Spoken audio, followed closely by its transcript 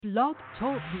Blog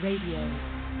Talk Radio.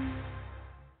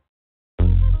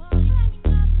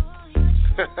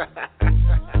 It's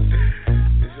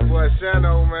your boy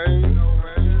Shano, man.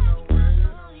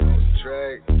 On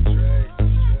track.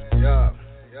 Yeah.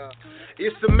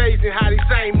 It's amazing how these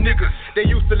same niggas that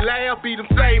used to laugh be them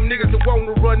same niggas that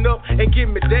want to run up and give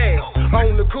me down.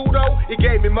 On the kudo, it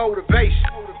gave me motivation.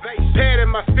 Padding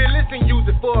my feelings and use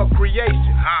it for a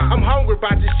creation. I'm hungry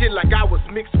about this shit like I was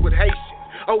mixed with Haitian.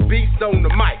 Obese on the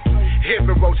mic,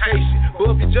 heavy rotation.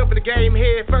 But if you jump in the game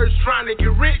head first trying to get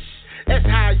rich, that's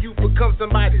how you become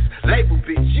somebody's label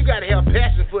bitch. You gotta have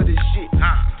passion for this shit.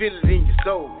 Feel it in your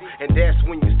soul. And that's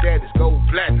when your status goes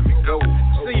platinum and gold.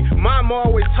 See, mama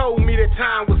always told me that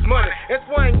time was money. That's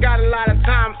why I ain't got a lot of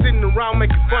time sitting around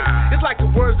making fun. It's like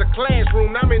the words of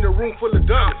classroom. I'm in a room full of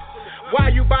dummies. Why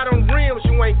you buy them rims?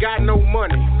 You ain't got no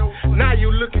money. Now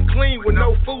you looking clean with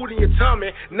no food in your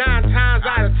tummy. 9 times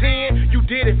out of 10, you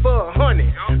did it for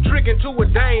 $100. Tricking to a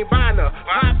dame, buying a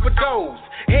pop for those.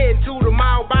 Heading to the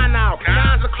mall by now,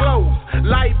 signs are closed.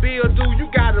 Light bill due,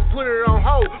 you gotta put it on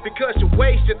hold because you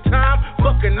waste your time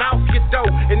fucking off your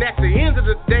dough. And at the end of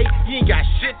the day, you ain't got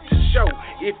shit to show.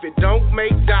 If it don't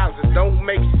make dollars, it don't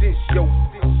make sense, yo.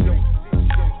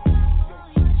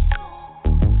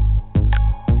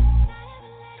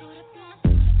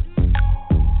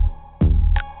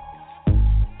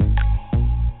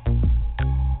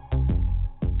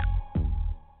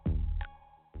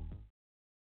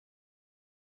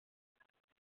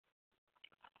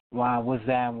 Wow, what's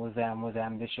that?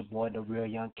 This your boy, the real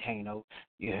young Kano.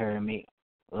 You heard me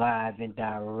live and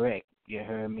direct. You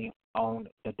heard me on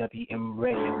the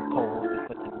WMRADIO co-host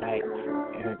for tonight.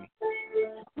 You heard me.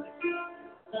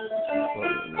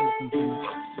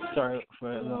 Sorry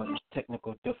for a little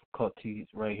technical difficulties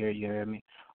right here. You heard me,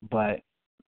 but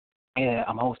yeah,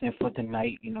 I'm hosting for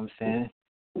tonight. You know what I'm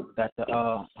saying? Got the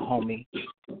homie.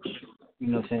 You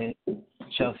know what I'm saying?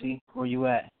 Chelsea, where you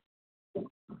at?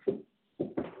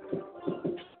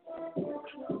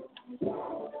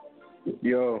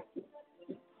 Yo.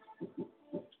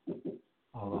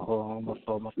 Hold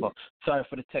on, my fault. Sorry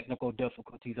for the technical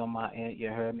difficulties on my end. You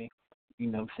heard me? You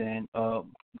know what I'm saying?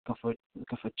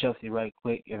 Looking for Chelsea right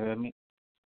quick. You heard me?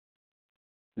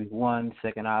 1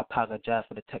 second. I apologize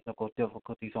for the technical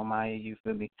difficulties on my end. You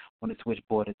feel me? On the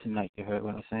switchboard tonight. You heard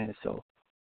what I'm saying? So,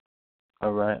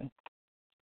 all right.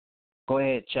 Go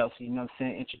ahead, Chelsea. You know what I'm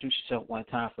saying? Introduce yourself one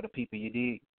time for the people you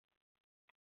dig.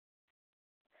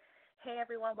 Hey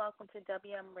everyone, welcome to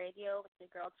WMRADIO with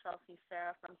your girl Chelsea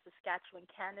Sarah from Saskatchewan,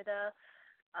 Canada.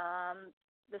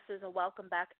 This is a welcome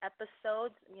back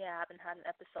episode. Yeah, I haven't had an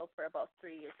episode for about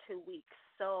 3 or 2 weeks.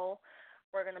 So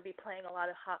we're going to be playing a lot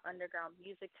of hot underground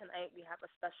music tonight. We have a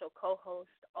special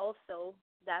co-host, also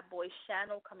that boy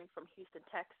Shano coming from Houston,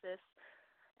 Texas.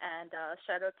 And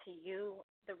shout out to you,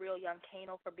 the real young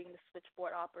Kano, for being the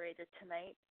switchboard operator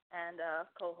tonight and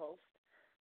co-host.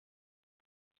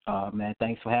 Man,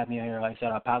 thanks for having me here. Like I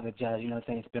said, I apologize. You know what I'm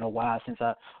saying? It's been a while since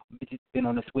I've been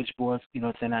on the switchboards. You know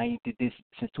what I'm saying? I ain't did this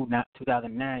since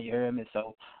 2009. You heard me?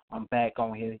 So I'm back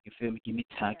on here. You feel me? Give me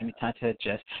time to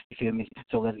adjust. You feel me?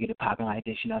 So let's get it popping like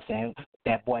this. You know what I'm saying?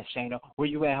 That boy Shano, where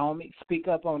you at, homie? Speak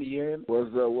up on the ear. What's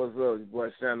up? Your boy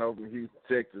Shano from Houston,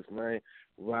 Texas, man.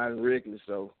 Riding regularly,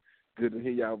 so good to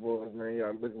hear y'all boys, man.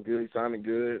 Y'all looking good, sounding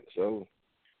good. So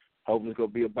hopefully it's going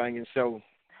to be a banging show.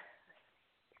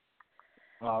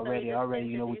 Already,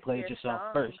 you know, we played your song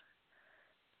first.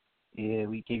 Yeah,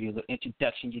 we gave you a little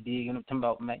introduction, you dig, you know what I'm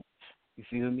talking about, man. You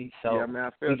feel me? So yeah, man, I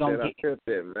felt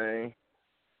that, man.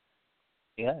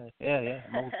 Yeah.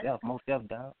 Most deaf,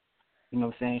 dog. You know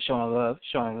what I'm saying?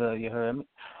 Showing love, you heard me?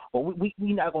 But we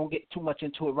not going to get too much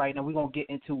into it right now. We're going to get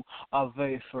into our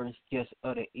very first guest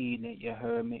of the evening, you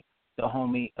heard me? The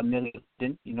homie Amelia,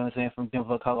 you know what I'm saying, from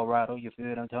Denver, Colorado, you feel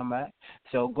what I'm talking about?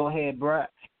 So go ahead, bro.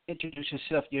 Introduce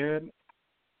yourself, you heard me?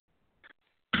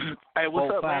 Hey,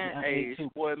 what's up, man? Hey, it's your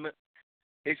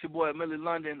boy Millie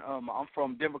London. I'm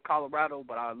from Denver, Colorado,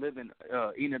 but I live in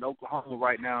Enid, Oklahoma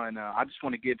right now, and I just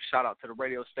want to give a shout out to the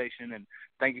radio station and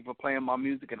thank you for playing my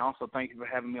music, and also thank you for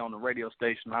having me on the radio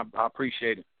station. I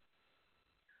appreciate it.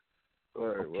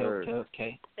 Word.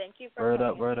 Okay. Thank you for Word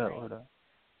up.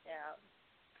 Yeah.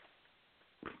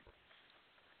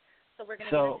 So we're going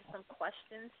to get into some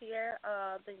questions here.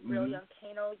 The real young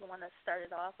Kano, you want to start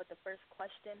it off with the first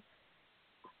question?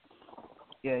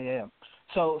 Yeah.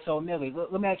 So Millie,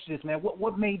 let me ask you this, man.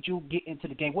 What made you get into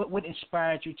the game? What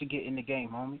inspired you to get in the game,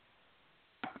 homie?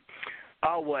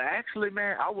 Well, actually,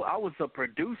 man, I was a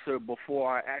producer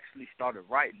before I actually started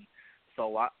writing.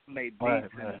 So I made beats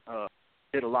and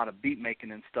did a lot of beat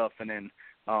making and stuff, and then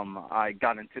I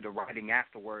got into the writing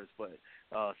afterwards. But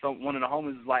so one of the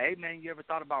homies was like, "Hey man, you ever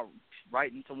thought about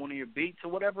writing to one of your beats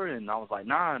or whatever?" And I was like,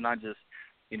 "Nah," and I just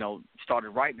started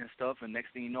writing and stuff, and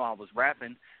next thing you know, I was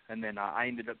rapping, and then I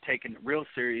ended up taking it real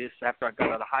serious after I got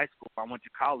out of high school. I went to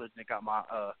college and got my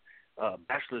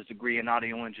bachelor's degree in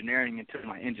audio engineering and took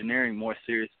my engineering more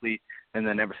seriously, and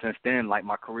then ever since then, like,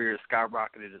 my career has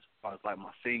skyrocketed as far as, like,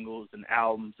 my singles and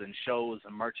albums and shows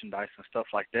and merchandise and stuff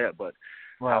like that, but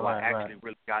how I actually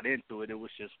really got into it, it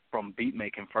was just from beat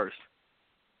making first.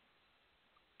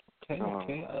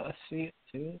 Okay, I see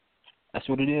it. That's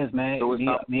what it is, man. So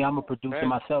me, I'm a producer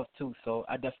myself, too, so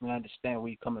I definitely understand where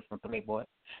you're coming from, Playboy.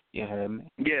 You heard me?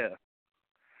 Yeah.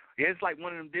 Yeah, it's like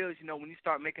one of them deals, when you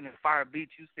start making a fire beat,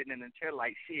 you sitting in the chair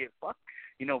like, shit, fuck,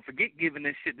 forget giving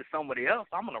this shit to somebody else.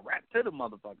 I'm going to rap to the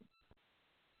motherfucker.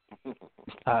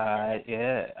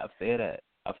 Yeah, I feel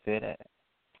that.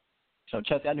 So,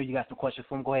 Chelsea, I know you got some questions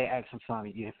for him. Go ahead and ask him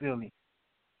something. You feel me?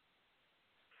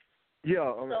 Yeah.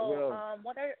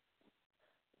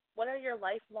 What are your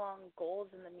lifelong goals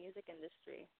in the music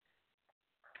industry?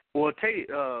 Well, I'll tell you,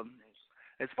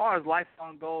 as far as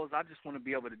lifelong goals, I just want to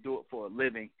be able to do it for a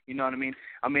living. You know what I mean?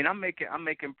 I'm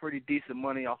making pretty decent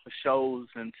money off of shows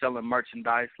and selling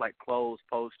merchandise like clothes,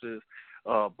 posters,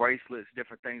 bracelets,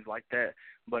 different things like that.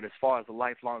 But as far as a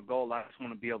lifelong goal, I just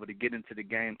want to be able to get into the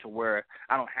game to where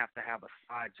I don't have to have a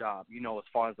side job. As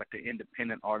far as like the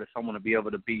independent artist, I want to be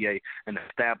able to be an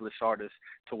established artist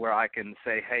to where I can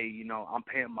say, hey, I'm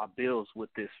paying my bills with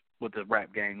the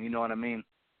rap game. You know what I mean?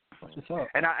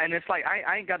 And it's like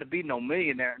I ain't got to be no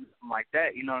millionaire or nothing like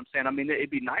that. You know what I'm saying? I mean, it'd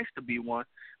be nice to be one,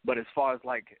 but as far as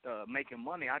like making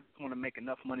money, I just want to make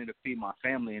enough money to feed my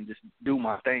family and just do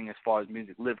my thing as far as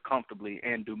music, live comfortably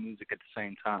and do music at the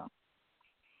same time.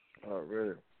 Oh,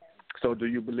 really? So, do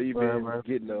you believe in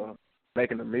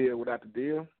making a meal without the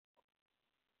deal?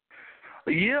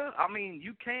 Yeah, I mean,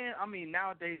 you can. I mean,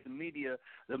 nowadays the media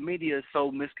is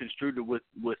so misconstrued with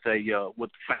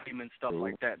fame and stuff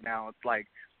like that. Now it's like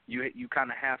you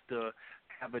kind of have to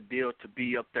have a deal to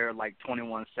be up there, like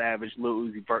 21 Savage, Lil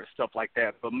Uzi Vert, stuff like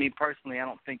that. But me personally, I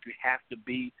don't think you have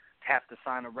to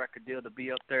sign a record deal to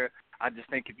be up there. I just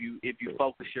think if you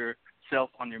focus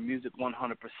yourself on your music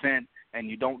 100% and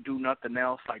you don't do nothing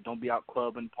else, like don't be out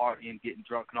clubbing, partying, getting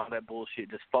drunk and all that bullshit,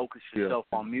 just focus yourself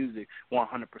on music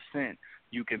 100%,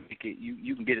 you can make it,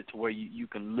 you can get it to where you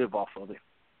can live off of it.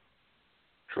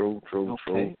 True.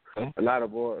 A lot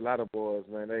of boys,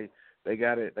 man, they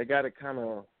got it kind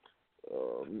of,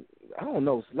 I don't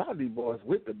know, a lot of these boys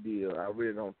with the deal, I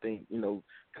really don't think,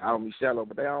 call me shallow,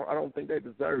 but I don't think they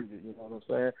deserve it, you know what I'm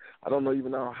saying? I don't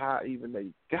even know how even they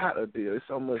got a deal. It's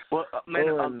so much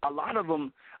man, a lot of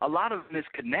them is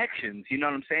connections, you know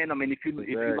what I'm saying? I mean, if you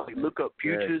like look up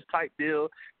Future's type deal,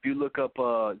 if you look up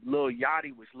Lil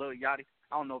Yachty,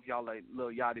 I don't know if y'all like Lil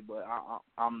Yachty, but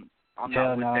I'm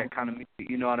not with that kind of music,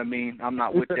 you know what I mean? I'm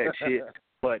not with that shit.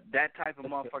 But that type of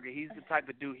motherfucker, he's the type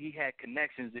of dude, he had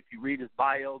connections. If you read his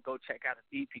bio, go check out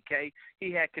his EPK,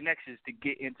 he had connections to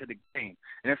get into the game.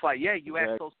 And it's like, yeah, you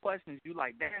ask those questions, you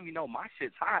like, damn, my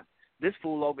shit's hot. This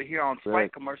fool over here on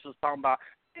Sprite commercials talking about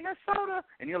Minnesota,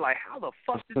 and you're like, how the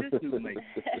fuck did this dude make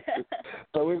it?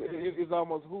 So it's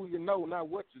almost who you know, not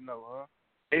what you know, huh?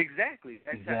 Exactly.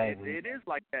 It is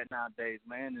like that nowadays,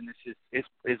 man, and it's just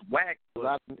it's whack.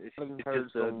 I've heard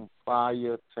some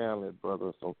fire talent,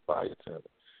 brother, some fire talent.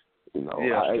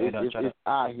 It's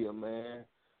out here, man.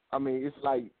 I mean, it's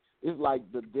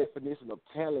like the definition of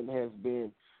talent has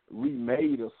been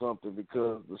remade or something,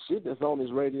 because the shit that's on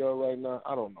this radio right now,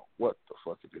 I don't know what the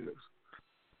fuck it is.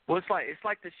 Well, it's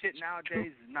like the shit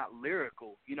nowadays is not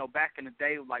lyrical. Back in the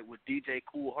day, like with DJ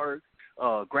Kool Herc,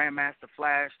 Grandmaster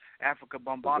Flash, Africa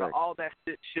Bambaataa, all that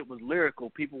shit was lyrical.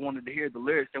 People wanted to hear the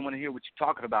lyrics. They want to hear what you're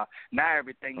talking about. Now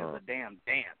everything is a damn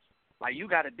dance. Like, you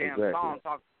got a damn song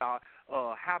talking about,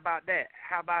 how about that?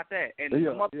 How about that? And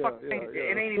the motherfucker,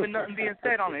 it ain't even nothing being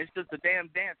said on it. It's just a damn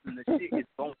dance, and the shit is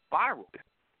going viral.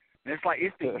 And it's like,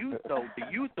 it's the youth, though.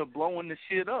 The youth are blowing the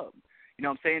shit up. You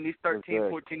know what I'm saying? These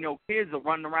 13, 14-year-old kids are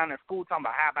running around at school talking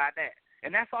about, how about that?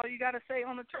 And that's all you got to say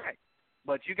on the track.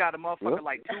 But you got a motherfucker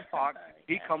like Tupac,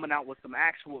 he coming out with some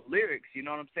actual lyrics, you know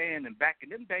what I'm saying? And back in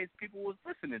them days, people was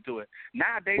listening to it.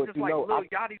 Nowadays, it's like Lil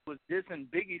Yachty was dissing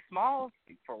Biggie Smalls.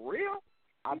 For real?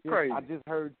 I just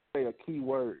heard you say a key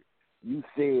word. You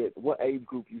said, what age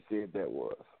group you said that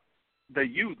was? The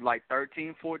youth, like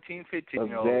 13, 14,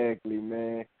 15-year-olds. Exactly,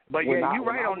 man. But you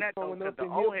right on that, though, because the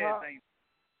old heads ain't.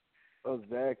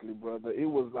 Exactly, brother. It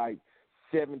was like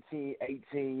 17,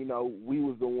 18, you know, we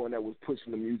was the one that was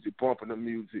pushing the music, bumping the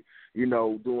music, you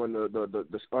know, doing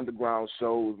the underground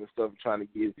shows and stuff, trying to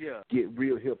get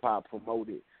real hip-hop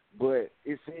promoted. But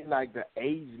it seems like the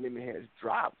age limit has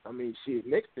dropped. I mean, shit,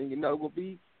 next thing you know, will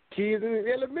be kids in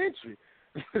elementary.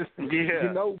 Yeah,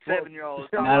 you know, 7-year-olds.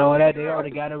 Not all that, they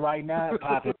already got it right now,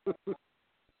 popping.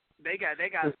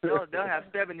 They'll have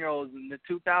 7-year-olds in the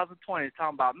 2020s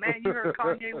talking about, man, you heard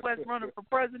Kanye West running for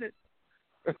president?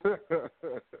 Exactly.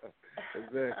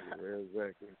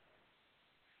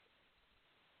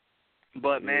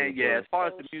 But man, as far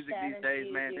as the music these days,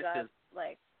 man, this is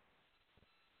like.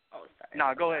 Oh, sorry.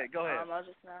 No, go ahead. I was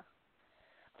just gonna,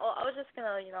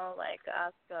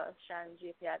 ask Shannon G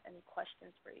if he had any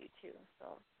questions for you too,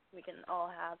 so we can all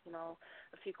have,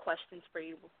 a few questions for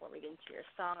you before we get into your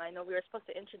song. I know we were supposed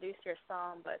to introduce your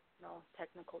song, but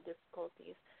technical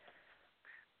difficulties.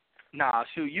 Nah,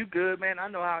 shoot, you good, man. I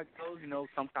know how it goes.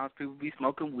 Sometimes people be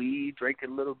smoking weed, drinking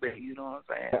a little bit. You know what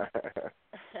I'm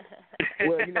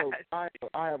saying? Well,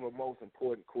 I have a most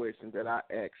important question that I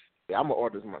ask. I'm an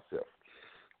artist myself,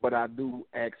 but I do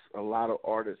ask a lot of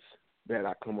artists that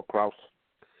I come across.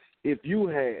 If you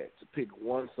had to pick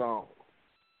one song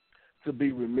to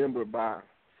be remembered by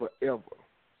forever,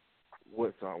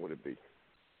 what song would it be?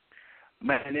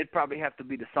 Man, it'd probably have to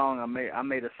be the song I made. I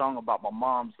made a song about my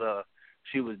mom's.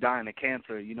 She was dying of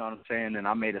cancer, you know what I'm saying? And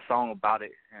I made a song about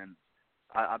it, and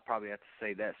I'd probably have to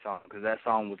say that song because that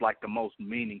song was like the most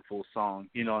meaningful song,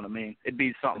 you know what I mean? It'd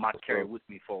be something I'd carry with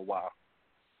me for a while.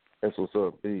 That's what's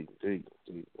up, D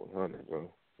 100, bro.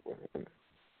 100.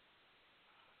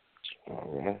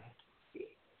 All right.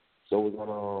 So we're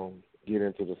gonna get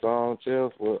into the song,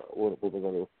 Chelsea. What we're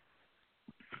gonna do?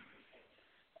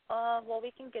 Well,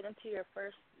 we can get into your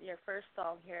first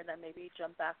song here, then maybe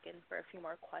jump back in for a few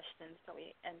more questions so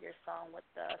we end your song with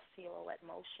the Silhouette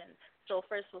Motion. So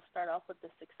first we'll start off with the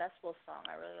Successful song.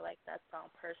 I really like that song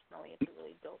personally. It's a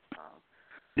really dope song.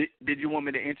 Did you want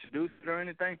me to introduce it or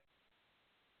anything?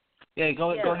 Yeah,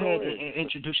 go ahead and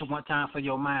introduce it one time for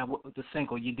your mind with the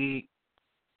single you did.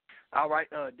 All right,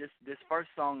 this first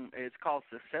song is called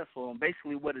Successful, and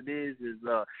basically what it is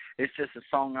it's just a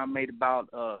song I made about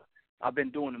I've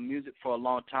been doing the music for a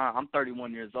long time. I'm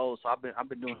 31 years old, so I've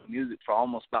been doing music for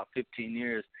almost about 15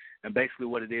 years. And basically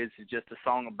what it is just a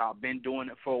song about been doing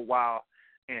it for a while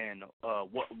and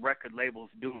what record labels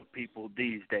do with people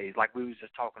these days. Like we was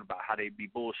just talking about how they be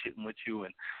bullshitting with you,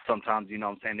 and sometimes, you know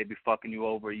what I'm saying, they be fucking you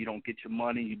over. You don't get your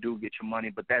money, you do get your money,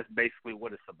 but that's basically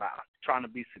what it's about, trying to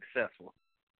be successful.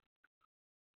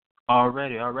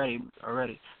 Already.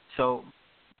 So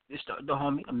it's the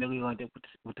homie Amelia London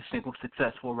with the single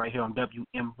Successful right here on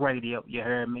WMRADIO. You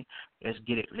heard me? Let's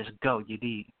get it. Let's go. You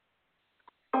did.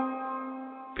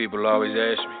 People always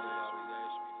ask me,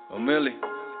 Amelia,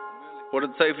 what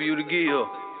it take for you to get here?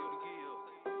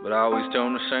 But I always tell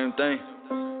them the same thing.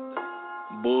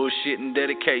 Bullshit and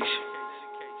dedication.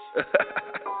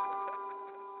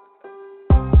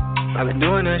 I've been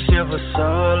doing this shit for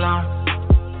so long.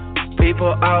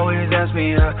 People always ask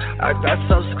me how I got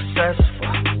so successful.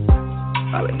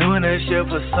 I've been doing this shit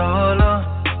for so long.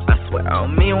 I swear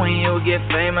on me, when you get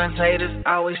famous, haters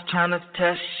always tryna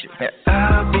test you. And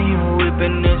I've been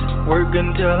whipping this work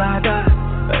until I die,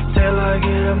 until I get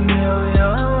 $1 million.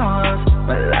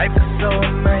 My life is so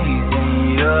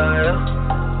amazing, yeah.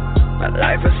 My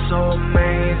life is so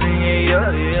amazing,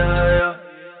 yeah.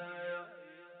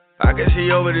 I can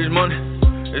see over this money,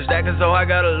 it's stacking, so I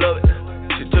gotta love it.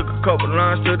 She took a couple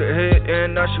lines to the head,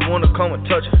 and now she wanna come and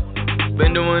touch it.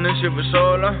 Been doing this shit for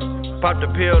so long. Pop the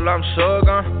pill, I'm so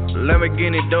gone.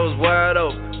 Lamborghini doors wide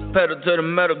open. Pedal to the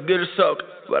metal, get it soaked.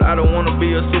 But I don't wanna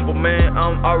be a Superman,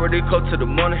 I'm already close to the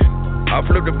money. I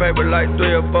flip the paper like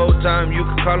 3 or 4 times, you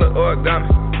can call it origami.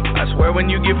 I swear when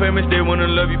you get famous, they wanna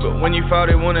love you, but when you fall,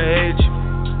 they wanna hate you.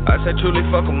 I said truly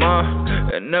fuck them all,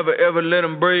 and never ever let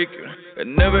them break you,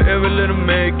 and never ever let them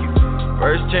make you.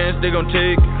 First chance, they gon'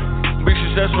 take you. Be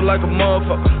successful like a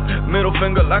motherfucker, middle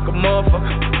finger like a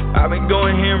motherfucker. I been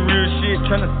going here in real shit,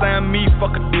 tryna sign me,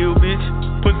 fuck a deal, bitch.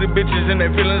 Pussy bitches in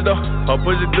their feelings though, her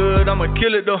pussy good, I'ma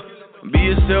kill it though. Be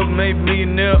a self-made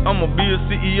millionaire, I'ma be a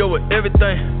CEO of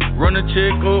everything. Run a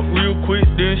check up real quick,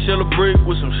 then celebrate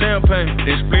with some champagne.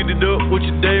 Then split it up with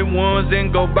your day ones,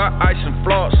 then go buy ice and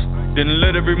floss. Then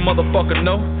let every motherfucker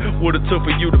know what it took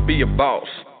for you to be a boss.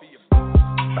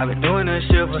 I've been doing this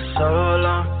shit for so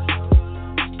long.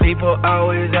 People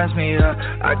always ask me how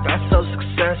I got so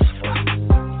successful.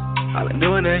 I've been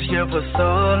doing this shit for so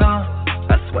long.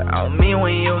 I swear on me,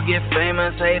 when you get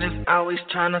famous, haters always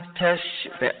tryna test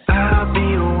you. That I'll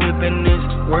be whipping this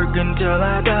work until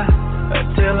I die,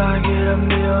 until I get $1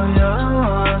 million.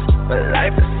 But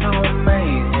life is so amazing.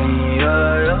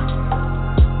 yeah, yeah.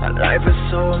 My life is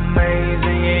so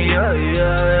amazing, yeah,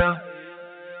 yeah, yeah.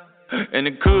 And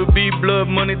it could be blood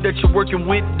money that you're working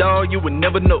with, dawg, you would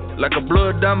never know. Like a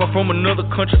blood diamond from another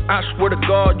country, I swear to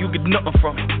God, you get nothing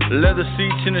from it. Leather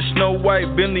seats in the Snow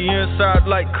White, bend the inside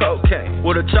like cocaine.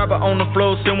 With a chopper on the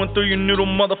floor, sending through your noodle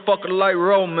motherfucker like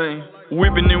romaine.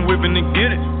 Whipping and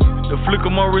get it. The flick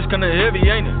of my wrist kinda heavy,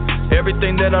 ain't it?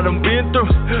 Everything that I done been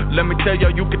through, let me tell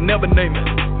y'all, you can never name it.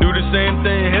 Do the same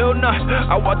thing, hell nah.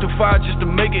 I walk through fire just to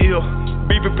make it here.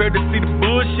 Be prepared to see the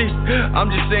bullshit.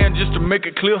 I'm just saying just to make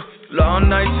it clear.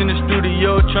 Long nights in the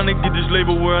studio trying to get this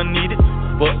label where I need it.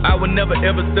 But I would never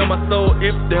ever sell my soul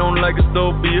if they don't like it,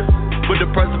 so be it. But the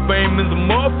price of fame is a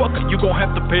motherfucker, you gon'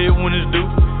 have to pay it when it's due.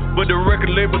 But the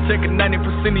record label taking 90%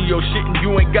 of your shit and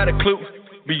you ain't got a clue.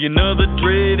 Be another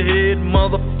dreadhead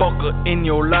motherfucker in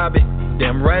your lobby.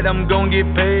 Damn right I'm gon' get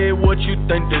paid. What you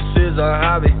think this is a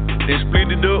hobby? Then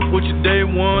split it up with your day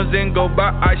ones and go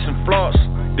buy ice and floss.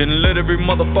 Then let every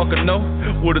motherfucker know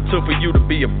what it took for you to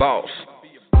be a boss.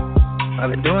 I've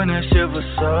been doing this shit for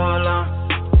so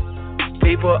long.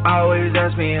 People always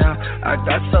ask me how I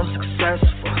got so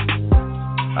successful.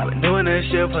 I've been doing this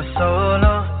shit for so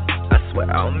long. I swear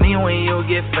on me, when you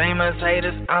get famous,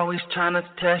 haters always tryna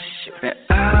test you. And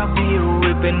I'll be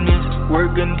whipping this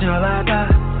work until I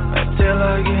die, until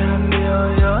I get a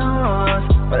million.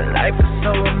 But life is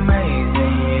so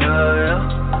amazing, yeah, yeah.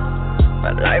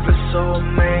 My life is so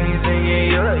amazing, yeah,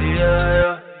 yeah,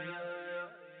 yeah.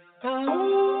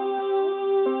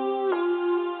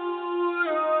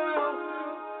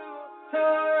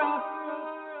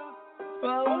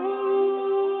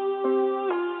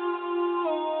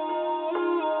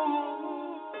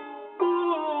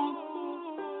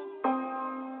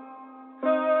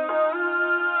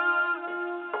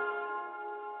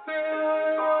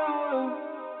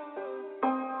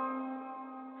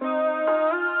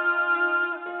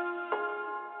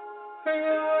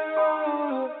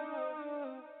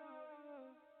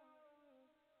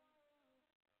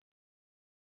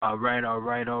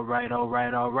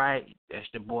 All right. That's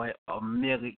the boy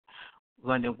Millie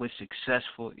London with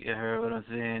Successful. You heard what I'm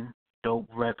saying? Dope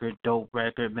record,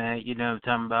 man. You know what I'm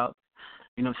talking about?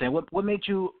 You know what I'm saying? What made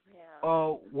you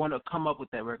want to come up with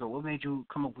that record? What made you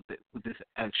come up with this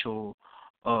actual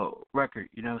record?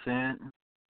 You know what I'm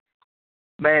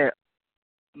saying?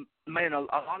 Man, a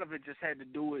lot of it just had to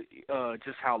do with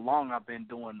just how long I've been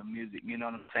doing the music, you know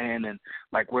what I'm saying, and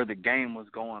like where the game was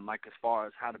going, like as far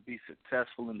as how to be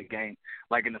successful in the game.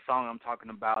 Like in the song I'm talking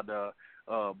about,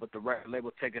 but the record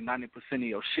label taking 90% of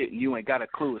your shit and you ain't got a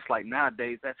clue. It's like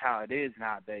nowadays, that's how it is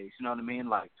nowadays, you know what I mean?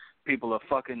 Like people are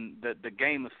fucking, the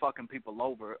game is fucking people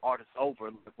over, artists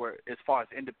over, where as far as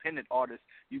independent artists,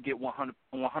 you get 100%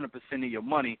 of your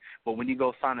money, but when you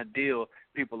go sign a deal,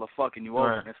 people are fucking you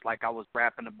over. And it's like I was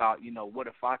rapping about, you know, what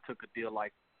if I took a deal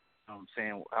like, you know what I'm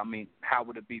saying? I mean, how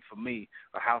would it be for me,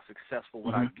 or how successful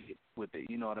would I get with it,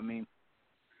 you know what I mean?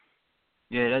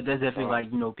 Yeah, that's definitely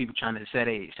like, you know, people trying to set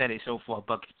a so far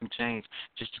buckets and change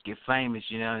just to get famous,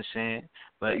 you know what I'm saying?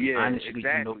 But yeah, honestly,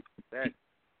 exactly.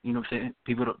 You know what I'm saying?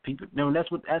 People, no, that's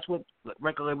what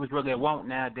record labels really want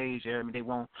nowadays. I mean, they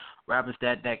want rappers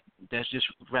that's just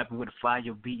rapping with a fire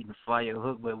beat and a fire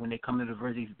hook. But when they come to the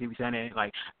verse, they be saying it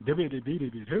like, you know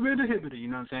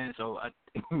what I'm saying? So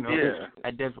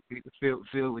I definitely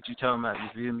feel what you're talking about. You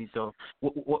feel me? So,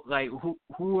 like,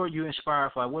 who are you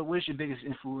inspired by? What's your biggest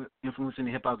influence in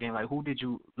the hip hop game? Like, who did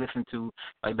you listen to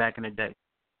like back in the day?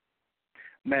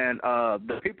 Man,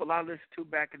 the people I listened to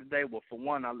back in the day, well, for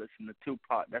one, I listened to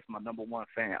Tupac. That's my number one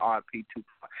fan, R.I.P.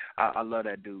 Tupac. I love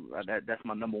that dude. That's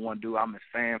my number one dude. I'm his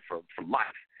fan for life.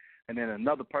 And then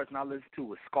another person I listened to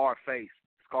was Scarface.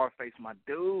 Scarface, my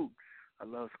dude. I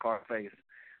love Scarface.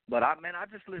 But, I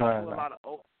just listen to a lot of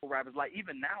old school rappers. Like,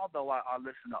 even now, though, I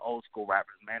listen to old school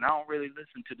rappers, man. I don't really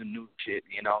listen to the new shit,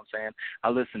 you know what I'm saying? I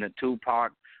listen to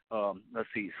Tupac,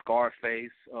 Scarface,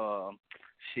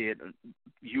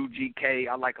 UGK.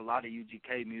 I like a lot of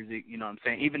UGK music, you know what I'm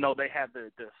saying? Even though they have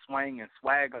the swing and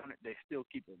swag on it, they still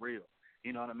keep it real,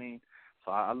 you know what I mean?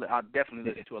 So I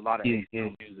definitely listen to a lot of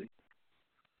music.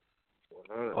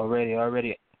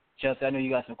 Already. Chelsea, I know you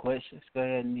got some questions. Go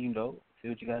ahead and, see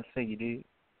what you got to say. You did.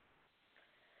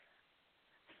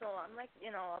 So I'm like,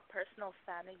 a personal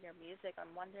fan of your music.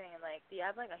 I'm wondering, like, do you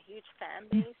have like a huge fan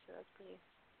base? So that's pretty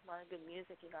a lot of good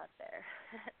music you got there.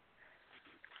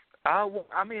 I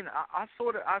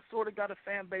sort of got a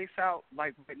fan base out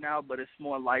like right now, but it's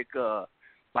more like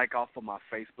like off of my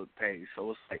Facebook page.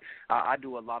 So it's like I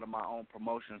do a lot of my own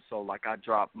promotion. So like I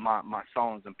drop my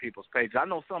songs in people's pages. I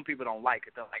know some people don't like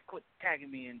it. They're like, quit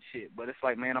tagging me and shit. But it's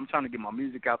like, man, I'm trying to get my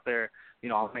music out there. You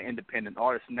know, I'm an independent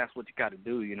artist, and that's what you got to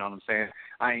do. You know what I'm saying?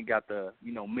 I ain't got the,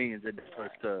 you know, millions of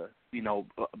dollars to, you know,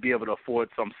 be able to afford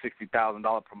some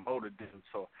 $60,000 promoter dude.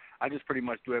 So I just pretty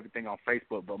much do everything on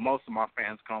Facebook. But most of my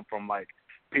fans come from like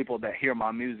people that hear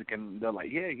my music and they're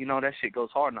like, yeah, you know, that shit goes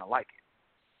hard and I like it.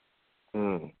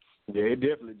 Yeah, it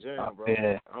definitely jam, bro.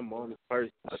 Yeah. I'm on the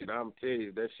first shit. I'm gonna tell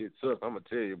you that shit tough. I'm gonna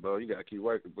tell you, bro. You gotta keep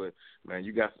working, but man,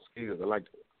 you got some skills. I like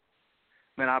it.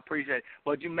 Man, I appreciate it.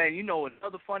 But you know,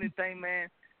 another funny thing, man,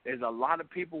 is a lot of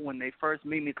people when they first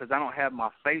meet me, because I don't have my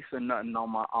face or nothing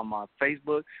on my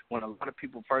Facebook. When a lot of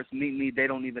people first meet me, they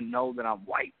don't even know that I'm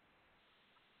white.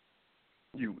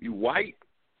 You white?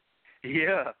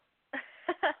 Yeah.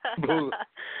 No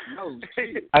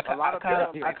shit. I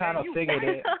kind of figured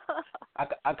it.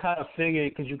 I kind of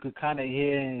figured because you could kind of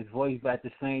hear his voice, but at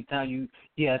the same time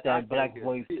he has that black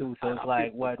voice too. So it's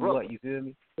like what you feel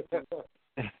me?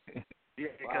 Yeah,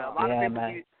 because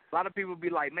a lot of people be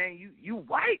like, man, you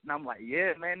white, and I'm like,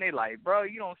 yeah, man. They like, bro,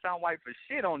 you don't sound white for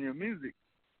shit on your music.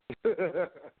 Man,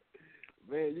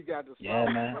 you got the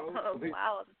song, man. Bro. Oh,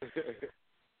 wow.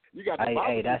 You got the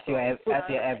hey, that's your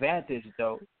advantage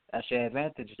though. That's your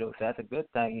advantage though. So that's a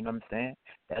good thing. You know what I'm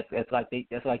saying? That's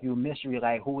like you a mystery.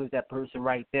 Like who is that person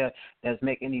right there that's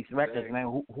making these records,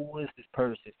 man? Who is this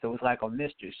person? So it's like a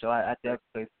mystery. So I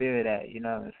definitely feel that. You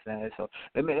know what I'm saying? So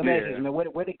let me ask you, man,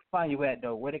 where they can find you at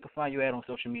though? Where they can find you at on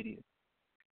social media?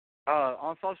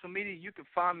 On social media, you can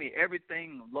find me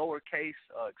everything lowercase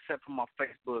except for my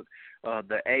Facebook.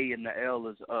 The A and the L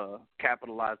is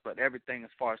capitalized, but everything as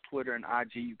far as Twitter and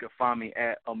IG, you can find me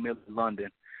at Amelie London.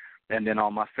 And then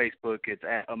on my Facebook, it's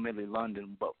at Amelie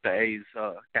London, but the A's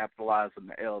capitalized and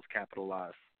the L's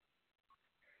capitalized.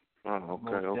 Oh,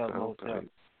 okay.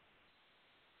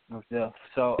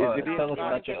 So tell us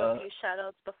about give a few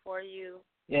shout-outs before you.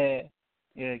 Yeah,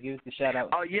 give us the shout-out.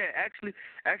 Oh, yeah, actually,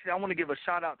 I want to give a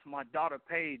shout-out to my daughter,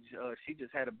 Paige. She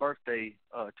just had a birthday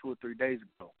 2 or 3 days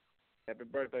ago. Happy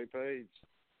birthday, Paige.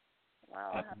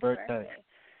 Wow, happy birthday.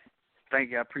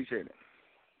 Thank you, I appreciate it.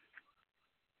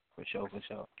 For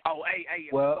sure. Oh, hey,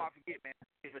 well, before I forget, man,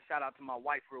 give a shout out to my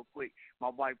wife real quick. My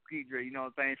wife, Pedra, you know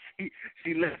what I'm saying?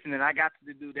 She listening. I got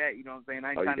to do that, you know what I'm saying?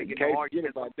 I ain't trying to get no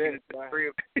arguments about that.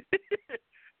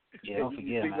 Yeah, don't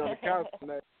forget, man. On the couch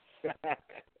tonight.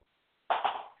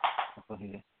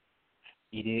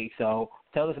 You dig? So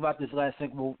tell us about this last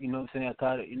single, you know what I'm saying? I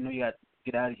caught it, you know, you got to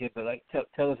get out of here, but like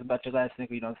tell us about your last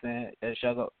single, you know what I'm saying?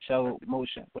 Show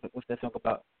Motion. What's that song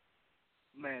about?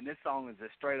 Man, this song is a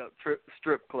straight-up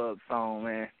strip club song,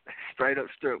 man. Straight-up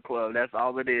strip club. That's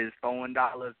all it is. Throwing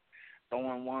dollars,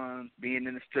 throwing ones, being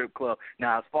in the strip club.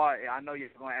 Now, as far as I know you're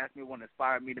going to ask me what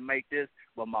inspired me to make this,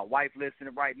 but my wife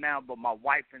listening right now, but my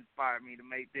wife inspired me to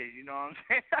make this. You know what I'm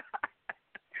saying?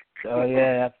 Oh,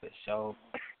 yeah, for sure.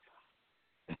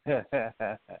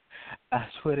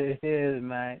 That's what it is,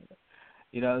 man.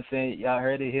 You know what I'm saying? Y'all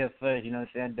heard it here first, you know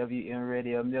what I'm saying?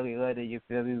 WMRADIO, Amelie London, you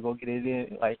feel me? We're going to get it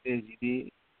in like this, you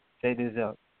did. Say this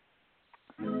up.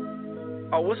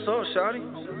 Oh, what's up, shawty?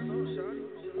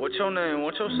 What's your name?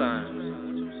 What's your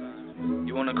sign?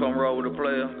 You want to come roll with a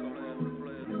player?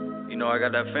 You know I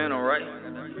got that Phantom, right?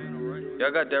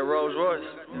 Y'all got that Rolls Royce?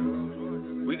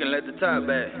 We can let the top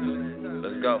back.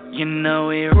 Let's go. You know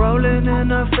we rolling in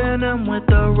a Phantom with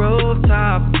the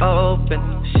rooftop open.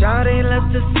 Shawty left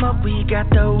the smoke, we got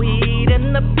the weed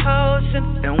and the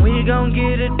potion. And we gon'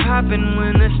 get it poppin'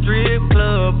 when the strip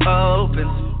club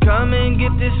opens. Come and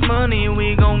get this money,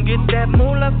 we gon' get that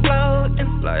moolah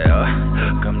floatin'. Like,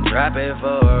 come drop it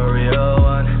for a real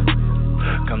one.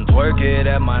 Come twerk it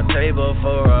at my table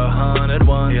for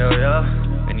 101. Yeah.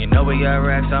 And you know we got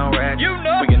racks on racks. You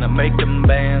know. We gonna make them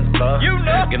bands blow. You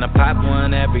know. Gonna pop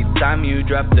one every time you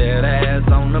drop that ass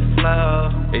on the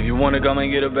floor. If you wanna come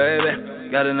and get it, baby,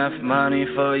 got enough money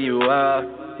for you all.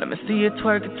 Let me see you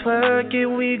twerk it,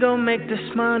 we gon' make this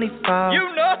money fall.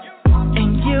 You know.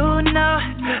 And you know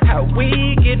how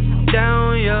we get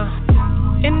down, yeah.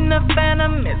 In the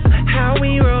Phantom, it's how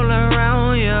we roll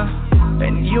around, yeah.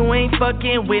 And you ain't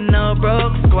fucking with no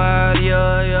broke squad,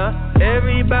 yeah.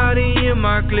 Everybody in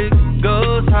my clique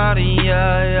goes harder,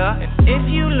 yeah. And if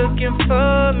you looking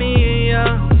for me,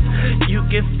 yeah, you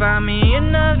can find me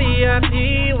in the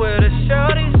VIP where the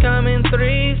shorties come in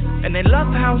threes. And they love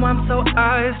how I'm so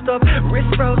iced up,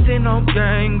 wrist frozen on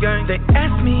gang. They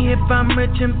ask me if I'm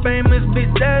rich and famous,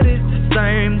 bitch, that is the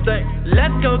same thing.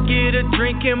 Let's go get a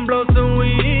drink and blow some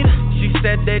weed. She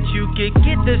said that you could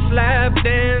get the slap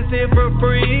dance here for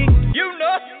free. You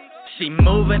know. She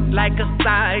moving like a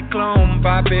cyclone,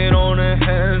 pop it on a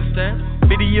handstand.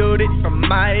 Videoed it from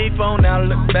my phone, now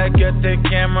look back at the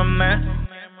cameraman.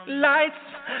 Lights,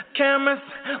 cameras,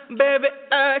 baby,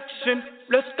 action.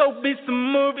 Let's go be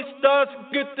some movie stars,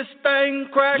 get this thing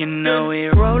crackin'. You know we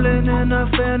rollin' in a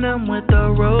Phantom with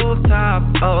the rooftop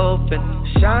open.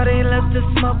 Shawty left the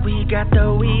smoke, we got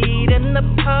the weed and the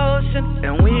potion.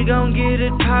 And we gon' get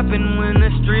it poppin' when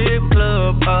the strip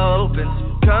club opens.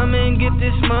 Come and get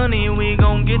this money, we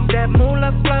gon' get that moolah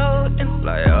floatin'.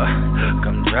 Like,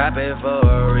 come drop it for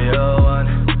a real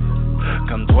one.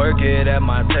 Come twerk it at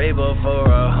my table for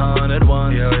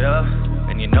 101. Yeah.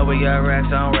 And you know we got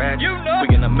racks on racks. You know.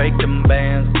 We gonna make them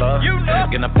bands blow. You know.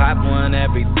 Gonna pop one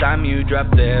every time you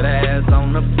drop that ass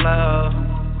on the floor.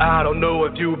 I don't know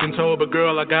if you've been told, but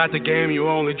girl, I got the game you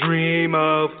only dream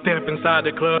of. Step inside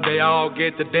the club, they all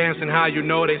get to dancing. How you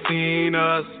know they seen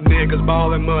us? Niggas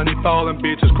ballin', money fallin',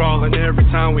 bitches crawlin' every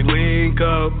time we link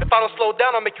up. If I don't slow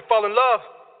down, I'll make you fall in love.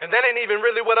 And that ain't even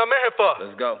really what I'm in here for.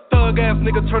 Let's go. Thug ass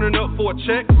nigga turning up for a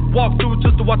check. Walk through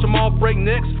just to watch them all break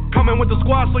necks. Coming with the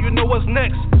squad so you know what's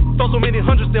next. Throw so many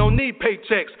hundreds, they don't need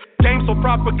paychecks. Game so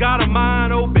proper, got a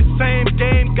mind open. Same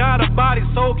game, got a body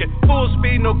soaking. Full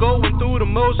speed, no going through the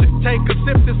motion. Take a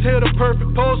sip, this here the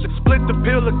perfect potion. Split the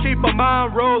pill to keep my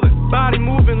mind rolling. Body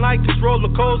moving like this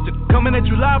roller coaster. Coming at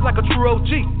you live like a true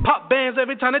OG. Pop bands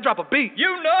every time they drop a beat.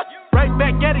 You know. Right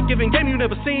back at it, giving game you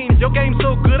never seen. Your game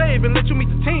so good, I even let you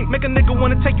meet the team. Make a nigga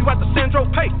wanna take you out to Sandro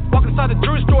Pay. Walk inside the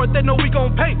jewelry store, they know we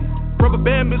gon' pay. Rubber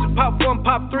band music, pop one,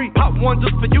 pop three. Pop one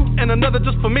just for you and another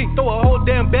just for me. Throw a whole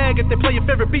damn bag if they play your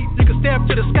favorite beat. You can stare up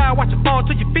to the sky, watch it fall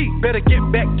to your feet. Better get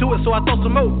back to it, so I throw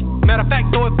some more. Matter of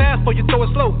fact, throw it fast before you throw it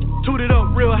slow. Toot it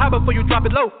up real high before you drop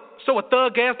it low. So a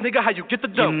thug ass nigga, how you get the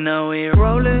dough? You know we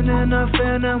rollin' in a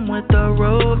Phantom with the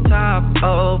rooftop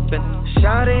open.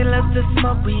 Shawty left the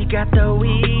smoke, we got the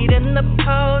weed and the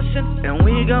potion. And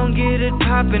we gon' get it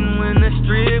poppin' when the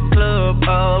strip club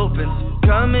opens.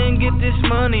 Come and get this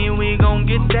money, we gon'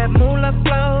 get that moolah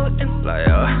floatin'. Like,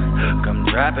 come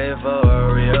drop it for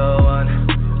a real one.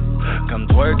 Come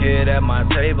twerk it at my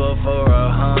table for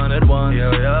 101.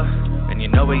 Yeah. And you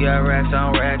know we got racks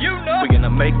on racks. You know. We gonna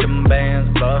make them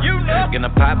bands blow. You know. Gonna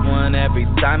pop one every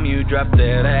time you drop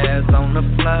that ass on the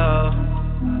floor.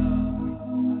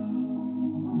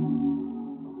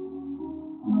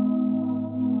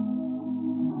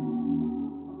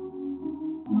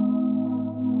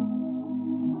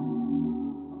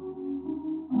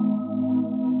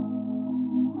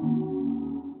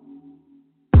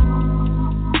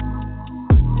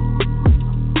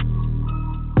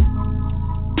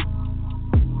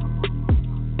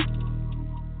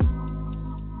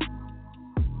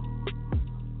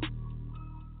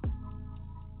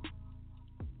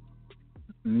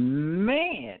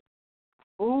 Man,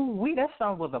 that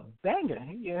song was a banger.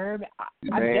 You heard me?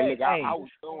 I was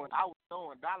throwing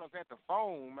dollars at the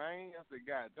phone, man. I said,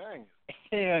 God dang.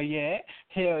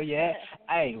 Hell yeah.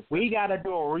 Hey, we gotta do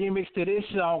a remix to this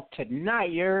song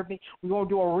tonight. You heard me? We gonna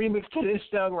do a remix to this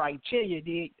song right here. You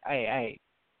dig? Hey,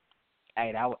 I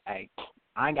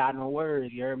ain't got no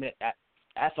words. You heard me?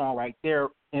 That song right there,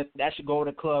 that should go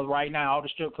to the club right now. All the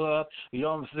strip clubs. You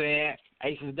know what I'm saying?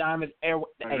 Aces, Diamonds, hey,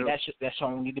 that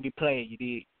song need to be played, you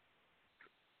dig?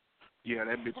 Yeah,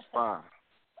 that bitch is fine.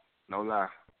 No lie.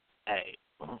 Hey,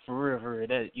 for real,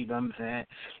 that, you know what I'm saying?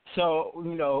 So,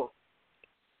 you know,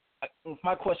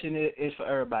 my question is for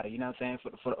everybody, you know what I'm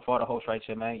saying? For the host right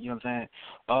here, man, you know what I'm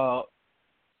saying?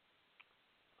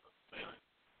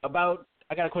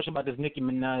 I got a question about this Nicki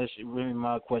Minaj, really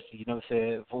my question, you know what I'm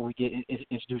saying, before we get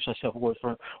introduce ourselves words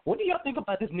from. What do y'all think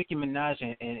about this Nicki Minaj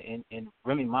and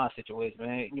Remy Ma situation,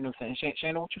 man? You know what I'm saying?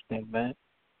 Shannon, what you think, man?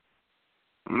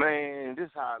 Man, this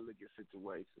is how I look at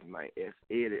situations, man, as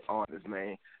edit artists,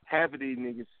 man. Half of these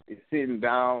niggas is sitting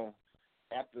down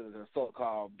after the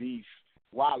so-called beef,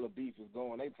 while the beef is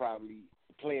going, they probably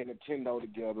playing Nintendo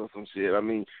together or some shit. I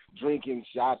mean, drinking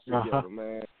shots together,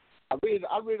 man. I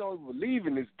really don't believe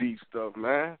in this beef stuff,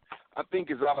 man. I think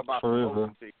it's all about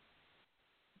the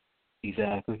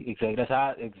Exactly. That's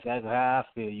how I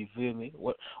feel. You feel me?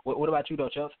 What about you, though,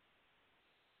 Chelsea?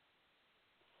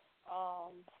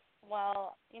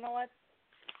 Well, you know what?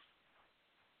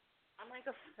 I'm like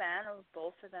a fan of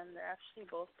both of them. They're actually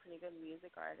both pretty good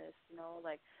music artists. You know,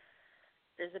 like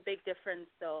there's a big difference,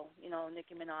 though. You know,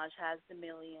 Nicki Minaj has the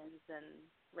millions and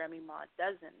Remy Ma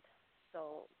doesn't.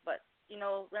 So, but you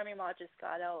know, Remy Ma just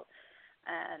got out,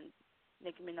 and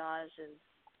Nicki Minaj is,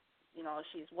 you know,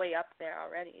 she's way up there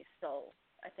already. So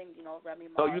I think, you know, Remy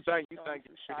Ma is throwing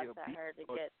some shots at her to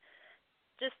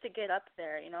get up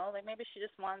there. You know, like maybe she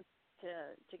just wants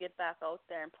to get back out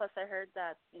there. And plus, I heard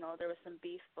that there was some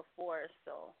beef before,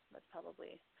 so that's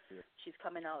probably she's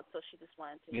coming out. So she just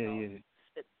wanted to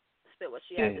spit what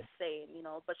she had to say,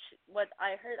 But what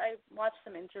I heard, I watched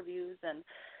some interviews, and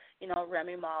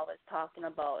Remy Ma was talking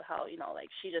about how like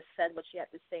she just said what she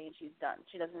had to say and she's done.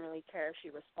 She doesn't really care if she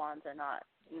responds or not,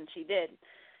 and she did.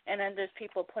 And then there's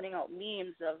people putting out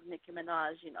memes of Nicki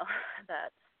Minaj,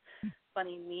 that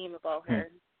funny meme about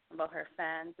her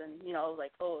fans, and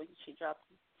like, oh, she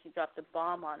dropped a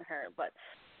bomb on her, but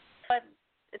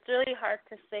it's really hard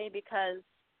to say because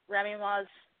Remy Ma's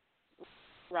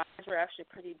rhymes were actually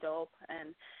pretty dope,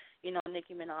 and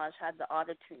Nicki Minaj had the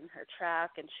auto-tune in her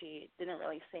track, and she didn't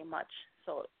really say much,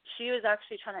 so she was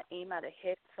actually trying to aim at a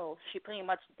hit, so she pretty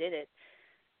much did it.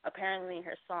 Apparently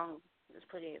her song is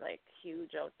pretty like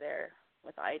huge out there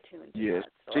with iTunes. Yes,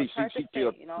 so it's hard to say,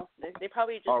 they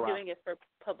probably just doing it for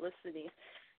publicity.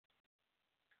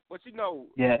 But in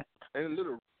a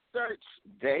little research,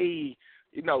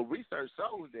 research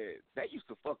shows that they used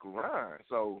to fuck around.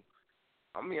 So,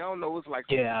 I mean, I don't know, it's like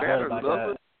better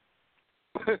love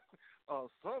or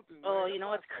something. Oh, you know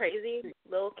what's crazy?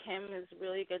 Lil Kim is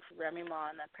really good for Remy Ma,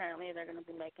 and apparently they're going to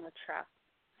be making a track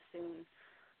soon.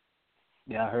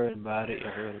 Yeah, I heard about it.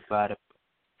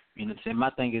 You know what I'm saying?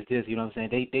 My thing is this, you know what I'm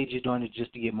saying? They just doing it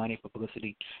just to get money for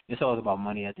publicity. It's all about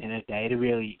money at the end of the day. It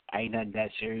really ain't nothing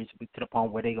that serious, but to the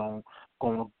point where they gonna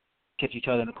catch each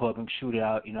other in the club and shoot it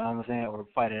out, you know what I'm saying, or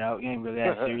fight it out. It ain't really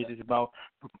that serious. It's about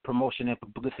promotion and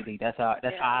publicity. That's how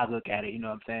I look at it, you know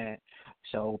what I'm saying?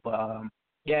 So, but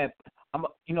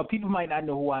people might not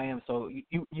know who I am, so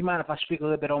you mind if I speak a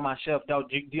little bit on myself, though?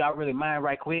 Do y'all really mind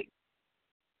right quick?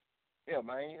 Yeah,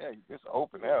 man. Yeah, it's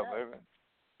open air, baby.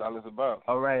 That's all it's about.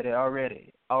 Already.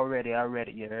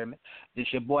 You heard me? This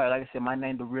your boy. Like I said, my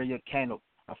name is Real Kano.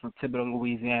 I'm from Thibodaux,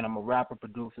 Louisiana. I'm a rapper,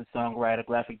 producer, songwriter,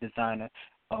 graphic designer,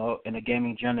 and a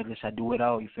gaming journalist. I do it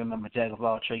all. You feel me? I'm a jack of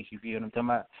all trades. You feel what I'm talking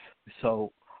about?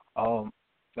 So,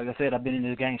 like I said, I've been in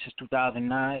this game since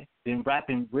 2009. Been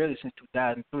rapping really since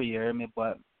 2003. You heard me?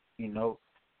 But been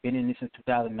in this since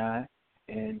 2009,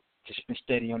 and just been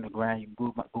steady on the grind. You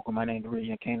can Google my name,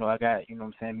 Real Kano. I got, you know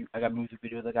what I'm saying? I got music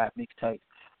videos. I got mixtapes.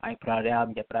 I ain't put out the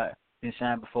album yet, but I've been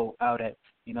signed before out at,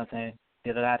 you know what I'm saying?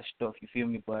 Did a lot of stuff, you feel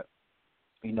me? But,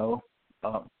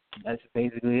 that's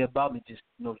basically about me. Just,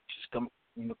 come,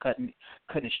 cutting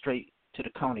it straight to the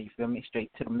corner, you feel me?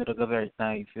 Straight to the middle of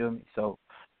everything, you feel me? So,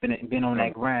 been on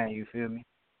that grind, you feel me?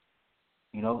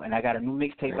 And I got a new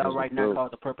mixtape out right now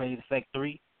called The Purple Haze Effect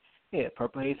 3. Yeah,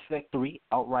 Purple Haze Effect 3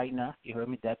 out right now. You heard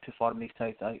me? That for all the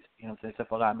mixtapes, you know what I'm saying? Except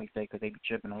for a lot of mixtapes because they be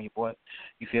tripping on your boy.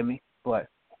 You feel me? But,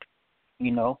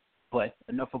 but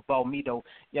enough about me, though.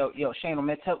 Yo, Shane,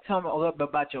 man, tell me a little bit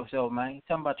about yourself, man.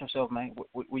 Tell me about yourself, man.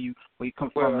 Where you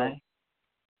come from, man?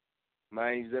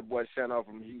 Man, he's that boy Shane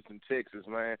from Houston, Texas,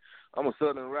 man. I'm a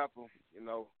Southern rapper,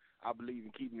 I believe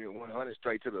in keeping it 100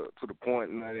 straight to the point,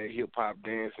 that hip hop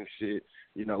dance and shit.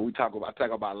 We talk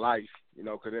about life,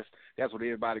 because that's what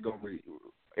everybody gonna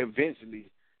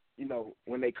eventually,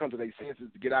 when they come to their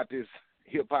senses to get out this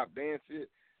hip hop dance shit.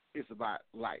 It's about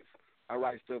life. I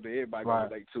write stuff that everybody gonna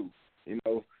relate to.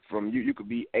 From you could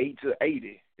be 8 to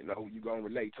 80. You gonna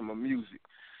relate to my music.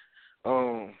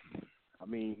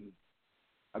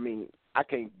 I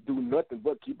can't do nothing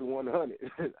but keep it 100.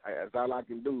 That's all I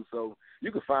can do. So you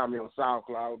can find me on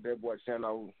SoundCloud, that boy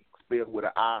Shano, spelled with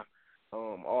an I.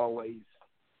 Always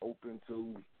open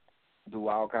to do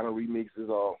all kind of remixes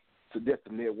or to just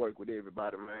to network with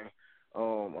everybody, man.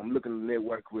 I'm looking to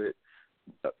network with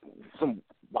some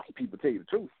white people, tell you the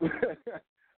truth.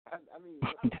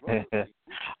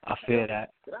 I feel that.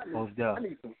 I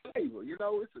need some flavor,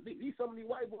 These some of these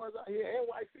white boys out here and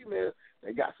white females,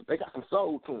 they got some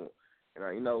soul to them.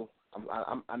 I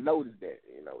noticed that.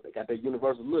 They got that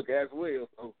universal look as well.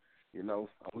 So,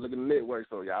 I'm looking to network.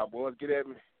 So y'all boys get at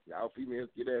me. Y'all females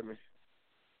get at me.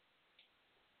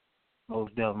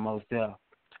 Most definitely.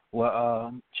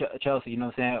 Well, Chelsea, you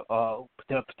know what I'm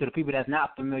saying? To the people that's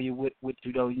not familiar with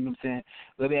you, though, you know what I'm saying?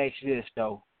 Let me ask you this,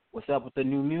 though. What's up with the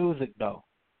new music, though?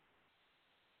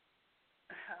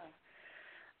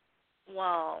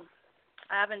 Well,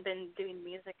 I haven't been doing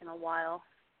music in a while.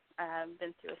 I've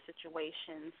been through a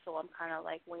situation, so I'm kind of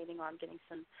like waiting on getting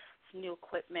some new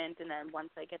equipment, and then once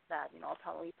I get that, I'll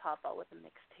probably pop out with a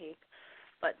mixtape.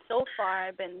 But so far,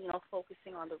 I've been,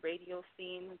 focusing on the radio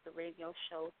scene, the radio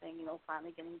show thing,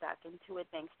 finally getting back into it,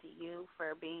 thanks to you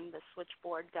for being the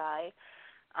switchboard guy.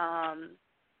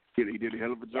 He did a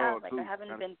hell of a job, too. I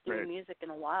haven't been doing music in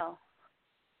a while.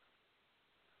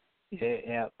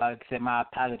 Yeah, like I said, my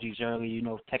apologies earlier,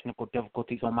 technical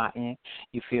difficulties on my end,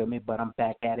 you feel me? But I'm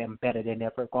back at it, I'm better than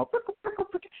ever. Going,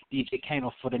 DJ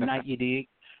Kano for the night, you dig?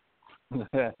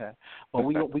 But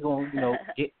we gonna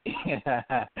get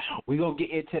we gonna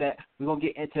get into that. We gonna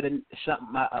get into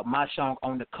my song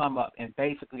on the come up, and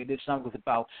basically this song is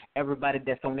about everybody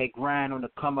that's on their grind on the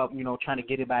come up, trying to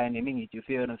get it by any means. You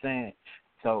feel what I'm saying?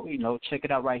 So check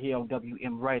it out right here on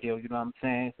WMRADIO. You know what I'm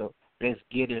saying? So let's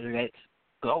get it. Let's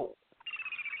go.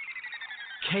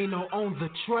 Kano on the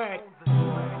track.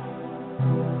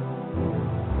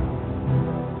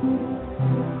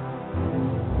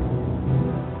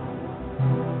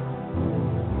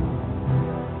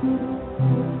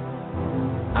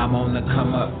 I'm on the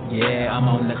come up, yeah, I'm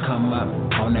on the come up.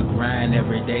 On the grind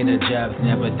every day, the job's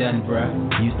never done, bruh.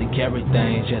 Used to carry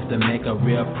things just to make a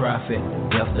real profit.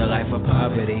 Left the life of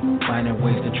poverty, finding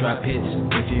ways to drop hits.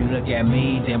 If you look at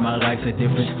me, then my life's a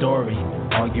different story.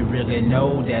 All you really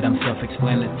know that I'm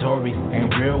self-explanatory.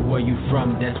 Ain't real where you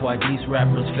from, that's why these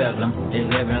rappers fell them. They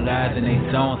living lies in they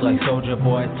songs like Soulja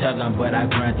Boy tell them. But I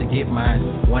grind to get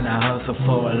mine when I hustle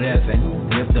for a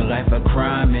living. Live the life of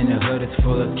crime, in the hood it's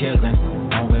full of killing.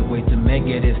 Only way to make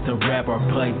it is to rap or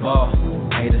play ball.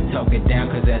 Haters talk it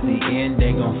down cause at the end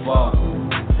they gon' fall.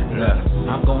 Look,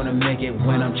 I'm gonna make it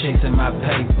when I'm chasing my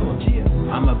paper.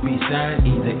 I'ma be signed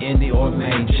either indie or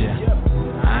major.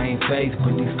 I ain't fake,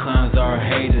 but these clowns are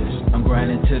haters. I'm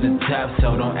grinding to the top,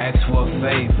 so don't ask for a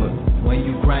favor. When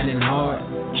you grinding hard,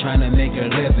 trying to make a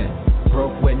living.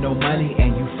 Broke with no money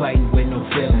and you fighting with no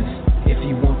feelings. If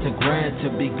you want to grind to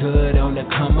be good on the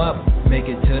come up, make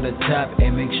it to the top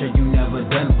and make sure you never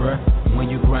done, bruh. When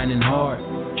you grinding hard,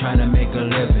 trying to make a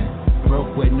living.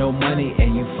 Broke with no money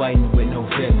and you fighting with no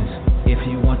feelings. If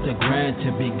you want to grind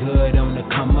to be good on the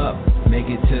come up, make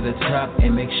it to the top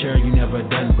and make sure you never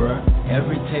done, bruh.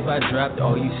 Every tape I dropped,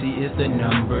 all you see is the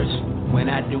numbers. When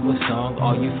I do a song,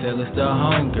 all you feel is the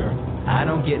hunger. I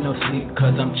don't get no sleep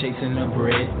cause I'm chasing the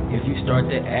bread. If you start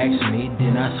to ask me,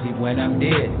 then I sleep when I'm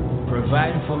dead.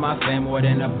 Providing for my fam more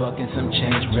than a buck and some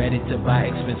change. Ready to buy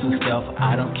expensive stuff,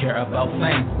 I don't care about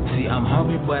fame. See, I'm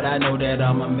hungry, but I know that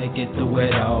I'ma make it through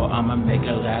it all. I'ma make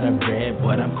a lot of bread,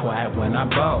 but I'm quiet when I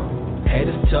ball.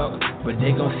 Haters talk, but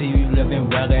they gon' see you living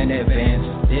well in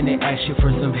advance. Then they ask you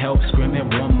for some help, screaming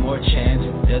one more chance.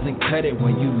 Doesn't cut it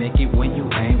when you make it, when you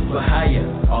aim for higher.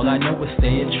 All I know is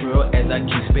staying true as I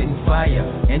keep spitting fire.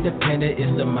 Independent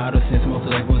is the motto since most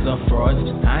labels are frauds.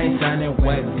 I ain't signing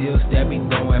whack deals that be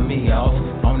throwing me off.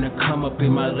 On the come up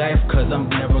in my life, cause I'm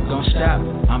never gon' stop.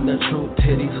 I'm the truth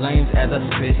to these lames as I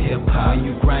spit hip hop. When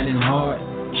you grinding hard,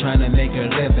 trying to make a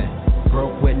living.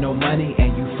 Broke with no money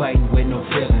and you fighting with no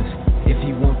feelings. If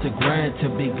you want to grind to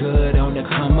be good on the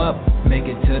come up, make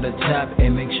it to the top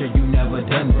and make sure you never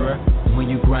done, bruh. When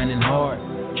you grinding hard,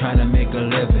 trying to make a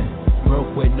living.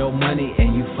 Broke with no money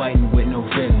and you fighting with no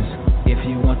feelings. If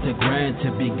you want to grind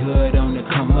to be good on the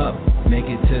come up, make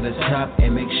it to the top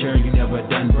and make sure you never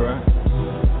done, bruh.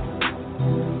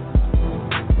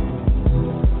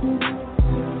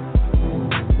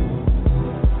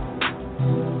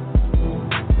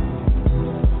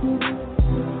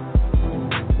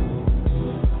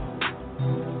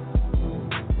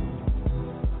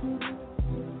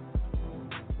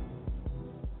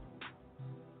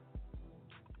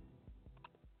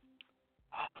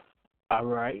 All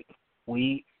right,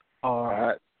 we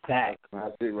are back.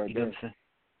 That's it right there.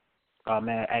 Oh,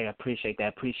 man, I appreciate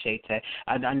that.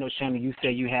 I know, Shannon, you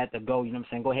said you had to go. You know what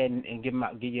I'm saying? Go ahead and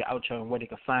give your outro and where they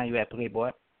can find you at,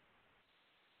 Playboy.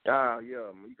 Yeah,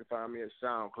 you can find me at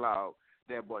SoundCloud,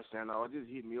 That Boy Shannon. Or just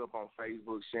hit me up on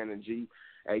Facebook, Shannon G,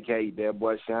 a.k.a. That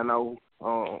Boy Shannon.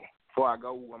 Before I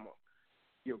go, I'm going to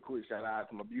give a quick shout-out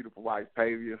to my beautiful wife,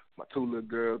 Pavia, my two little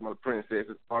girls, my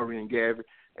princesses, Ari and Gabby.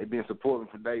 They've been supporting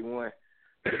from day one.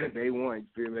 Day one, you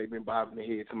feel me? They've been bobbing their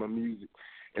head to my music.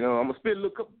 I'm going to spit a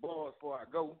little couple bars before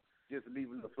I go, just to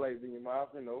leave a little flavor in your mouth,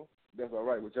 That's all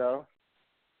right with y'all.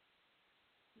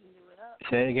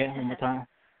 Say it again one more time.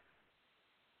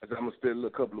 I'm going to spit a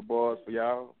little couple of bars for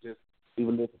y'all, just leave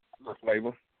a little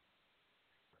flavor.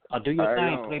 Do your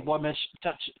thing, Playboy, man.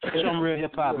 Show them real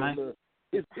hip-hop, man.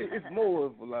 It's more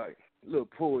of like little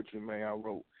poetry, man, I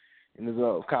wrote. And it's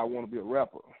called I Want to Be a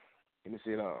Rapper. And it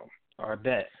said, I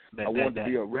bet. I want to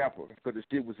be a rapper because the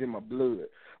shit was in my blood,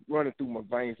 running through my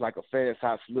veins like a fast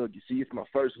hot slug. You see, it's my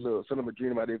first love, something I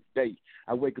dream about every day.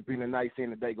 I wake up in the night saying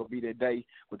the day gonna be that day.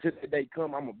 But till that day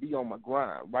come, I'm gonna be on my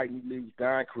grind, writing lyrics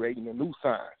down, creating a new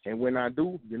sign. And when I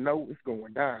do, it's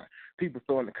going down. People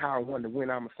starting to call and wonder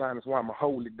when I'm a sign. That's why I'm gonna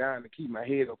hold it down to keep my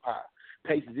head up high.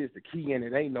 Patience is the key, and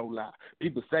it ain't no lie.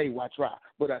 People say, why try?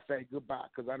 But I say goodbye,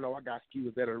 because I know I got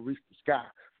skills that'll reach the sky.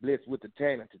 Blessed with the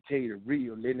talent to tell you the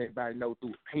real, letting everybody know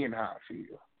through a pen how I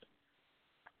feel.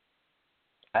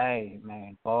 Hey,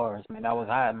 man, bars, man, that was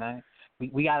hot, man.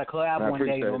 We got a collab one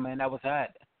day, though, man. That was hot.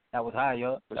 That was hot,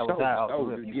 yo. That was hot.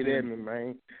 Just get at me,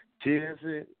 man.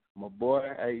 Cheers, my boy.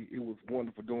 Hey, it was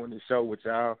wonderful doing this show with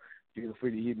y'all. Feel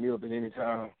free to hit me up at any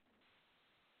time.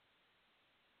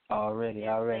 Already,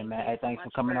 man. Hey, thanks for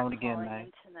coming on again,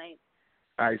 man. Tonight.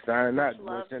 All right, signing out.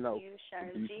 Love you,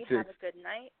 Sharon G. Have a good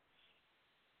night.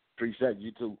 Appreciate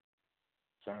you, too.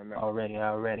 Signing out.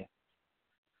 Already.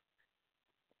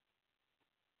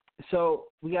 So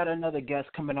we got another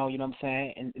guest coming on, you know what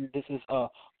I'm saying? And this is a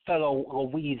fellow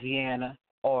Louisiana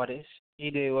artist.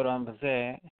 You did what I'm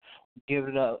saying. Give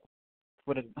it up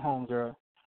for the homegirl,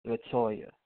 LaToya.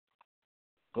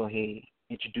 Go ahead,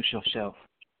 introduce yourself.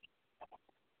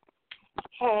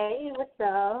 Hey, what's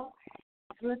up?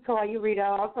 It's LaToya Rito.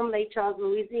 I'm from Lake Charles,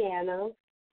 Louisiana.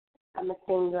 I'm a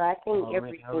singer. I sing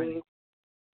everything.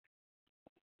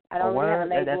 I don't really have a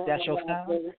label. That's your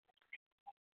style?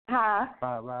 Huh?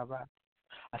 Right.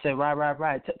 I said,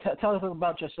 right. Tell us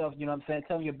about yourself, you know what I'm saying?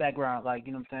 Tell me your background, like,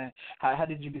 you know what I'm saying? How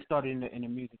did you get started in the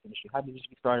music industry? How did you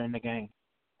get started in the game?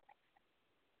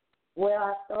 Well,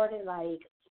 I started like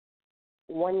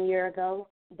 1 year ago.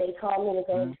 They called me to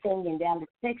go sing in Dallas,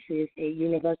 Texas at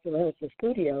Universal Rehearsal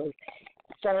Studios.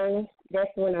 So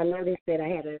that's when I noticed that I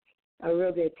had a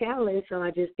real good talent, so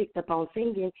I just picked up on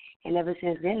singing, and ever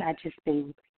since then I've just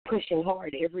been pushing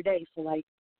hard every day. So, like,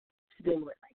 it's been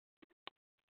like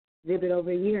a bit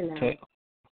over a year now.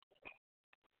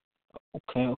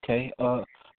 Okay.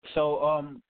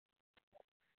 So,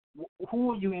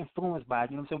 who are you influenced by? You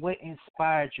know what I'm saying? What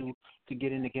inspired you to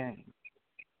get in the game?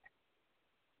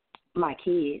 My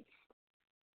kids.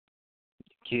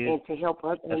 And to help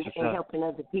others, and helping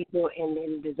other people, and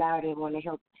then desire to want to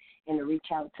help and to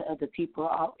reach out to other people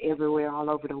everywhere, all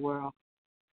over the world.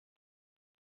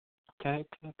 Okay.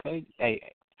 Hey,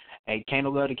 can't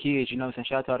no love the kids, you know what I'm saying?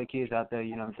 Shout out to all the kids out there,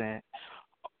 you know what I'm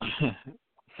saying?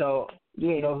 So,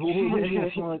 yeah. You know, who is you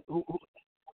influenced?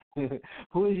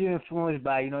 Who is you influenced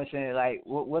by? You know what I'm saying? Like,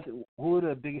 who are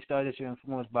the biggest stars that you're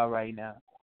influenced by right now?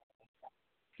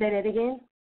 Say that again.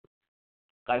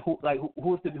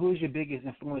 Who's your biggest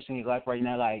influence in your life right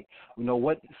now? Like, you know,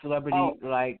 what celebrity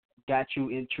got you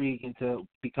intrigued into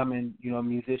becoming, you know, a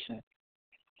musician?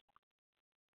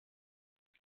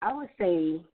 I would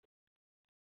say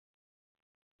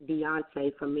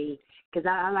Beyonce for me, because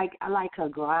I like her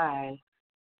grind.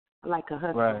 I like her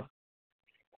hustle. Right.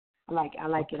 I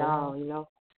like it all, you know.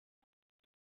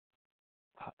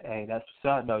 Hey, that's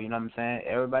what's up, though. You know what I'm saying?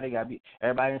 Everybody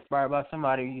inspired by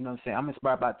somebody. You know what I'm saying? I'm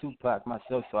inspired by Tupac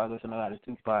myself, so I listen to a lot of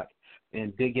Tupac.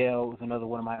 And Big L was another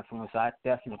one of my influences. I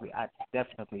definitely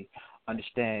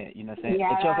understand. You know what I'm saying?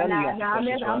 Yeah,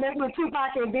 I remember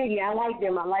Tupac and Biggie. I like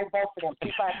them. I like both of them,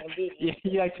 Tupac and Biggie. Yeah,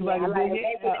 you like Tupac and Biggie?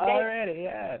 Already,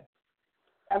 yeah.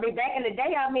 I mean, back in the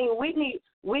day,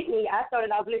 Whitney, I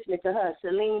started off listening to her.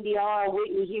 Celine Dion,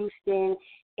 Whitney Houston,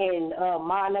 and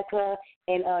Monica,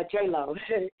 and J-Lo.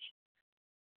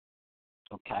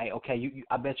 Okay.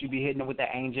 I bet you be hitting them with the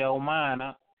Angel of Mine,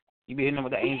 huh? You be hitting them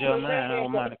with the Angel of Mine, huh,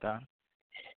 Monica?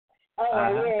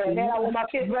 Oh, yeah. Then I was my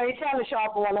fifth grade talent show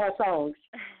for one of her songs.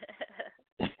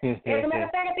 As a matter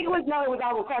of fact, I think it was I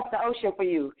Will Cross the Ocean for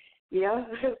You. Yeah?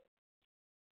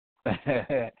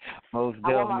 Most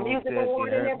I won my music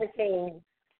award and everything.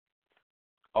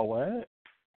 Oh, what?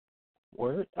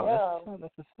 Word? Oh,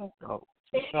 that's what's up.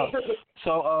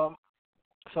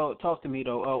 So talk to me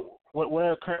though. What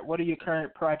are your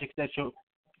current projects that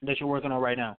you're working on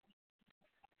right now?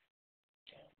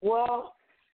 Well,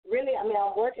 really, I mean,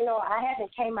 I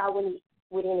haven't came out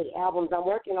with any albums. I'm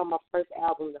working on my first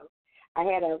album though. I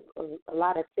had a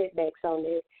lot of setbacks on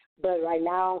there, but right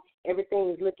now everything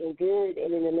is looking good,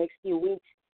 and in the next few weeks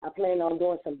I plan on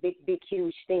doing some big,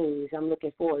 huge things I'm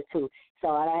looking forward to. So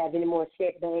I don't have any more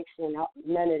setbacks and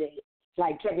none of that.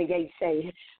 Like Kevin Gates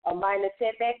say, a minor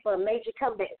setback for a major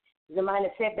comeback. It's a minor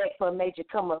setback for a major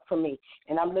come up for me.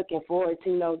 And I'm looking forward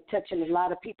to, touching a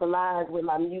lot of people's lives with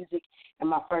my music. And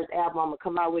my first album I'm going to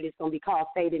come out with is going to be called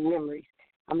Faded Memories.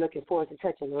 I'm looking forward to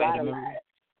touching a lot of lives.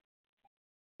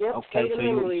 Yep, okay,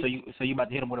 so you about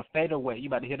to hit them with a fadeaway. You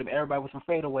about to hit them everybody with some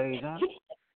fadeaways, huh?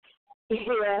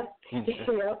 Yeah.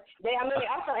 They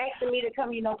also asking me to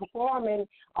come, performing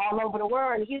all over the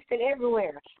world, in Houston,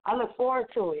 everywhere. I look forward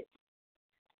to it.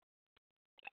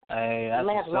 Hey, that's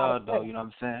what's up, though. You know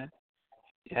what I'm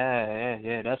saying?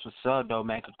 Yeah. That's what's up, though,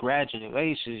 man.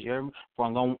 Congratulations, you heard me?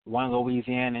 From one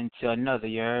Louisiana into another,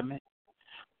 you heard me?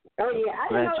 Oh yeah,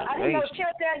 I didn't know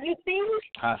Chelsea. You sing?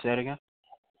 Say it again.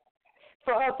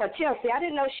 For Chelsea, I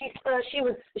didn't know she's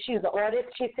an artist.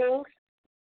 She sings.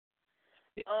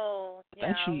 Oh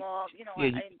yeah, well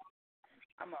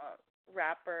I'm a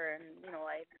rapper, and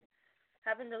I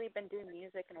haven't really been doing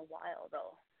music in a while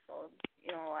though. So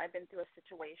I've been through a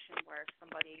situation where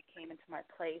somebody came into my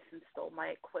place and stole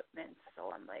my equipment.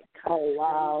 So I'm like kind of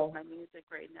with my music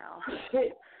right now.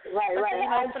 right.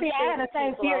 I had the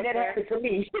same fear that happened to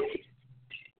me.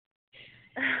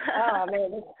 Oh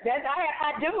man,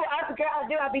 I do.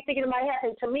 I'll be thinking it might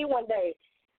happen to me one day.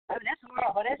 I mean, that's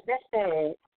horrible. That's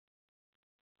sad.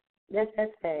 That's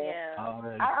sad. Yeah.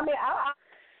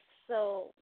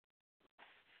 So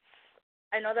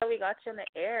I know that we got you in the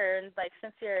air, and like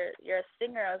since you're a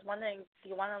singer, I was wondering, do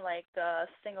you want to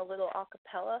sing a little a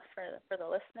cappella for the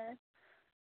listeners?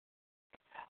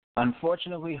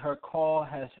 Unfortunately, her call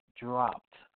has dropped.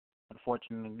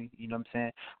 Unfortunately, you know what I'm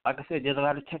saying? Like I said, there's a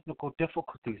lot of technical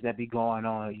difficulties that be going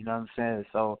on, you know what I'm saying?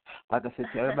 So, like I said,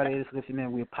 to everybody that's listening,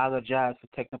 we apologize for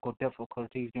technical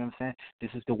difficulties, you know what I'm saying?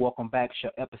 This is the Welcome Back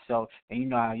episode,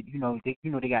 and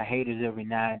they got haters every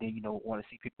now and then, want to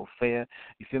see people fail.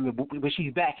 You feel me? But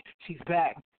she's back. She's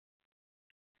back.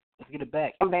 Let's get it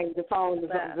back. I'm back. The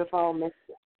phone missed.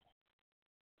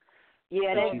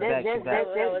 Yeah, that's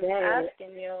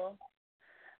asking you.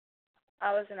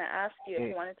 I was going to ask you if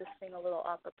you wanted to sing a little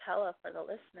a cappella for the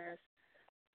listeners.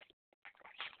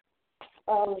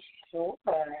 Oh, sure.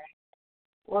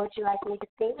 What would you like me to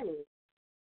sing?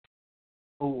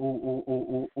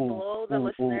 Blow the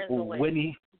listeners away.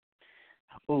 Whitney.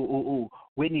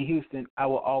 Whitney Houston, I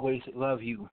will always love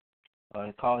you.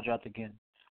 The call dropped again.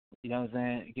 You know what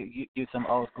I'm saying? Give some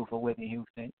old school for Whitney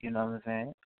Houston. You know what I'm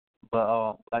saying?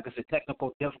 But like I said,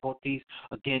 technical difficulties.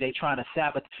 Again, they trying to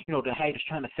sabotage. The haters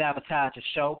trying to sabotage the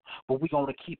show. But we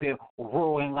gonna keep it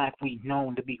rolling like we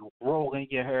known to be rolling.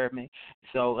 You heard me?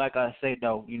 So like I say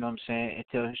though, you know what I'm saying?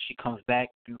 Until she comes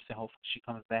back, you know what I'm saying? Hopefully she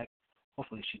comes back.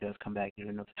 Hopefully she does come back.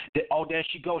 Oh, there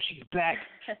she goes. She's back.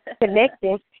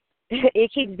 Connecting.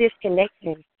 It keeps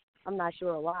disconnecting. I'm not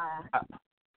sure why.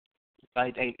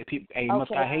 People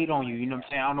must got hate on you. You know what I'm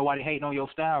saying? I don't know why they hating on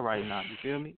your style right now. You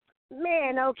feel me?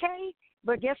 Man, okay.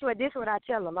 But guess what? This is what I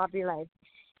tell them. I'll be like,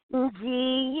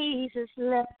 Jesus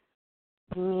left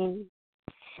me.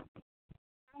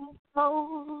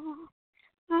 Oh,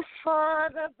 for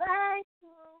the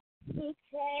Bible, he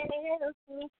tells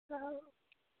me so.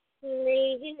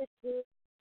 Listen.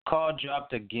 Call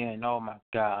dropped again. Oh my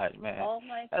God, man. Oh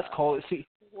my God. That's cold. See,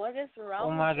 what is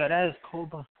wrong? Oh my God, that is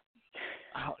cold.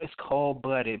 It's cold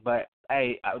blooded, but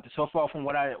hey, so far from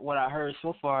what I heard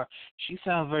so far, she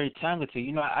sounds very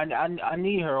talented. I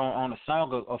need her on a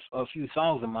song, a few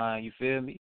songs of mine. You feel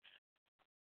me?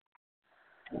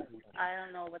 I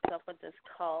don't know what's up with this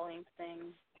calling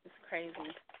thing. It's crazy.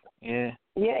 Yeah.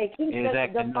 Yeah, it keeps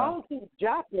exactly. the phone keeps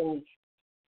dropping.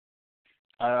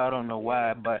 I don't know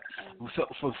why, but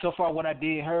so far what I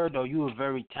did hear though, you were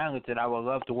very talented. I would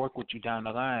love to work with you down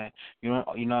the line. You know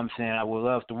what I'm saying? I would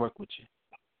love to work with you.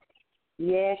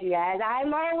 Yes, guys.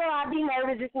 I'll be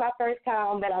nervous. It's my first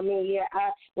time, but I mean,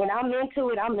 when I'm into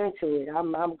it, I'm into it.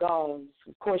 I'm gone.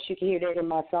 Of course, you can hear that in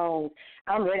my songs.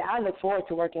 I'm ready. I look forward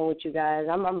to working with you guys.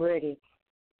 I'm ready.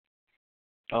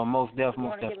 Oh, most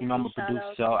definitely. I'm a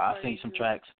producer, so I'll send you some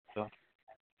tracks. So.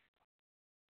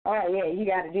 Oh yeah, you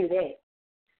got to do that.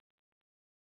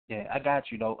 Yeah, I got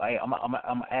you though. I'm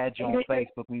gonna add you on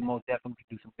Facebook. We most definitely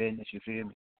do some business. You feel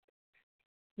me?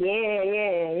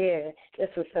 Yeah.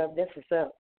 That's what's up.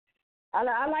 I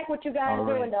like what you guys are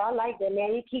doing though. I like that,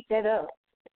 man. You keep that up.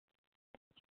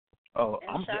 Oh,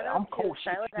 and I'm cool.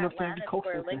 You know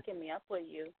for linking me up with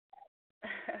you.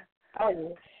 Oh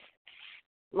yeah.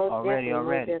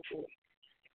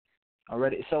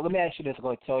 Already. So let me ask you this,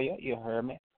 Toya. You heard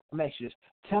me. Let me ask you this.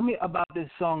 Tell me about this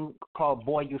song called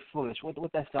 "Boy You Foolish."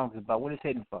 What that song is about? What it's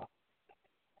hitting for?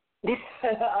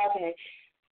 Okay.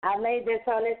 I made this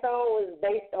song. This song was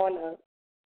based on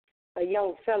a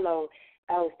young fellow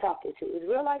I was talking to. It was a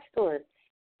real life story.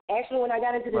 Actually, when I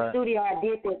got into the studio, I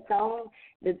did this song.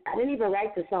 I didn't even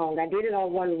write the song. I did it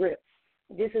on one rip.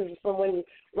 This is from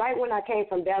right when I came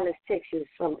from Dallas, Texas.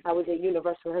 I was at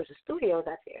Universal Rehearsal Studios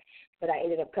out there, but I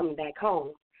ended up coming back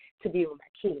home to be with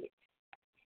my kids.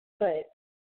 But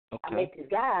I met this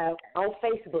guy on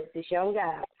Facebook, this young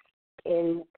guy,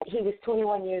 and he was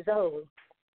 21 years old.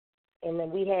 And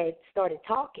then we had started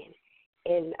talking.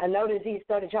 And I noticed he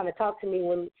started trying to talk to me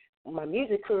when my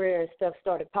music career and stuff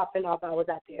started popping off. I was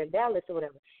out there in Dallas or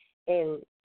whatever. And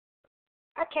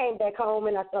I came back home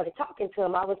and I started talking to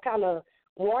him. I was kind of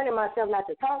warning myself not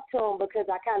to talk to him because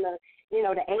I kind of,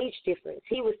 the age difference.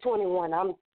 He was 21.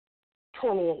 I'm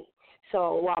 28.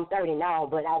 So, well, I'm 30 now,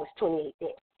 but I was 28 then.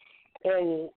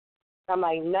 And I'm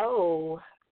like, no.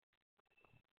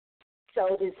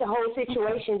 So this whole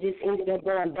situation just ended up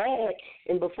going bad.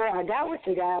 And before I got with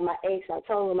the guy, my ex, I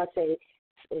told him, I said,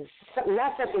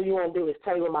 not something you want to do is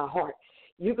play with my heart.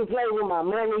 You can play with my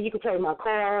money, you can play with my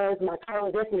cars, my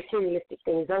clothes, that's materialistic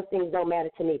things. Those things don't matter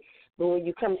to me. But when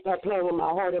you come start playing with my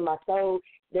heart and my soul,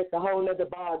 that's a whole other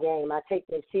ball game. I take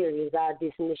that serious. I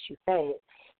dismiss you fast.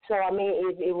 So, I mean,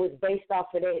 it was based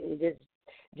off of that and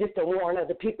just to warn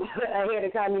other people ahead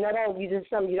of time. You know, don't, you just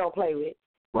something you don't play with.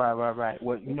 Right.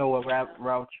 Well, you know what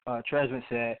Ralph Tresvant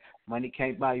said, money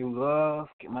can't buy you love,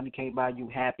 money can't buy you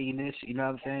happiness, you know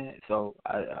what I'm saying? So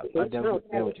I definitely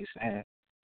feel what you're saying.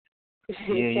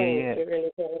 Yeah.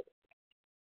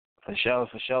 For sure.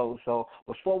 So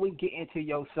before we get into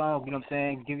your song, you know what I'm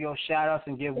saying, give your shout outs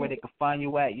and give where they can find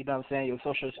you at, you know what I'm saying, your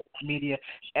social media,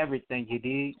 everything you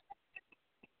did.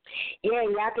 Yeah,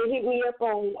 y'all can hit me up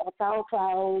on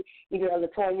SoundCloud, you can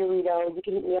Latoya Rito, you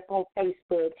can hit me up on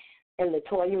Facebook and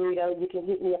Latoya Rito, you can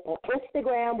hit me up on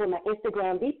Instagram with my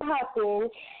Instagram be popping.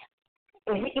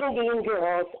 Indian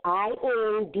Girls,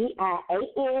 INDIANGURLZ,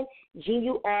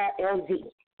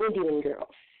 Indian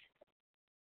Girls.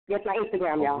 That's my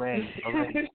Instagram, y'all.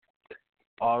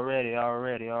 Already.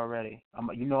 I'm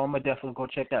gonna definitely go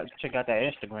check out that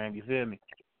Instagram. You feel me?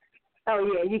 Oh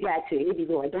yeah, you got to. It be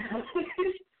going down.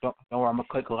 Don't worry, I'm gonna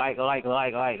click like on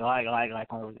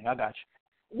everything. I got you.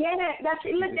 Yeah, that's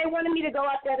it. Look, they wanted me to go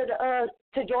out there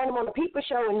to join them on the People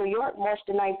Show in New York, March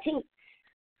the 19th.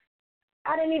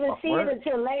 I didn't even see it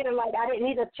until later. Like, I didn't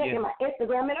either check in my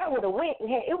Instagram, and I would have went. And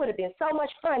it would have been so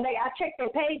much fun. I checked their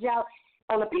page out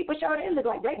on the People Show. It looked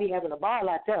like they be having a ball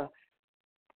out there.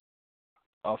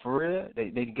 Oh, for real?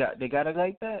 They got it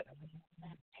like that?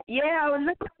 Yeah, I was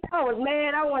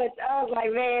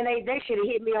like, man, they should have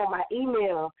hit me on my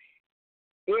email.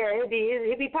 Yeah,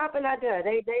 it be popping out there.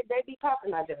 They be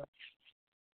popping out there.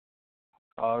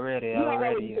 Already.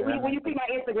 When you see my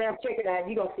Instagram, check it out.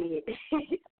 You gonna see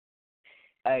it.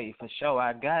 Hey, for sure,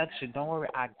 I got you. Don't worry,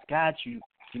 I got you.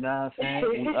 You know what I'm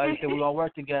saying? Like I said, we're gonna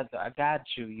work together. I got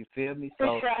you. You feel me?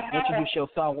 So introduce your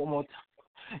song one more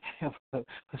time.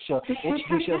 For sure.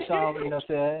 Introduce your song. You know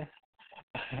what I'm saying?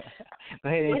 Go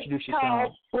ahead and introduce your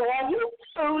song. Boy, you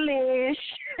foolish.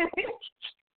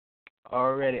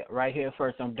 Already, right here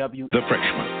first on W. The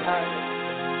Freshman.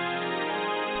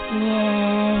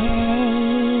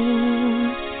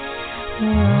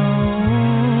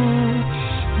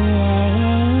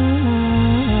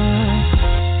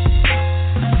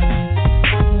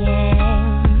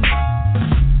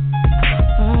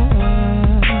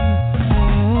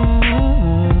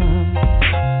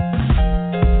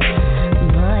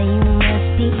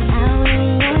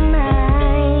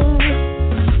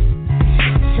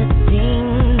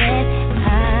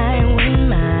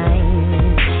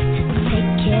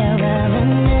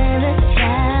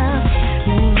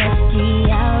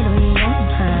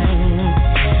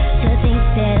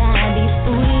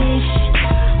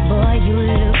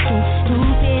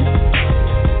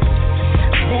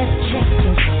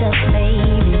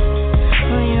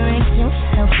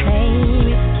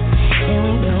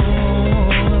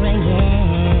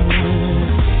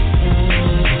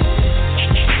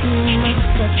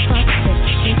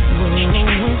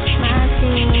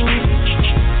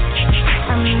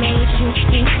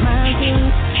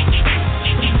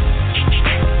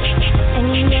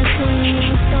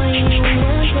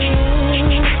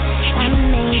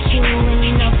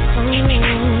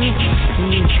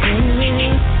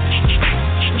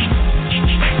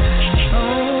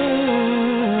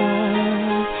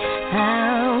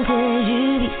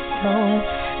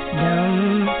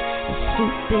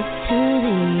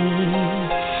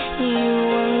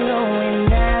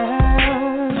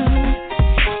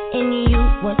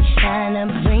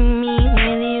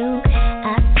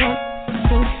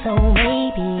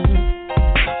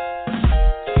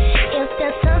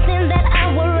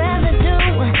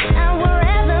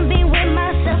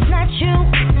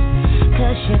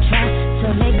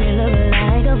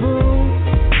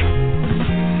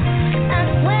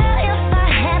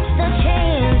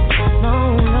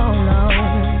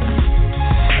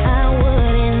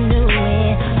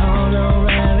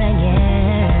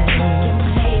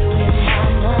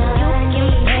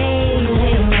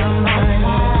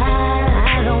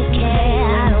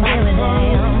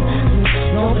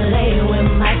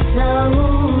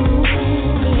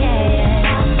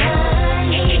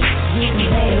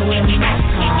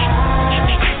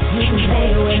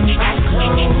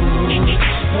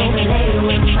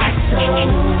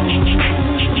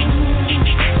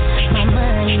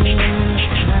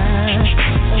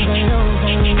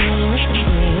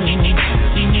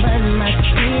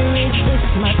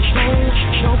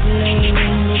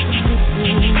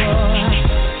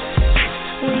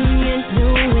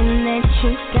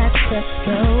 you got to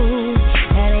go.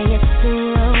 Gotta hit the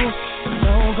road,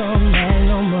 don't go back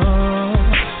no more.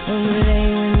 Don't play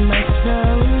with my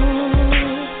soul.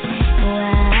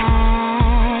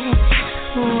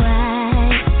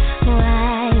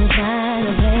 Why you trying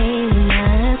to play with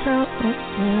my soul?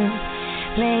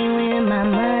 Play with my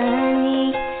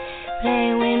money,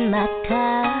 play with my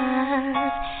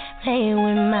cars, play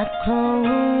with my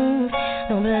clothes.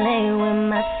 Don't play with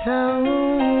my soul.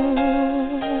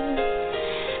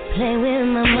 Play with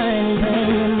my money, play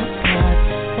with my cars,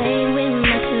 play with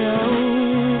my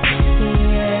clothes.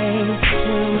 Yeah,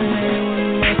 play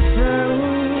with my soul.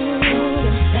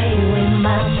 Play with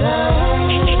my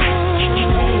soul. Play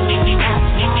with my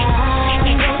cars. Don't you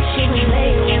play with my soul. Don't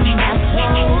play with my soul. Don't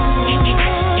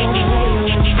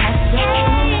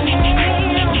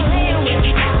play with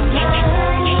my money.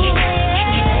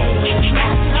 Play with my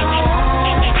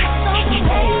cars. Don't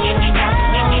play with my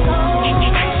soul.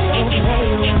 Don't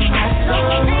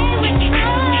play with my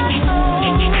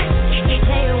soul.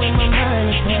 Play with my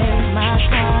money, play with my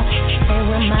car, play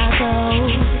with my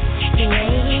gold.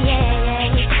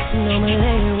 Yeah. Don't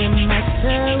play with my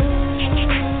soul.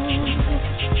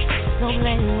 Don't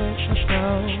play with my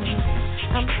soul.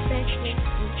 I'm sexy.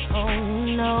 Oh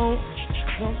no.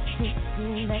 Don't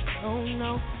do that. Oh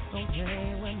no. Don't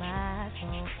play with my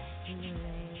soul. You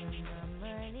play with my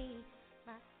money,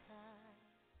 my car.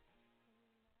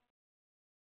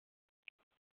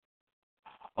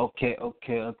 Okay.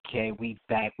 We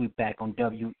back on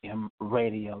WM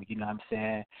Radio. You know what I'm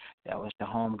saying? That was the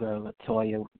homegirl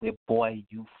Latoya with Boy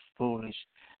You Foolish.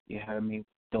 You heard me?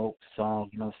 Dope song.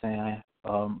 You know what I'm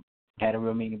saying? Had a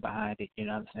real meaning behind it. You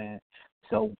know what I'm saying?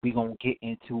 So we gonna get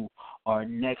into our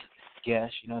next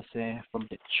guest. You know what I'm saying? From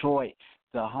Detroit,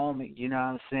 the homie. You know what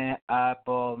I'm saying?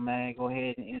 Eyeball man. Go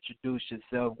ahead and introduce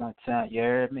yourself one time. You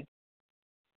heard me?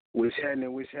 What's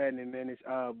happening, man? It's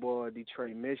Eyeball,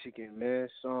 Detroit, Michigan, man.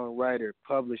 Songwriter,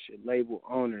 publisher, label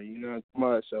owner, you know what I'm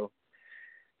saying? So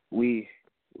we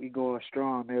going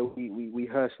strong, man. We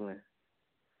hustling.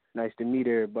 Nice to meet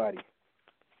everybody.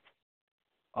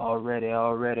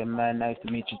 Already, man. Nice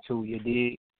to meet you too, you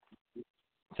dig?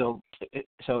 So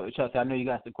Chelsea, I know you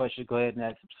got the question. Go ahead and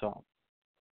ask some song.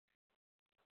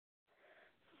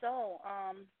 So,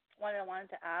 what I wanted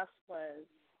to ask was,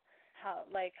 how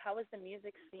is the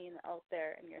music scene out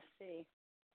there in your city?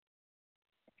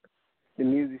 The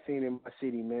music scene in my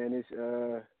city, man,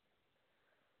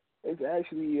 it's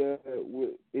actually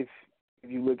if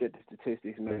you look at the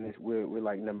statistics, man, we're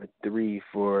like number 3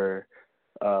 for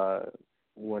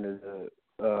one of the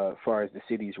far as the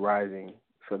city's rising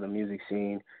for the music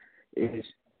scene.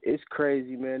 It's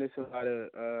crazy, man. It's a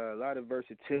lot of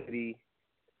versatility,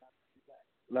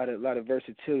 a lot of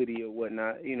versatility or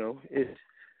whatnot. You know,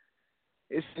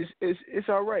 it's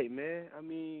all right, man. I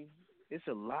mean, it's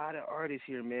a lot of artists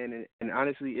here, man, and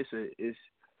honestly, it's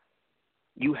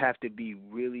you have to be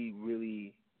really,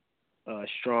 really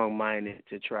strong-minded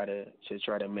to try to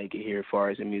make it here as far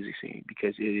as the music scene,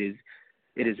 because it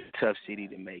is a tough city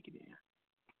to make it in.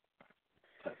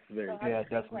 Very so how do you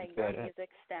think, your music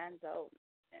stands out?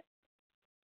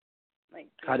 Like,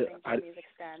 do you think your music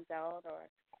stands out, or?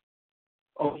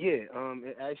 Oh yeah,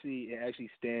 it actually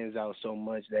stands out so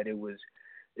much that it was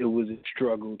a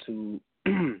struggle to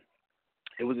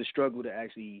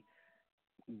actually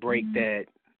break that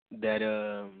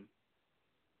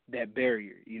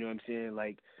barrier. You know what I'm saying?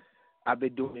 Like, I've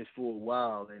been doing this for a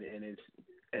while, and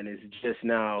it's just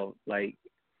now like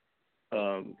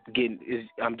I'm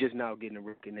just now getting the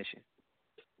recognition.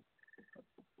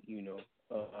 You know,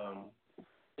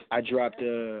 I dropped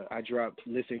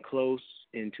Listen Close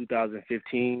in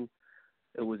 2015.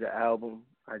 It was an album.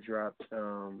 I dropped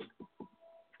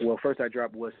first I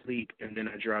dropped Was Sleep, and then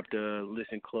I dropped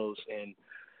Listen Close, and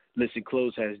Listen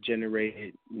Close has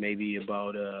generated maybe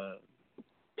about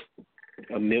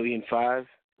 1.5 million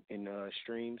in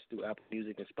streams through Apple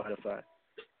Music and Spotify.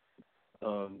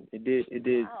 It did it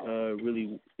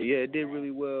did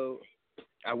really well.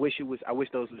 I wish those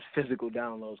was physical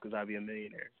downloads, because I'd be a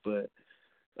millionaire, but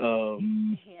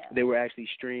they were actually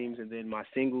streams, and then my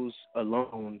singles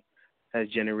alone has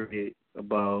generated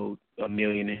about 1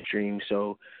 million in streams.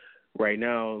 So right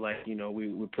now, like, you know,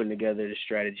 we're putting together the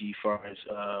strategy as far as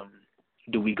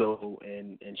do we go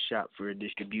and shop for a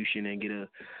distribution and get a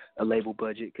label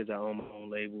budget, because I own my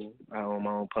own label, I own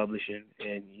my own publishing,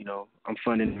 and, you know, I'm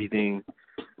funding everything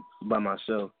by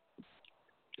myself.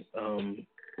 I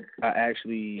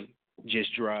actually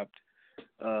just dropped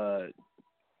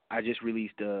I just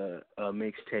released a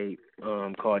mixtape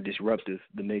called Disruptive,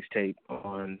 the mixtape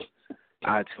on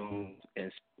iTunes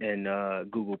and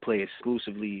Google Play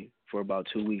exclusively for about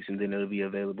 2 weeks, and then it'll be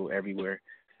available everywhere.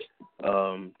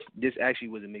 This actually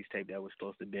was a mixtape that was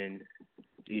supposed to have been,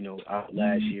 out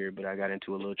last year, but I got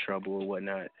into a little trouble or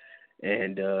whatnot,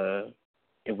 and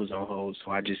it was on hold.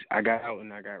 So I got out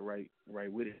and I got right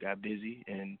with it. Got busy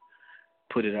and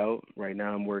put it out. Right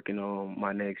now I'm working on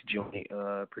my next joint,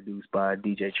 produced by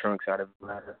DJ Trunks out of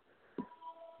Atlanta.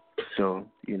 So,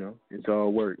 it's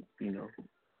all work, You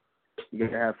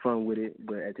gotta have fun with it,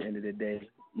 but at the end of the day,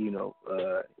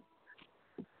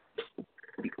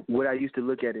 what I used to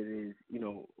look at it is,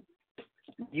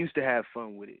 used to have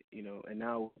fun with it, and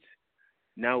now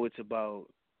it's about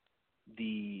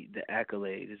the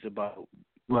accolade. It's about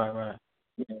right.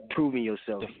 Proving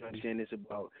yourself. You know what I'm saying? It's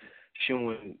about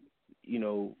showing,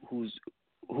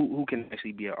 who can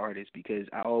actually be an artist, because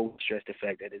I always stress the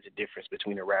fact that there's a difference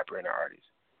between a rapper and an artist.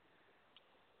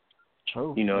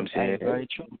 True. You know what I'm saying? Very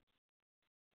true.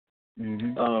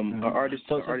 An artist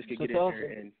could get in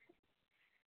there and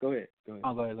go ahead.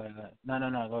 Oh, go ahead. No,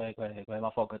 go ahead. My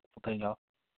fault for cutting you off.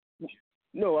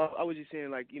 No, I was just saying,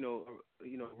 like,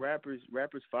 rappers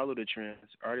follow the trends.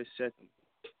 Artists set them.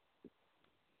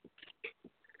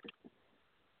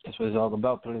 That's what it's all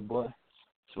about, pretty boy.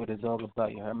 That's what it's all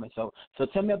about, you heard me? So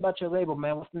tell me about your label,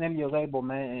 man. What's the name of your label,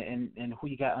 man, and who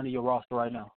you got under your roster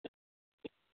right now?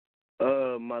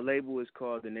 My label is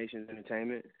called The Nation's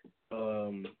Entertainment.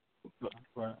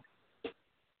 Right.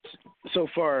 So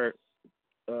far,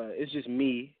 it's just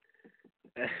me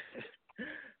as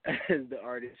the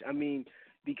artist. I mean,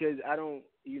 because I don't,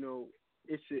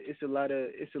 it's a lot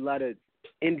of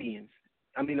Indians.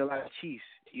 I mean, a lot of chiefs.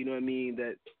 You know what I mean?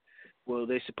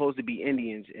 They're supposed to be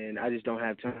Indians, and I just don't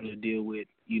have time to deal with,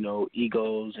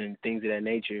 egos and things of that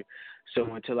nature.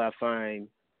 So until I find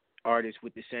artists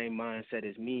with the same mindset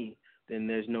as me, then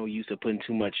there's no use of putting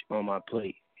too much on my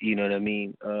plate. You know what I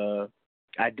mean?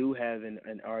 I do have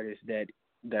an artist that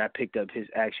I picked up his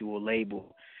actual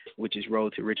label, which is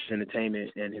Road to Riches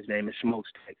Entertainment, and his name is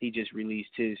Smokestack. He just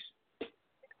released his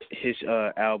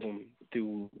album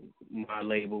through my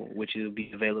label, which will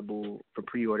be available for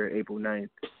pre-order April 9th,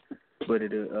 but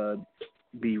it'll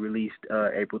be released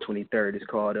April 23rd. It's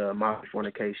called My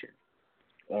Fornication.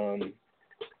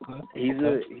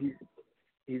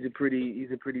 He's a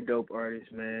pretty dope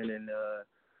artist, man, and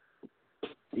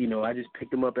I just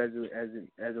picked him up as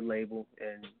a label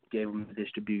and gave him the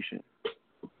distribution.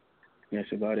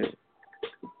 That's about it.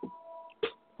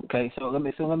 Okay, so let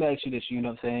me ask you this. You know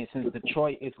what I'm saying? Since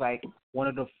Detroit is like one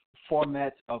of the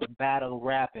formats of battle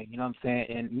rapping, you know what I'm saying?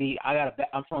 And me,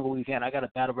 I'm from Louisiana. I got a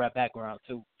battle rap background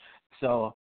too.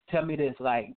 So tell me this,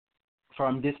 like,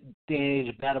 from this day and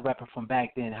age, battle rapper from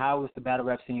back then, how is the battle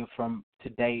rap scene from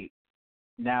today,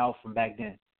 now from back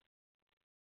then?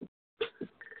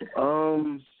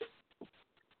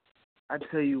 I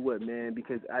tell you what, man,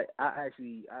 because I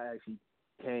actually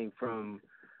came from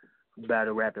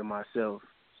battle rapping myself.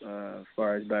 As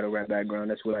far as battle rap background,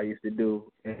 that's what I used to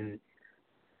do, and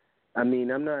I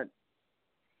mean, I'm not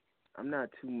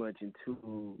too much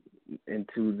into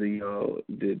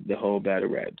the whole battle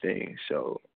rap thing.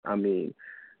 So I mean,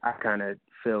 I kind of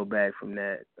fell back from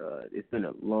that. It's been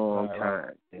a long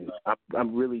time, and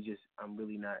I'm really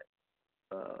not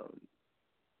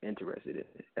interested in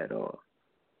it at all.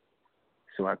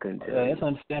 So I couldn't tell you. That's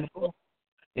understandable.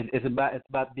 It's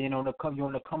about being on the come. You're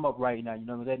on the come up right now. You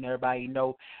know, letting everybody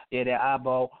know that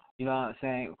eyeball. You know what I'm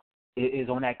saying? Is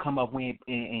on that come up when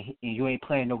and you ain't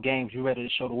playing no games. You ready to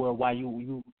show the world why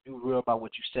you real about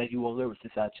what you said. You a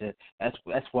lyricist out here. That's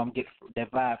where I'm getting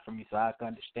that vibe from you. So I can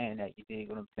understand that. You dig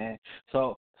what I'm saying?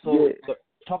 So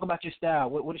talk about your style.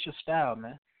 What is your style,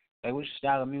 man? Like, what's your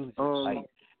style of music? Like,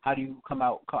 how do you come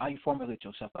out? How you formulate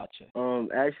yourself out here?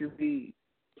 Actually,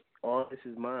 all this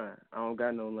is mine. I don't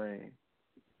got no lane.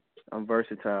 I'm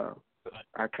versatile.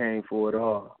 I came for it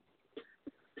all.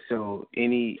 So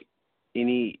any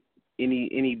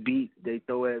beat they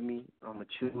throw at me, I'ma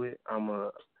chew it.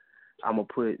 I'ma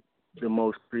put the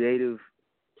most creative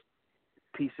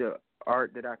piece of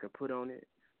art that I could put on it.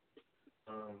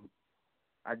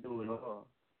 I do it all.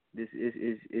 This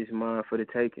is mine for the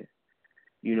taking.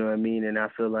 You know what I mean? And I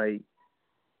feel like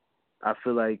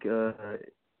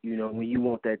when you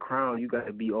want that crown, you got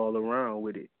to be all around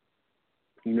with it.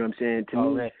 You know what I'm saying?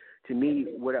 To me,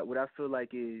 what I feel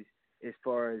like is, as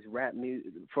far as rap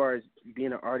music, as far as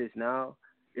being an artist now,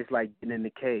 it's like getting in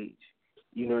the cage.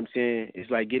 You know what I'm saying?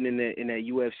 It's like getting in that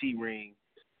UFC ring,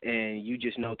 and you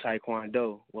just know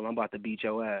Taekwondo. Well, I'm about to beat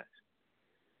your ass.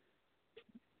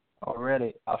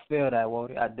 Already, I feel that,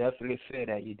 Wody. I definitely feel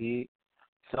that. You did.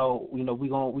 So we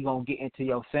gonna get into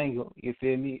your single. You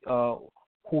feel me?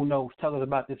 Who Knows. Tell us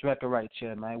about this record right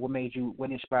here, man.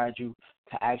 What inspired you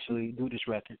to actually do this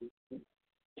record?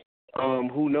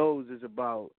 Who Knows is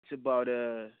about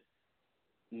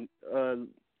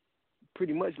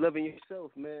pretty much loving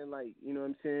yourself, man. Like, you know what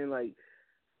I'm saying? Like,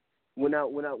 when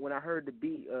I heard the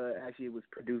beat, actually it was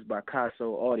produced by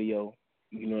Casso Audio,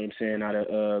 you know what I'm saying, out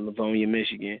of Livonia,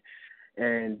 Michigan.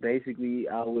 And basically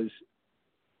I was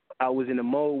in a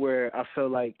mode where I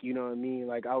felt like, you know what I mean,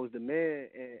 like I was the man,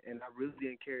 and I really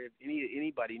didn't care if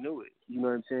anybody knew it. You know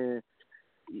what I'm saying?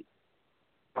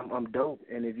 I'm dope,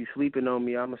 and if you sleeping on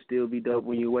me, I'ma still be dope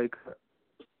when you wake up.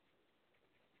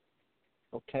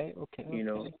 Okay. You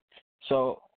know.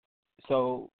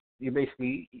 So you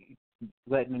basically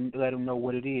let them know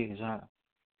what it is, huh?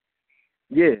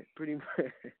 Yeah, pretty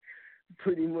much.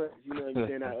 Pretty much. You know what I'm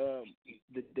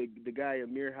saying? The guy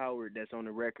Amir Howard that's on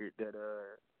the record that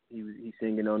he's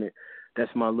singing on it.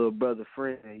 That's my little brother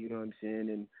friend. You know what I'm saying?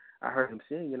 And I heard him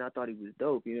sing, and I thought he was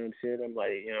dope. You know what I'm saying? I'm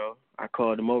like, you know, I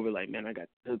called him over, like, man, I got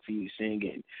the hook for you to sing,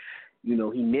 and you know,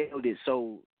 he nailed it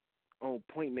so on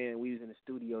point, man. We was in the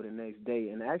studio the next day,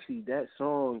 and actually that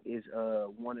song is a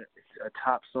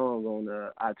top song on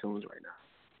iTunes right now.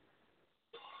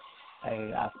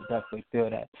 Hey, I definitely feel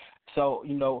that. So,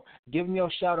 you know, give me your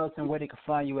shout outs and where they can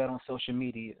find you at on social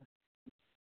media.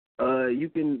 You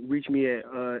can reach me at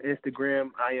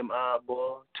Instagram, I am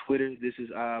Oddball. Twitter, this is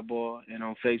Oddball, and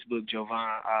on Facebook, Jovan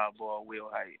Oddball Will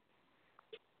Height.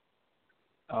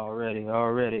 Already.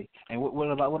 And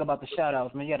what about the shout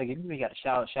outs, man? You got to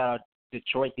shout out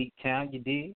Detroit Deep Town, you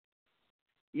did?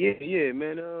 Yeah,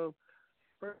 man.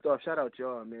 First off, shout out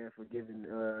y'all, man, for giving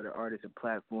the artists a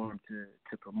platform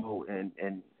to promote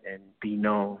and be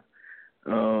known.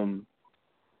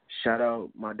 Shout out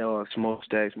my dog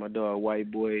Smokestacks, my dog White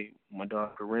Boy, my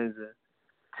dog Carenza,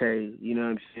 Tay, you know what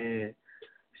I'm saying?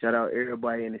 Shout out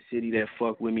everybody in the city that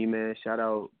fuck with me, man. Shout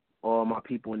out all my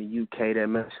people in the UK that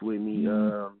mess with me.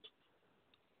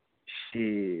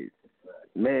 Shit.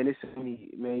 Man, it's so many,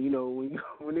 man, you know,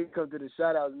 when it comes to the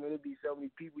shout outs, man, it be so many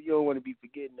people, you don't want to be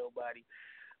forgetting nobody.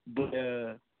 But,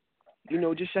 you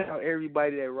know, just shout out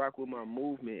everybody that rock with my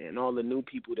movement and all the new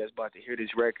people that's about to hear this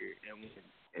record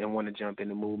and want to jump in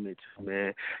the movement too,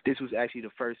 man. This was actually the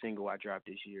first single I dropped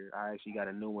this year. I actually got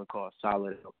a new one called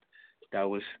Solid.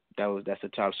 That's a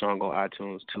top song on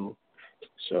iTunes too.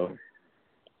 So,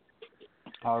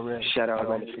 already. Shout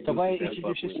out. So go ahead and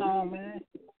introduce your song, man.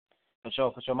 For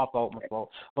sure, my fault.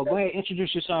 But go ahead,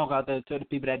 introduce your song out there to the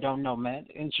people that don't know, man.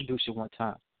 Introduce it one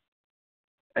time.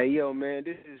 Hey, yo, man,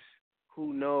 this is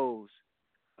Who Knows,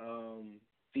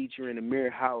 featuring Amir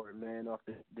Howard, man, off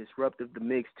the Disruptive the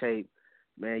Mixtape.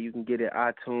 Man, you can get it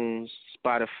iTunes,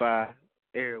 Spotify,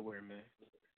 everywhere, man.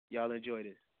 Y'all enjoy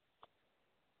this.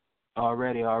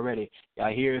 Already.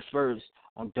 Y'all hear it first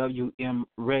on WM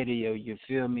Radio. You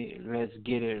feel me? Let's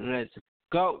get it. Let's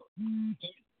go.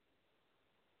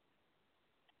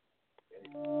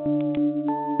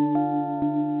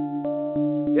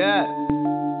 Yeah.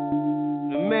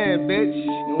 The man, bitch.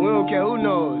 And we don't care who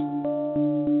knows.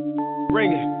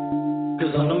 Bring it.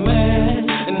 Cause I'm the man,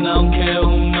 and I don't care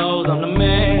who knows. I'm the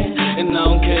man, and I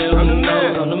don't care who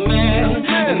knows. I'm the man,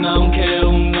 and I don't care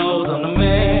who knows. I'm the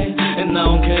man, and I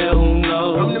don't care who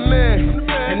knows. I'm the man,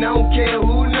 and I don't care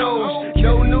who knows.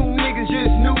 No new niggas, just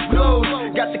new flows.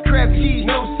 Got the crab cheese,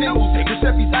 no symbols.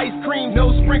 Giuseppe's ice cream, no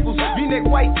sprinkles. V-neck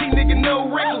white tee, nigga, no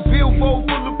wrinkles. Billboard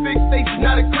full of big faces,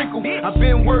 not a crinkle. I've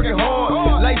been working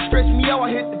hard. Life stretched me out,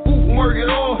 I hit the booth and work it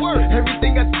on.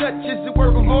 Everything I touch is a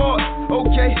work of art.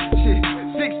 Okay, shit.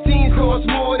 16 costs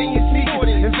more than your sneakers.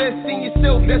 Invest in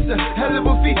yourself, that's a hell of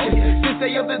a feature. Since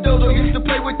they other dodo used to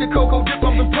play with the cocoa dip,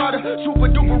 I'm the Prada.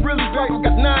 Super duper, really Draco,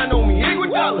 got 9 on me.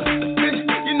 $8. Bitch,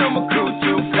 you know my crew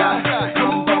too fly.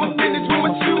 I'm about my business with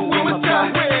my shoe, with my tie.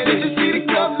 Did you see the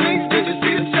cuff links? Did you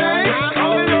see the chain?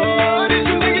 Oh Lord, did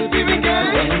you niggas even get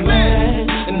it? I'm the man,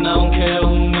 and I don't care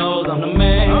who knows. I'm the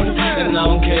man, and I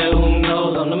don't care who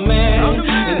knows. I'm the man,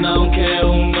 and I don't care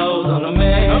who knows. I'm the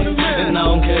man, and I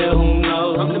don't care who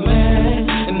knows. I'm the man,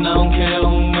 and I don't care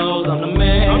who knows. I'm the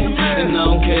man, and I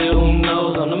don't care who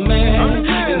knows. I'm the man,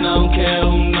 and I don't care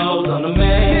who knows. I'm the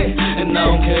man, and I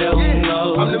don't care who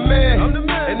knows. I'm the man,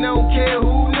 and I don't care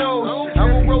who knows. I'm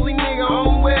a rolling nigga, I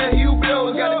don't wear Hugh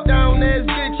blows. Got a down ass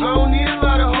bitch, I don't need a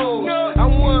lot of hoes.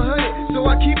 I'm 100, so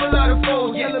I keep a lot of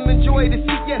foes. Tell them enjoy the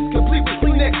seat, yes, complete with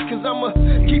Kleenex, cause I'ma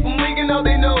keep them leaking out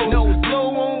they know.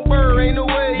 Flow on bird, ain't no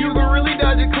way you can really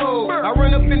dodge a cold. I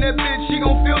run up in that bitch, she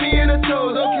gon' feel me in her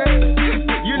toes, okay?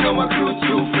 You know my crew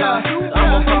too fly.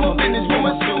 I'ma find my business with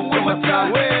my suit, with my tie.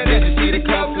 Did you see the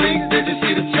cuff links? Did you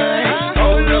see the chain?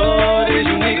 Oh Lord, did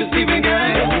you niggas even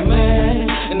gang? I'm the man,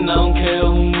 and I don't care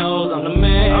who knows. I'm the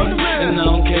man, and I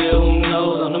don't care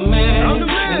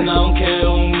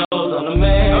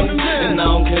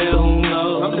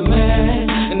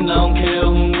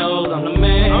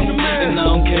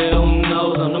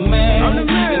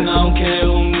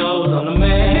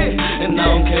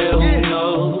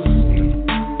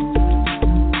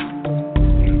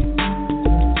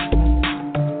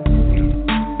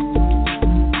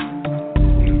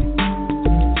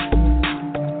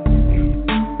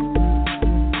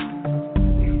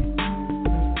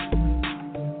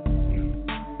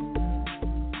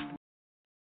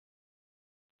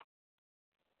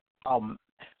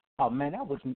Oh man,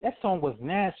 that song was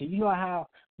nasty. You know how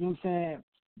you know what I'm saying?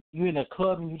 You in a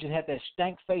club and you just had that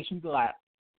stank face. You be like,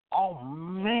 oh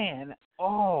man,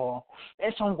 oh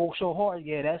that song goes so hard.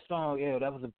 Yeah, that song, yeah,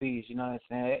 that was a beast. You know what I'm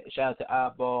saying? Shout out to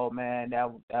Eyeball, man.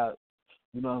 That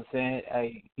you know what I'm saying?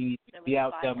 Hey, he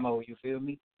out that mode. You feel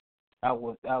me? I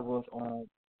was on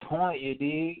point. You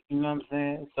dig? You know what I'm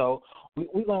saying? So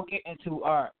we gonna get into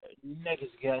our next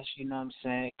guest. You know what I'm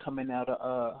saying? Coming out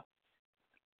of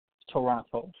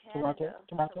Toronto, Canada,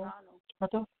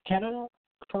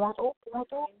 Toronto.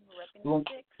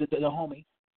 The homie.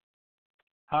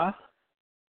 Huh?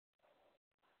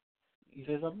 You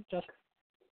say something, Jessica?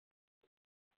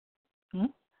 Oh,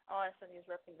 I said he was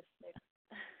repping the stick.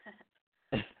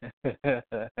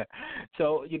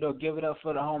 So, give it up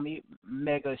for the homie,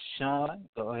 Mega Sean.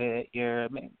 Go ahead,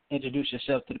 introduce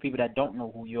yourself to the people that don't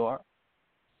know who you are.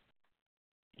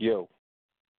 Yo.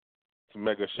 It's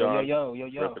Mega Sean. Yo.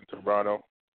 Repping Toronto.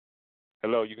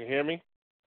 Hello, you can hear me?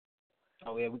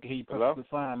 Oh, yeah, we can hear you perfectly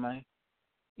fine, man.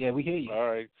 Yeah, we hear you. All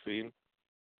right, see.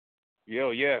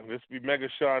 Yo, yeah, this be Mega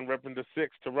Sean repping the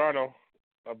 6, Toronto,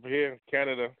 up here in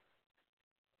Canada.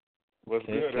 What's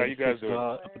good? How you guys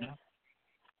doing?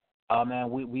 Oh man,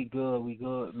 we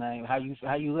good, man. How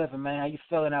you living, man? How you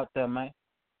feeling out there, man?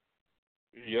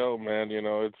 Yo, man,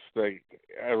 it's like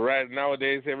right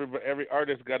nowadays every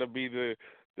artist got to be the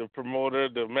promoter,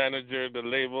 the manager, the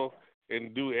label,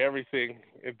 and do everything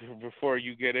before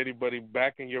you get anybody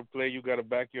backing your play. You got to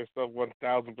back yourself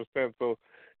 1,000%. So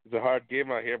it's a hard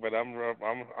game out here, but I'm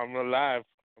alive.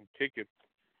 I'm kicking.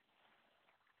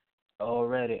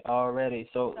 Already.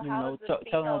 So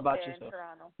tell them about yourself.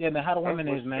 Yeah, man. How the women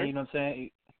is, man? You know what I'm saying?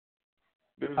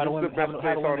 This is the best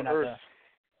place on earth.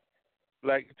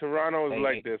 Like Toronto is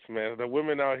like this, man. The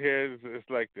women out here is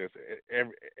like this.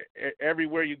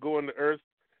 Everywhere you go on the earth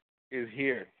is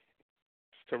here.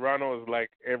 Toronto is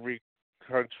like every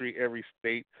country, every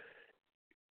state,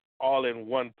 all in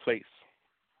one place.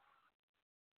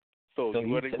 So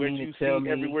what you see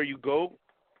everywhere you go,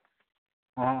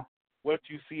 what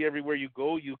you see everywhere you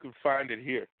go, you can find it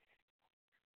here.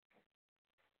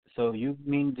 So you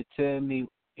mean to tell me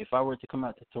if I were to come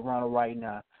out to Toronto right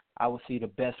now, I would see the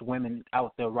best women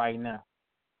out there right now?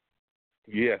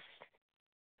 Yes.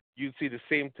 You'd see the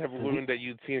same type of women that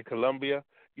you'd see in Colombia.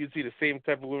 You'd see the same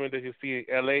type of women that you see in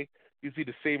L.A. You see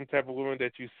the same type of women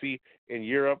that you see in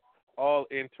Europe, all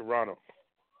in Toronto.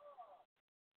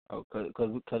 Oh, because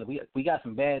we got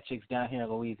some bad chicks down here in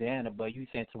Louisiana, but you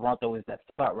saying Toronto is that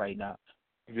spot right now.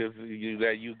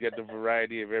 That you get the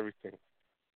variety of everything.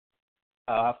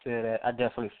 Oh, I feel that. I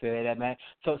definitely feel that, man.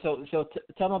 So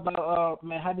tell me about,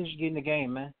 man, how did you get in the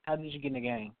game, man? How did you get in the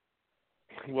game?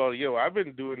 Well, I've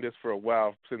been doing this for a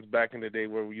while, since back in the day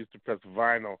where we used to press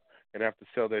vinyl and have to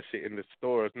sell that shit in the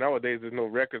stores. Nowadays, there's no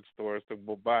record stores to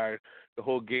buy. The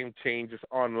whole game changed. It's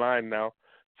online now.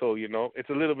 So, it's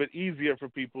a little bit easier for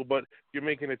people, but you're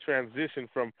making a transition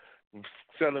from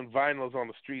selling vinyls on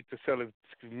the street to selling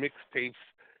mixtapes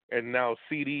and now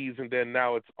CDs, and then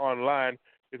now it's online.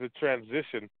 It's a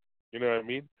transition, you know what I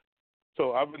mean?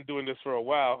 So I've been doing this for a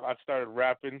while. I started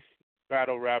rapping,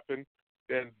 battle rapping,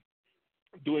 then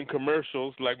doing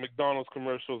commercials like McDonald's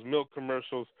commercials, milk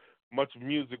commercials, much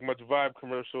music, much vibe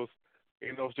commercials,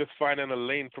 just finding a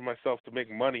lane for myself to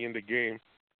make money in the game.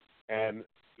 And,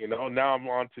 now I'm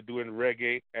on to doing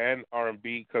reggae and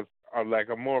R&B because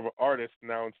I'm more of an artist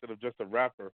now instead of just a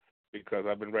rapper, because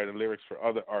I've been writing lyrics for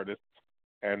other artists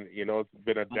and, it's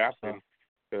been adapting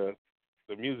to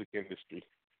the music industry.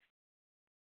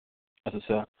 That's what's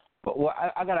up. But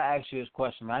I gotta ask you this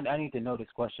question, man. I need to know this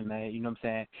question, man. You know what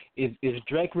I'm saying? Is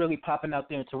Drake really popping out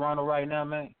there in Toronto right now,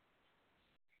 man?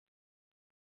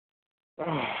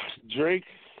 Drake,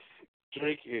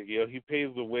 he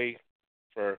paves the way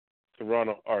for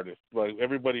Toronto artists. Like,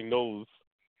 everybody knows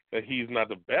that he's not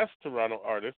the best Toronto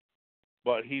artist,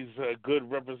 but he's a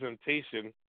good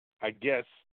representation, I guess,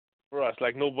 for us.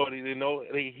 Like, nobody,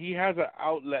 he has an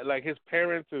outlet. Like, his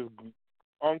parents, his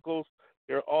uncles,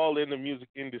 they're all in the music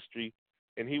industry,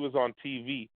 and he was on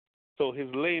TV. So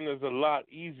his lane is a lot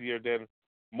easier than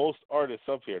most artists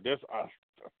up here. There's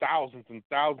thousands and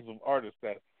thousands of artists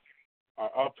that are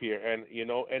up here, and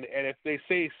and if they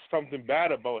say something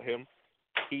bad about him,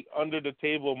 he under the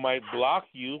table might block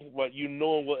you, but no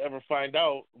one will ever find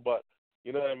out. But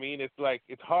you know what I mean? It's like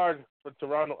it's hard for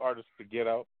Toronto artists to get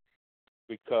out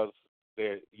because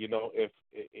they're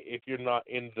if you're not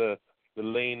in the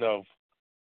lane of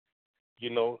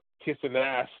kissing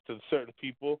ass to certain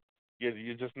people,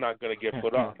 you're just not gonna get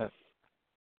put on.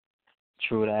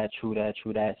 True that.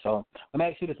 So let me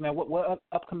ask you this, man. What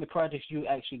upcoming projects you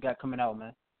actually got coming out,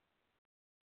 man?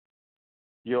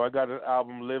 Yo, I got an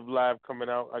album, Live Live, coming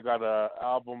out. I got an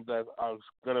album that I was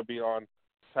going to be on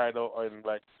title in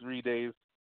like 3 days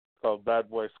called Bad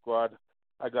Boy Squad.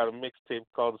 I got a mixtape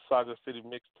called the Saga City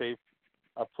Mixtape.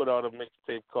 I put out a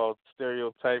mixtape called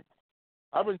Stereotype.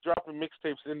 I've been dropping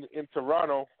mixtapes in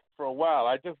Toronto for a while.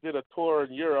 I just did a tour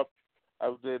in Europe.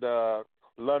 I did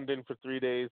London for 3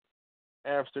 days,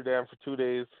 Amsterdam for 2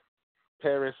 days,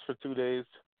 Paris for 2 days,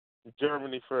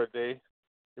 Germany for a day.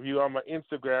 If you're on my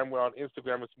Instagram, we're on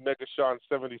Instagram. It's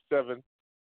Megashawn77.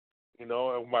 You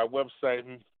know, and my website,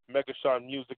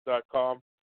 megashawnmusic.com.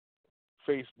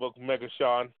 Facebook,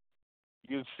 Megashawn.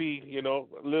 You'll see, you know,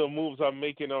 little moves I'm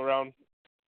making around.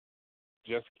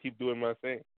 Just keep doing my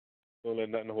thing. Don't let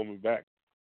nothing hold me back.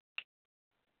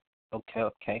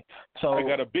 Okay. So I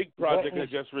got a big project I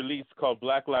just released called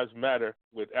Black Lives Matter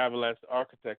with Avalanche the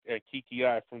Architect and Kiki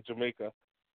I from Jamaica.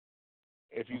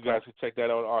 If you guys could check that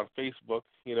out on Facebook,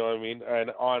 you know what I mean,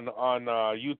 and on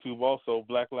YouTube also,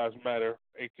 Black Lives Matter,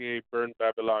 aka Burn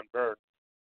Babylon Burn.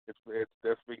 It's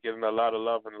that's been getting a lot of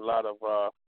love and a lot of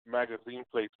magazine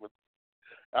placements.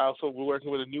 I also we're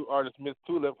working with a new artist, Miss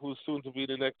Tulip, who's soon to be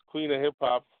the next queen of hip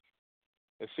hop.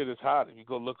 And shit is hot. If you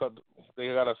go look up, they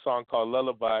got a song called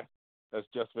Lullaby that's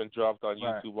just been dropped on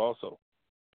YouTube also.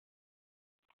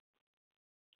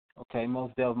 Okay,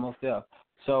 most def.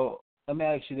 So let me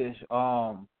ask you this: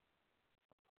 how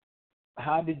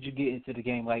did you get into the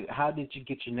game? Like, how did you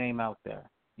get your name out there?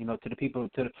 You know, to the people,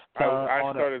 to I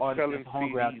all started the artists selling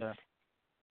hungry out CDs. there.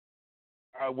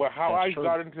 How That's I true.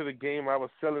 got into the game, I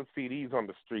was selling CDs on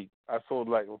the street. I sold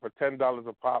like for $10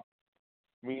 a pop.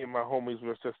 Me and my homies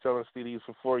were just selling CDs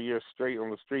for 4 years straight on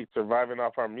the street, surviving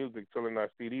off our music, selling our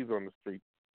CDs on the street.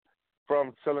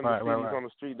 From selling the CDs on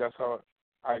the street, that's how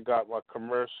I got my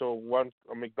commercial,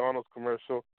 a McDonald's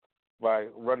commercial, by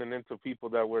running into people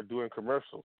that were doing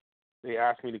commercials. They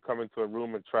asked me to come into a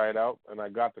room and try it out, and I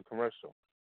got the commercial.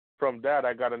 From that,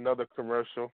 I got another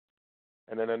commercial,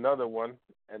 and then another one,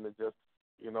 and it just,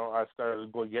 you know, I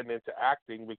started getting into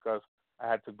acting because I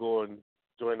had to go and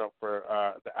join up for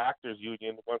the Actors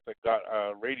Union once I got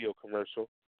a radio commercial,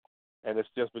 and it's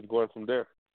just been going from there.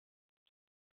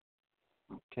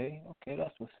 Okay,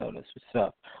 that's what's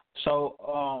up.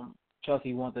 So, Chelsea,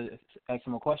 you want to ask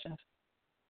some more questions?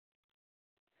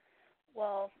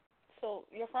 Well, so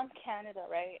you're from Canada,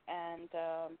 right? And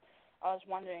I was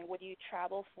wondering, would you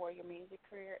travel for your music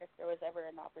career if there was ever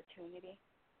an opportunity?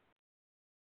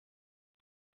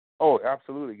 Oh,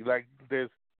 absolutely. Like,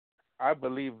 I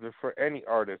believe that for any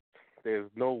artist, there's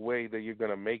no way that you're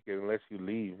going to make it unless you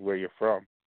leave where you're from.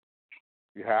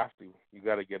 You have to. You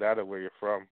got to get out of where you're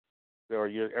from. Or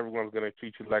everyone's going to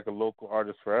treat you like a local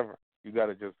artist forever. You got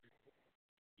to just,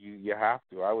 you have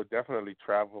to. I would definitely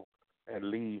travel and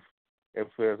leave. If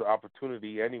there's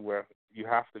opportunity anywhere, you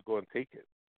have to go and take it.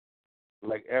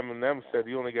 Like Eminem said,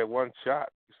 you only get one shot,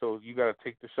 so you got to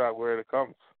take the shot where it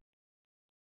comes.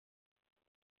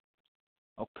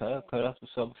 Okay, that's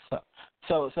what's up.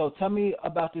 So tell me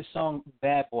about this song,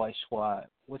 Bad Boy Squad.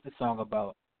 What's the song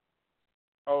about?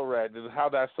 All right, how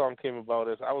that song came about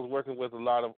is I was working with a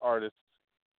lot of artists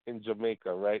in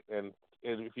Jamaica, right? And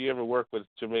if you ever work with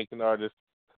Jamaican artists,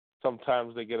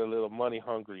 sometimes they get a little money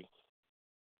hungry.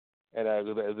 And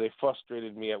they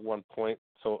frustrated me at one point,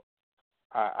 so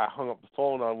I hung up the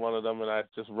phone on one of them and I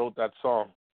just wrote that song.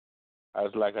 I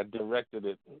directed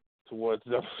it towards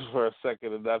them for a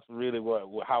second, and that's really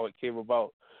how it came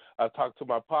about. I talked to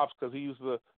my pops because he used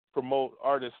to promote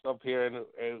artists up here, and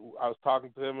I was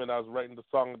talking to him and I was writing the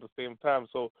song at the same time.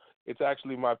 So it's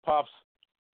actually my pops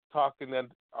talking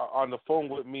on the phone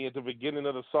with me at the beginning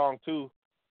of the song too,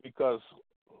 because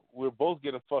we're both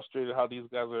getting frustrated how these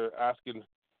guys are asking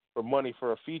for money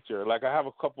for a feature. Like, I have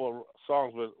a couple of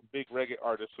songs with big reggae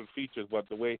artists with features, but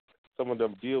the way some of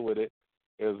them deal with it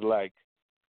is like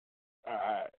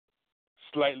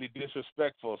slightly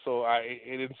disrespectful. So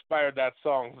it inspired that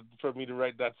song for me to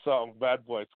write that song, Bad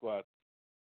Boy Squad.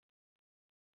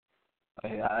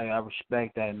 I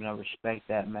respect that, and I respect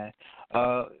that, man.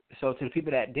 So to the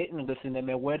people that didn't listen,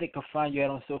 man, where they can find you at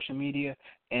on social media,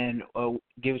 and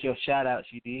give us your shout-outs,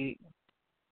 you dig?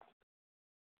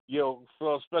 Yo,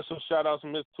 so special shout-outs to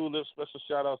Miss Tulip, special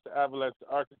shout-outs to Avalanche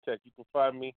the Architect. You can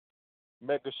find me,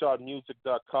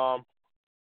 megashawnmusic.com,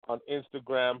 on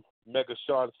Instagram,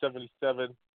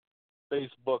 Megashawn77,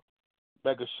 Facebook,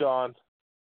 Megashawn.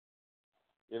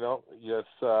 You know, yes,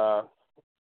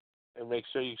 and make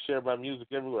sure you share my music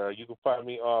everywhere. You can find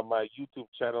me on my YouTube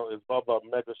channel, is Bubba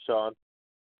Megashawn.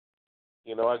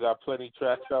 You know, I got plenty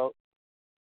tracks out,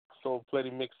 sold plenty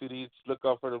mix CDs. Look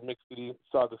out for the mix CD,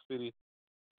 Saga City.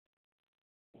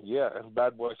 Yeah, and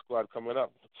Bad Boy Squad coming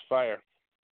up. It's fire.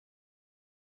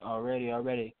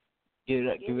 Already. Give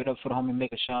it up for the homie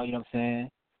Maker Sean, you know what I'm saying?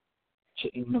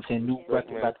 You know what I'm saying? New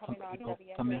record about to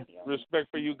come in.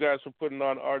 Respect for you guys for putting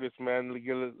on artists, man,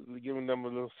 giving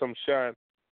them some shine.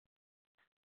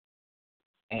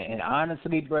 And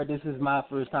honestly, bro, this is my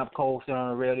first time co-hosting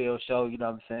on a radio show, you know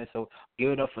what I'm saying? So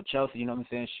give it up for Chelsea, you know what I'm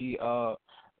saying? She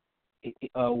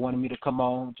wanted me to come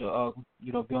on to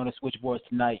be on the switchboard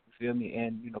tonight, you feel me?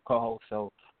 And, co-host.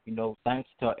 So, thanks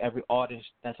to every artist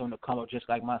that's on the come up, just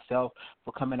like myself,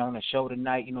 for coming on the show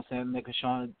tonight, you know what I'm saying? Making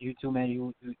Sean, you too, man,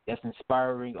 you that's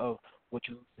inspiring of what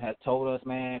you have told us,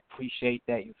 man. Appreciate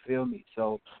that, you feel me?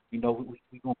 So, we going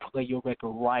to play your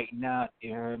record right now,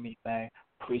 you heard me, man.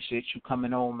 Appreciate you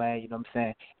coming on, man, you know what I'm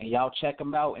saying? And y'all check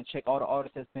them out and check all the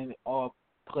artists that's been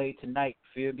played tonight,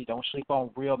 feel me? Don't sleep on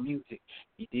real music,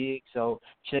 you dig? So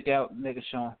check out Nigga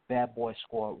Sean Bad Boy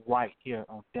Squad right here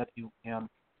on WM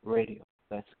Radio.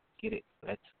 Let's get it.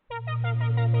 Nigga,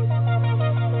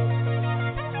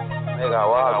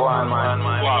 what going, man?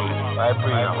 Right,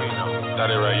 free now.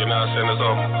 That it right, you know what I'm saying? It's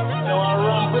over. You want to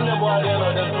run with the boy,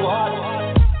 that's too hot.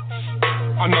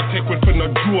 I'm not taking for no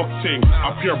joke thing.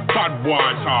 I pure bad boy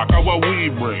talk. How what we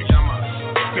bring?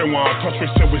 They want touch we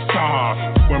say we soft.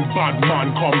 When bad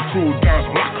man come through, dance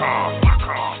lock off.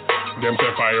 Them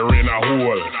say fire in a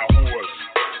hole.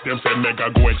 Them say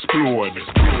mega go explode.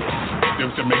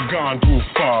 Them say me gone too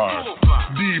far.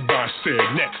 D-Bash say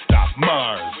next stop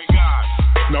Mars.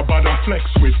 Nobody flex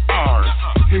with ours.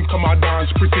 Him come a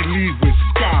dance pretty lead with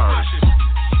scars.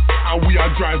 And we a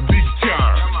drive big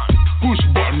car. Push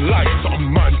button like some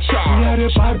man charge. We are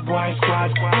the bad boy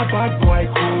squad, a bad boy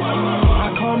crew. I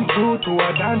come through to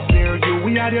a dance near you.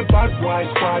 We are the bad boy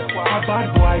squad, a bad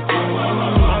boy crew.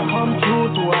 I come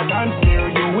through to a dance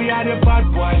near you. We are the bad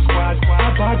boy squad,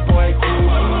 a bad boy crew.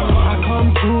 I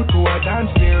come through to a dance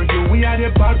near you. We are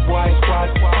the bad boy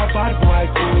squad, a bad boy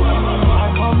crew. I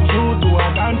come through to a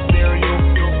dance near you.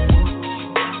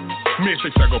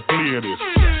 Matrix I go play this.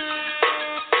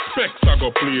 Specs I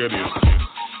go play this.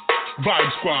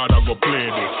 Vibe Squad, I go play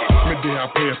this. Me day I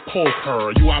play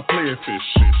poker, you I play fish.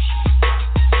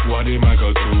 What am I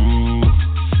gonna do?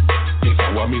 If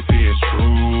I want me say it's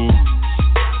true,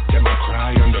 them I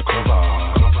cry undercover.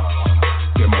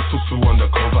 Them I susu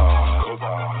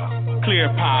undercover.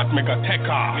 Clear path, make a take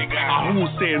off. Who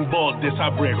saying bout this I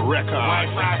break record?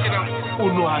 Who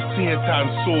know I Satan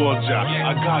soldier?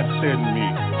 A God send me,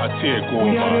 I take over.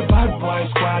 We are the bad boy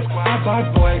squad, a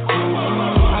bad boy crew.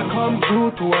 I come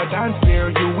through to a dance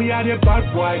near you. We are the bad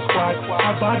boy squad,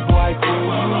 a bad boy crew.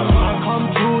 I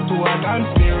come through to a dance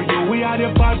near you. We are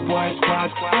the bad boy squad,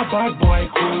 a bad boy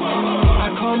crew. I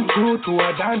come through to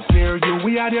a dance near you.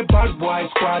 We are the bad boy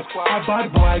squad, a bad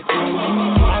boy crew.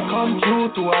 I come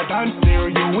through to a dance near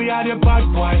you. We are the bad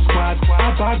boy squad,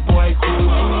 a bad boy crew.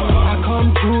 I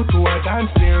come through to a dance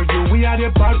near you. We are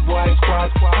the bad boy squad,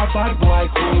 a bad boy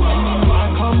crew.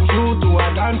 I come through to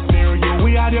a dance near you.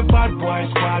 We are the bad boy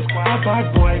squad, a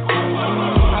bad boy crew.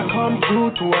 I come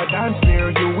through to a dance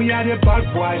near you. We are the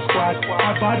bad boy squad,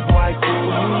 a bad boy crew.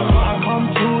 I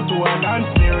come through to a dance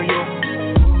near you.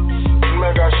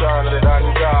 Mega Sean, the Dan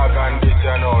Dog and this,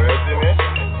 you know, you see me?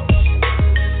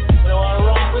 You want to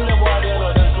run with the boy, you know,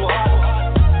 that's too hot.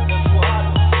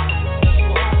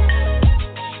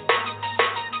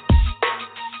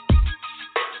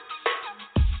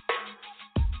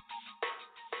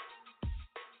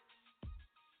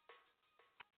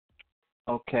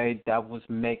 Okay, that was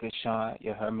Mega Sean.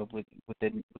 You heard me with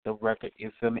the record.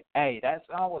 You feel me? Hey, that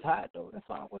song was hot though.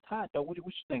 What you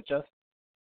think, Justin?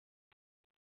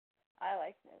 I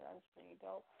like it. That was pretty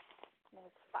dope. It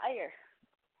was fire.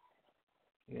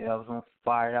 Yeah, that was on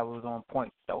fire. That was on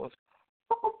point. That was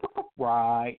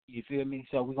right. You feel me?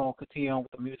 So we're gonna continue on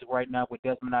with the music right now with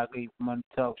Desmond Ali from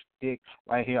Untucked Dick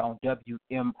right here on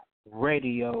WM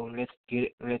Radio. Let's get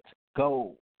it. Let's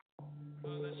go.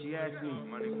 She asked me,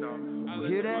 you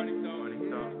hear that?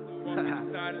 I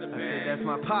said, that's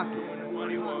my pocket.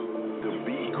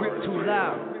 Grip too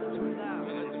loud.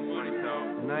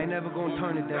 And I ain't never gonna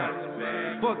turn it down.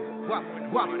 Fuck it. Wop,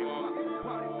 wop. I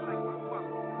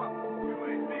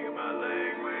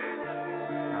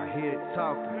hear it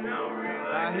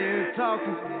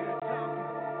talking.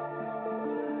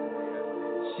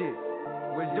 Shit,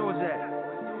 where's yours at?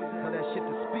 Tell that shit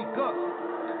to speak up.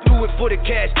 Do it for the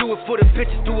cash, do it for the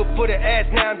bitches, do it for the ass.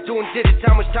 Now I'm doing digits.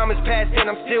 How much time has passed and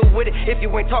I'm still with it? If you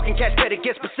ain't talking cash, better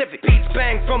get specific. Beats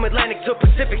bang from Atlantic to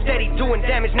Pacific, steady doing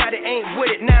damage. Now they ain't with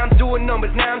it. Now I'm doing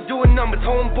numbers,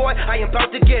 Homeboy, I am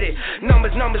about to get it.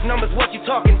 Numbers, what you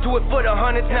talking? Do it for the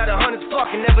hundreds, now the hundreds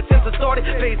fucking. Ever since I started,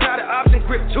 pays not an option.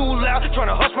 Grip too loud, trying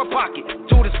to hush my pocket.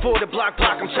 Do this for the block,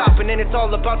 I'm shopping, and it's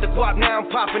all about the guap. Now I'm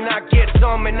popping, I get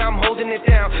some and I'm holding it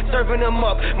down. Serving them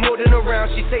up, more than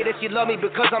around. She say that she love me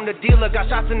because I'm the dealer. Got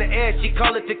shots in the air, she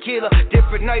call it tequila.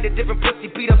 Different night, a different pussy,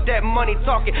 beat up that money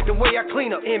talking. The way I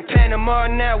clean up in Panama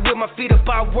now with my feet up.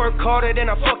 I work harder than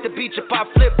I fuck the beach up. I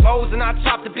flip O's and I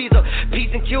chop the B's up. P's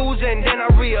and Q's and then I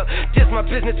re-up. Just my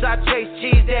business, I chase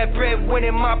cheese. That bread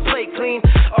winning my plate clean.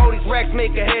 All these racks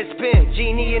make a head spin.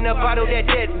 Genie in a bottle, that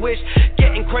dead wish.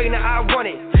 Getting crazy, I want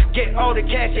it. Get all the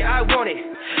cash, yeah, I want it.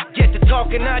 Get to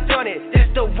talking, I done it.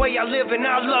 This the way I live and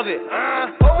I love it.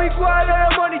 Open wide, let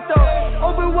the money talk.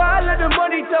 Open wide, let the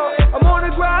money talk. I'm on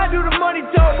the grind, do the money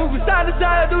talk. Moving side to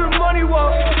side, do the money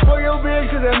walk. For your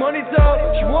bitch, cause that money talk.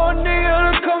 She want a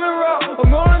nigga to come and rock. I'm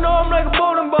rolling on like a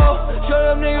bowling ball. Shut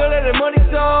up, nigga, let that money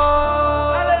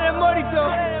talk. I let that money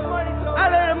talk. I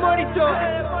let that money talk.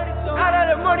 I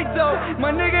let that money talk.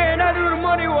 My nigga and I do the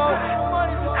money walk.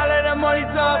 I let that money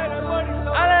talk.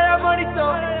 I let that money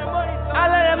talk. I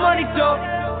let that money talk.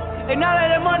 And I let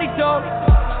that money talk.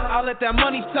 I let that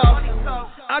money talk.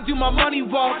 I do my money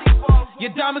walk.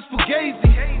 Your diamonds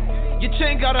fugazi. Your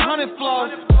chain got 100 flaws.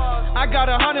 I got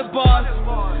 100 bars.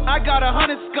 I got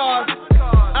 100 scars.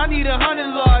 I need 100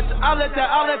 large. I let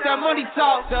that money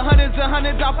talk. The hundreds,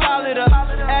 I pile it up.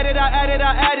 Add it,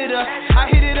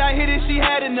 I hit it, she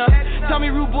had enough. Tell me,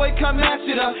 rude boy, come match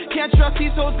it up. Can't trust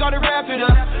these hoes, gotta wrap it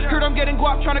up. Heard I'm getting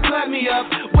guap, tryna clap me up.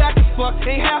 Whack as fuck,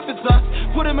 ain't half as us.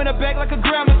 Put him in a bag like a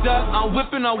grandma does. I'm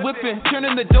whipping.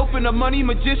 Turning the dope into money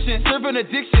magician. Serving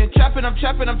addiction. Trapping, I'm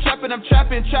trapping.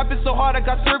 Trapping so hard, I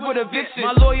got served with eviction.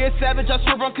 My lawyer is savage, I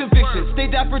swerve on conviction. Stay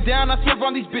dapper down, I swerve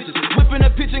on these bitches. Whipping a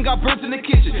pitch and got burnt in the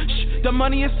kitchen. Shh, the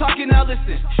money is talking, now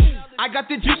listen. I got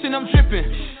the juice and I'm dripping.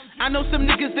 I know some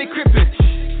niggas, they crippin'.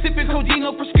 Sipping codeine,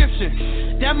 no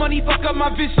prescription. That money fuck up my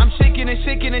vision. I'm shaking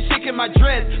my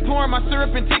dreads. Pouring my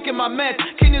syrup and taking my meds.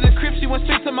 Came to the crib, she went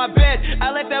straight to my bed. I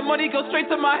let that money go straight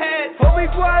to my head. Open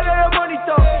wide, let the money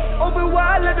talk. Open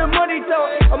wide, let the money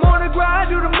talk. I'm on the grind,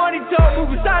 do the money talk.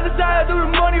 Moving side to side, do the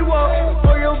money walk.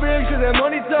 For your bitch, cause that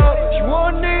money talk. She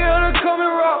want a nigga to come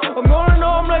and rock. I'm rolling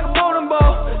on like a bowling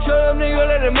ball. Shut up, nigga,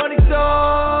 let that money talk.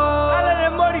 I let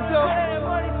that money talk.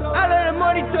 I let that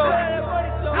money talk.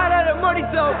 I let that money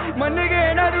talk. My nigga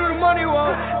and I do the money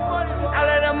walk. I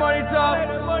let that money talk.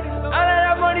 I let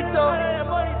that money talk.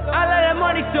 I let that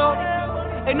money talk.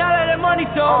 And I let that money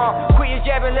talk. Quit your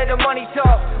jabbing, let the money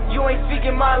talk. You ain't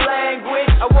speaking my language.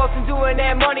 I wasn't doing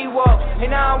that money walk.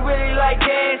 And I don't really like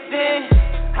dancing.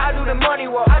 I do the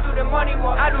money walk. I do the money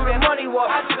walk. I do the money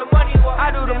walk. I do the money walk. I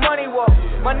do the money walk.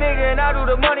 My nigga and I do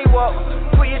the money walk.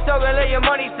 Quit your talk and let your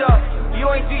money talk. You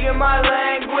ain't speaking my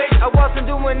language. I wasn't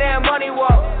doing that money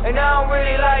walk. And I don't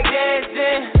really like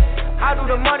dancing. I do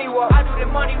the money walk. I do the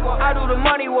money walk. I do the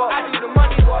money walk. I do the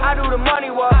money walk. I do the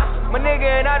money walk. My nigga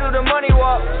and I do the money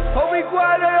walk. Open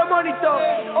wide, let the money talk.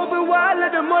 Open wide,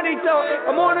 let the money talk.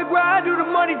 I'm on the grind, do the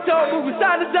money talk. Moving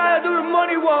side to side, do the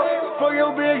money walk. For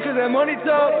your bitch, cause that money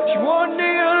talk. She want a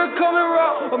nigga to come and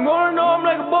rock. I'm rolling on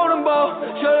like a bowling ball.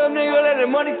 Shut up, nigga, let that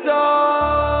money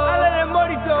talk. I let that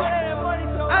money talk.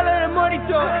 I let that money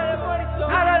talk.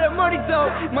 I let that money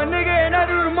talk. My nigga and I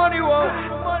do the money walk.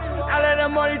 I let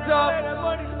that money talk.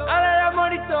 I let that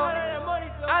money talk.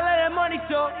 I let that money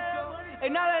talk.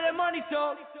 And I let that money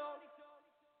talk.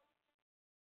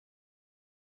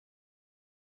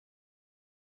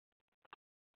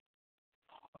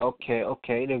 Okay.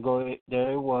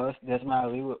 There it was. That's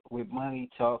Miley with Money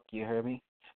Talk. You heard me?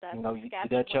 That's you see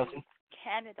that, Chelsea?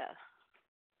 Canada.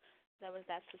 That was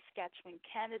that Saskatchewan,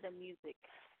 Canada music.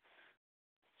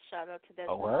 Shout out to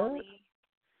Desmali,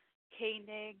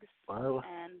 K-Nigs,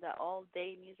 and the All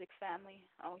Day Music family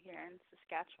out here in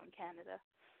Saskatchewan, Canada.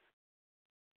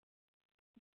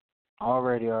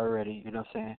 Already, you know what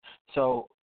I'm saying? So,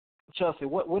 Chelsea,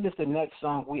 what is the next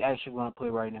song we actually going to play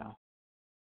right now?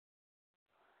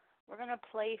 We're going to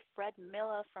play Fred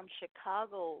Miller from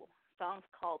Chicago. The song's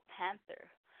called Panther.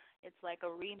 It's like a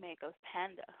remake of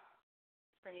Panda.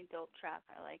 Pretty dope track.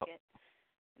 I like it.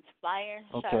 It's fire.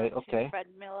 Shout out to Fred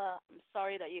Miller. I'm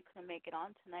sorry that you couldn't make it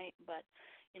on tonight, but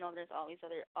there's always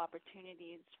other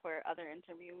opportunities for other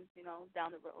interviews,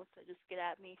 down the road. So just get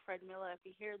at me, Fred Miller, if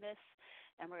you hear this,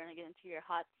 and we're gonna get into your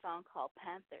hot song called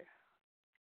Panther.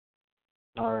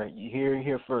 All right, you hear it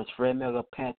here first. Fred Miller,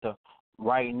 Panther,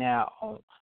 right now on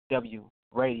WMRADIO.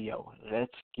 Radio.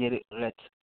 Let's get it. Let's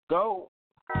go.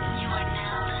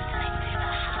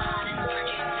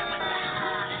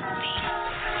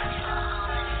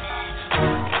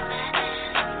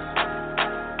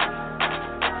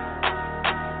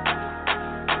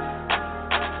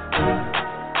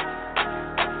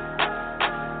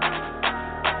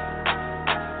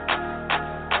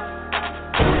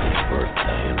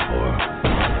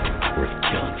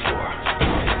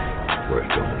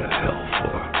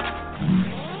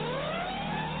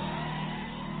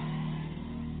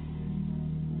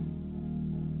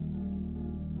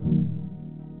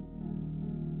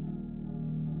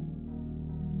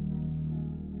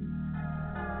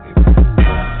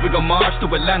 March to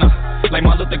Atlanta, like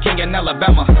Martin Luther King in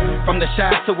Alabama. From the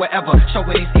shy to wherever, show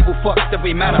where these evil fucks that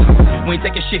we matter. We ain't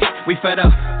taking shit, we fed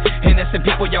up. Innocent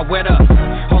people, y'all wet up.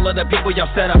 All of the people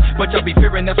y'all set up, but y'all be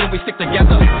fearing us when we stick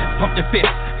together. Pump your fist,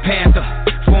 Panther.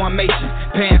 Formation,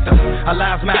 Panther. Our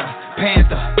lives matter,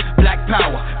 Panther. Black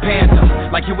power, Panther.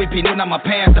 Like UEP knew I'm a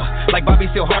Panther. Like Bobby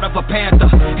still heart of a Panther.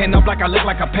 Hand up like I look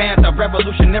like a Panther.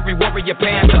 Revolutionary warrior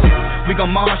Panther. We gon'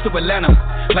 march to Atlanta,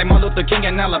 like Martin Luther King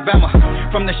in Alabama.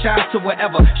 From the shy to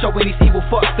wherever, showing these evil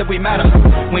fucks that we matter.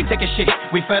 We ain't taking shit,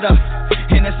 we fed up.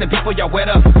 Innocent people, y'all wet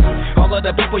up. All of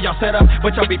the people y'all set up,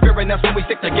 but y'all be fearing us when we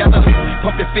stick together.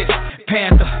 Pump your fist,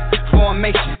 Panther.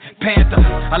 Formation, Panther.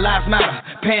 Our lives matter,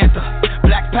 Panther.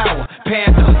 Black power,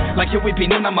 Panther. Like UEP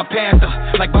knew I'm a Panther.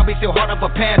 Like Bobby still heart of a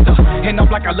Panther. Hand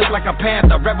up like I look like a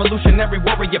Panther. Revolutionary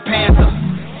warrior Panther.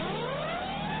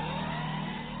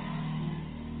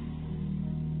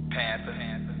 Panther.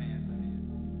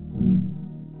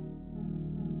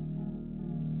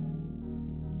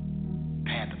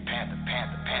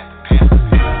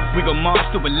 We gon' march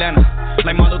to Atlanta,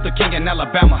 like Martin Luther King in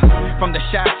Alabama. From the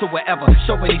shy to wherever,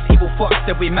 showing these evil fucks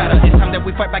that we matter. It's time that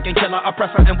we fight back and kill our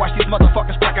oppressor and watch these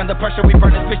motherfuckers crack under pressure. We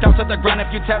burn this bitch down to the ground. If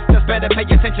you test us, better pay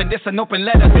attention. This an open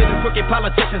letter to the crooked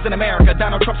politicians in America.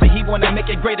 Donald Trump say he wanna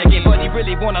make it great again, but he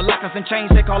really wanna lock us in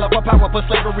chains. They call up for power, put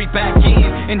slavery back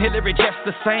in. And Hillary just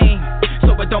the same.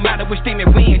 So it don't matter which team it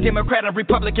win. Democrat or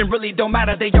Republican really don't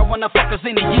matter. They all wanna fuck us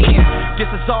in the end. This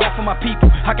is all for my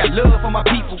people. I got love for my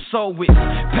people, so it's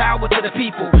power to the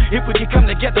people. If we can come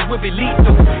together, we'll be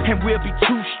lethal. And we'll be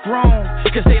too strong,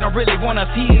 cause they don't really want us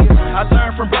here. I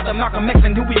learned from brother Malcolm X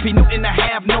and UEP Newton to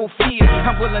have no fear.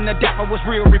 I'm willing to die for what's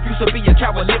real. Refuse to be a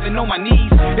coward living on my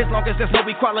knees. As long as there's no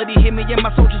equality, hear me and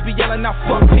my soldiers be yelling out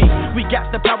fuck peace. We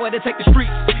got the power to take the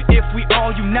streets if we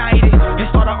all united. And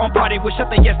start our own party, we'll shut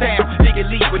the yes down.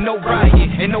 Legally with no riot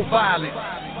and no violence.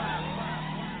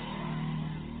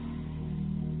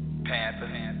 Panther.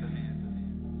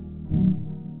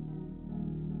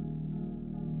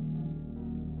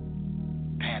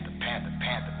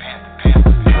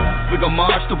 We gon'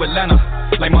 march to Atlanta,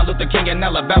 like Martin Luther King in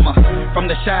Alabama. From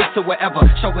the shy to wherever,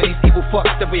 showing these evil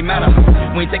fucks that we matter.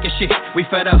 We ain't taking shit, we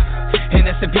fed up.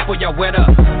 Innocent people, y'all wet up.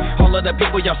 All of the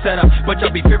people y'all set up, but y'all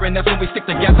be fearing us when we stick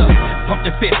together. Pump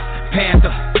your fist,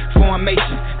 Panther.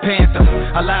 Formation, Panther.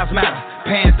 Our lives matter,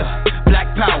 Panther.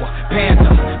 Black power,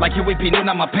 Panther. Like UEP knew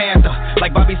I'm a Panther.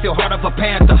 Like Bobby still heart of a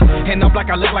Panther. Hand up like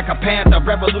I look like a Panther.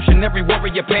 Revolutionary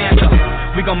warrior Panther.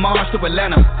 We gon' march to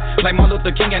Atlanta, like Martin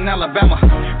Luther King in Alabama.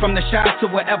 From the shy to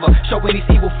wherever, showing these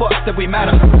evil fucks that we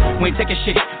matter. We ain't taking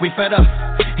shit, we fed up.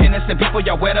 Innocent people,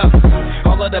 y'all wet up.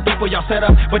 All of the people y'all set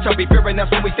up, but y'all be fearing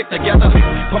us when we stick together.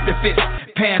 Pump your fist,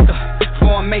 Panther.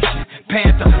 Formation,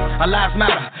 Panther. Our lives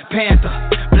matter, Panther.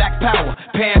 Black power,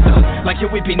 Panther. Like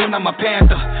UEP knew I'm a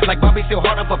Panther. Like Bobby still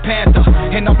heart of a Panther.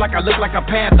 Hand up like I look like a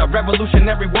Panther.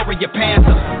 Revolutionary warrior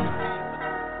Panther.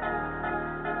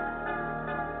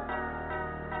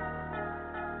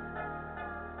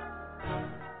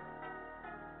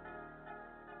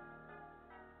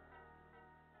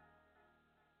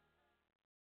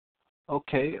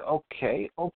 Okay.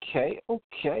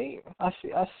 I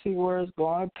see where it's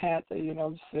going. Panther, you know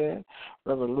what I'm saying?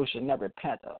 Revolutionary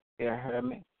Panther. You heard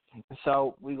me?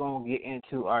 So we're going to get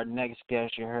into our next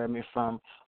guest, you heard me, from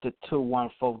the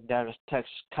 214 Dallas,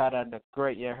 Texas, Carter the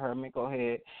Great, you heard me? Go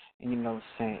ahead and, you know what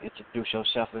I'm saying, introduce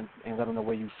yourself and let them know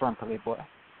where you from, Playboy.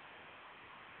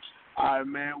 All right,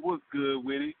 man, what's good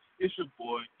with it? It's your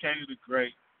boy, Kenny the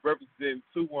Great, representing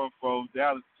 214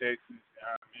 Dallas, Texas, you know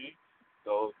what I mean?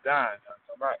 So, dying,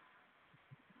 all right.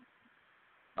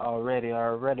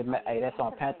 Already, man. Hey, that's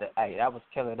on Panther. Hey, that was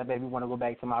killer. That made me want to go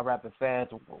back to my rapping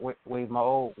fast ways, my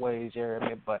old ways, you hear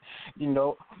me? But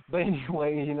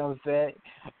anyways, you know what I'm saying?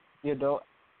 You know,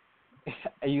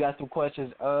 you got some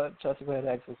questions. Chelsea, go ahead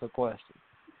and ask us a question.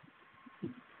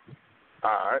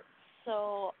 All right.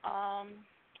 So,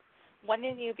 when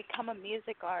did you become a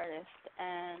music artist,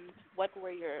 and what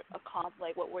were your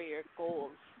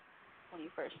goals when you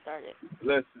first started?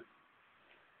 Listen,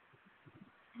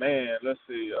 man, let's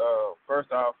see.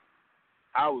 First off,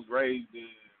 I was raised in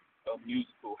a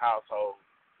musical household.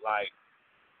 Like,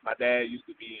 my dad used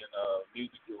to be in a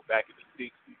music group back in the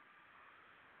 60s.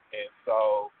 And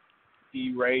so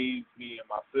he raised me and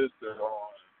my sister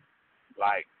on,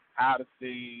 like, how to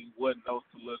sing, what notes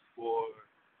to look for.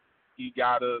 He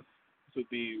got us to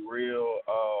be real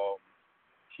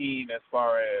keen as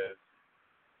far as,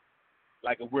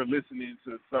 like, if we're listening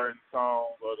to certain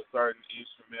songs or to certain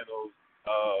instrumentals,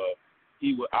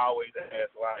 he would always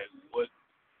ask, like,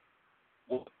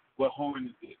 what horn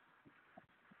is this?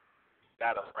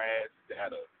 Got a brass,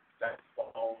 got a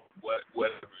saxophone,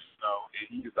 whatever, you know. And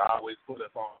he used to always put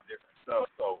us on different stuff.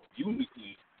 So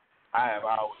musically, I have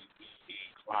always been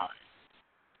inclined.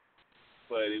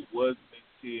 But it wasn't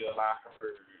until I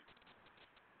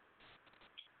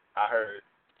heard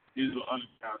Digital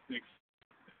Underground 6,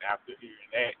 and after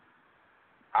hearing that,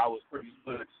 I was pretty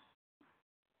much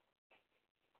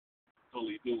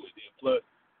fully do it. Then plus,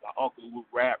 my uncle would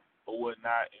rap or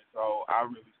whatnot, and so I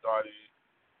really started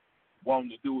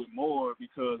wanting to do it more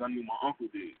because I knew my uncle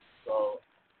did. So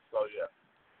yeah.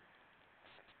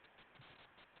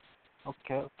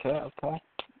 Okay.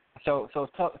 So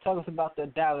tell us about the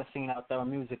Dallas scene out there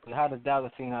musically. How the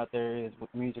Dallas scene out there is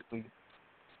musically?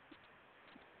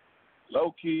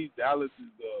 Low key, Dallas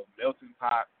is a melting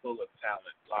pot full of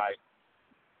talent. Like,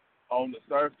 on the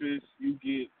surface, you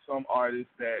get some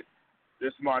artists that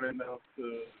they're smart enough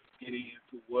to get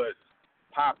into what's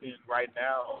popping right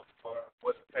now or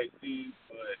what the pace is,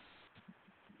 but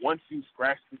once you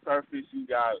scratch the surface, you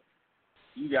got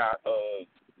a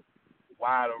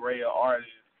wide array of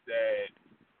artists that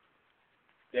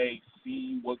they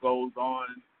see what goes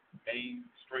on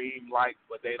mainstream like,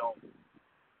 but they don't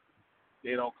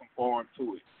conform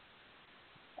to it.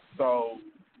 So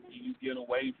you get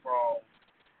away from,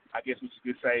 I guess what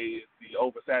you could say is the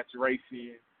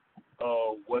oversaturation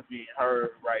of what's being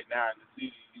heard right now in the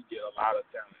city. You get a lot of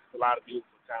talent. It's a lot of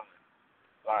beautiful talent.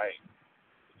 Like,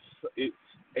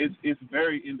 it's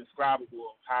very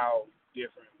indescribable how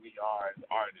different we are as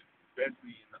artists,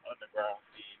 especially in the underground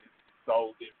scene. It's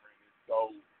so different. It's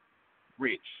so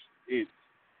rich. It's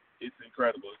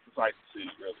incredible. It's a sight to see,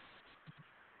 really.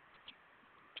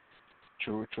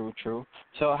 True.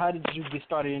 So how did you get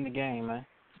started in the game, man?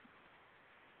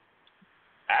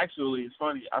 Actually, it's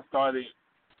funny. I started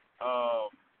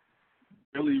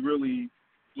really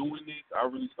doing this. I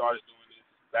really started doing this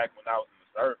back when I was in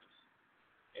the service,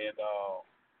 and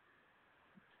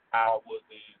I was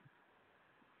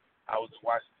in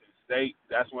Washington State.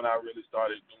 That's when I really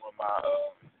started doing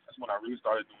that's when I really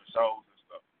started doing shows and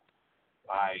stuff.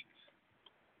 Like,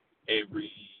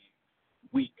 every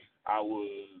week I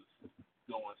was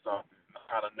doing something. I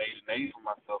kind of made a name for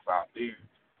myself out there,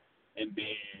 and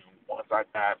then once I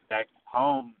got back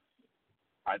home,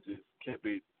 I just kept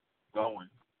it going,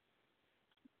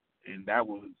 and that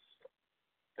was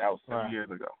 7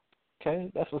 years ago.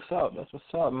 Okay, that's what's up,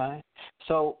 man.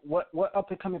 So what up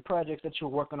and coming projects that you're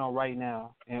working on right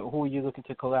now, and who are you looking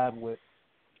to collab with?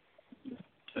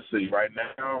 Let's see. Right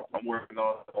now, I'm working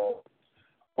on a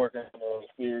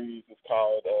series. It's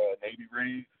called Navy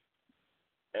Rigs,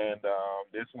 and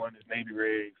this one is Navy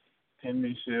Rigs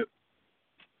penmanship.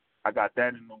 I got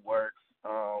that in the works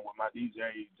with my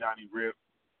DJ Johnny Rip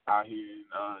out here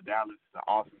in Dallas. An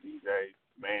awesome DJ.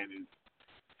 Man,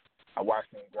 I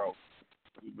watched him grow.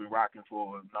 We've been rocking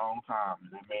for a long time,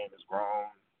 and that man is grown.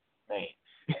 Man,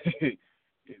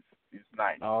 it's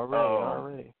nice.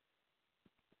 Already.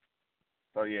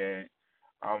 So yeah,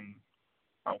 I'm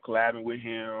collabing with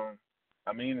him.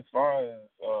 I mean, as far as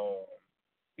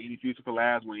any future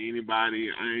collabs with anybody,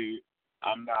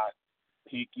 I'm not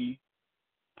picky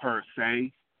per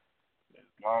se.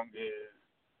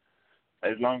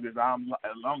 As long as I'm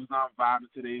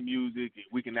vibing to their music and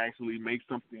we can actually make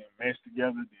something mesh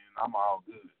together, then I'm all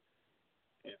good.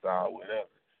 It's all whatever.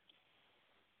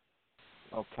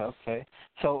 Okay.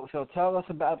 So tell us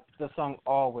about the song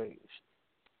Always.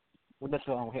 What that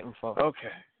song hitting for? Okay.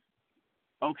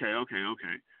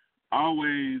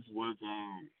 Always was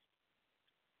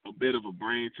a bit of a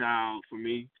brainchild for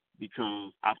me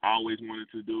because I've always wanted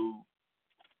to do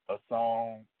a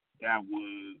song that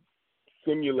was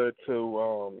similar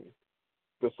to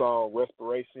the song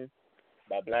Respiration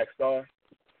by Black Star.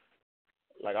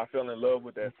 Like, I fell in love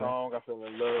with that song. I fell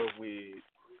in love with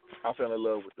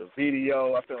the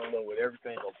video. I fell in love with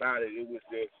everything about it. It was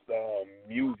just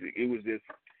music. It was just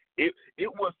it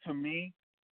was, to me,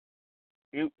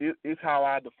 it's how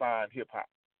I define hip hop.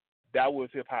 That was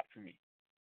hip hop to me.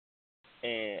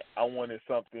 And I wanted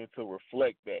something to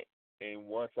reflect that. And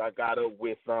once I got up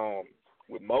with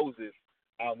with Moses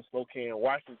out in Spokane,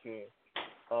 Washington.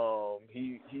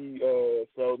 He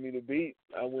sold me the beat.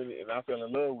 I went and I fell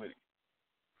in love with it.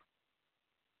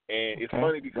 And it's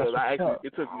funny because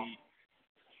it took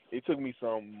me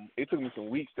some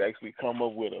weeks to actually come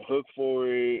up with a hook for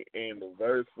it and the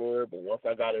verse for it. But once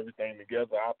I got everything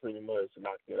together, I pretty much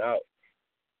knocked it out.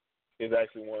 It's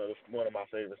actually one of my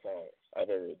favorite songs I've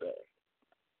ever done.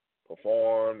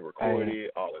 Performed, recorded,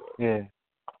 all of it. Yeah.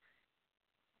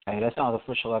 Hey, that sounds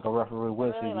official, like a referee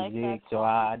whistle, really like dig. So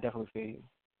I definitely feel you.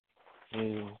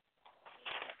 Yeah.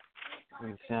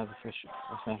 It sounds official.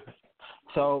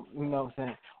 So, you know what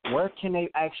I'm saying? Where can they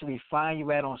actually find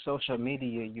you at on social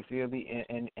media, you feel me?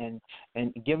 And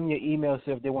give them your email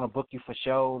so if they want to book you for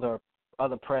shows or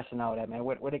other press and all that, man.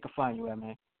 Where they can find you at,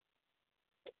 man?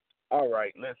 All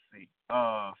right, let's see.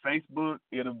 Facebook,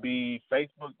 it'll be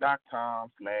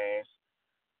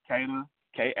facebook.com/Kada,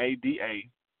 Kada,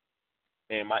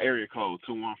 and my area code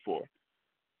 214.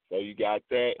 So you got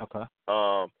that. Okay.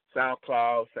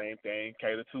 SoundCloud, same thing,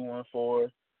 Kada 214.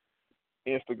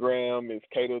 Instagram is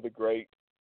Kada the Great,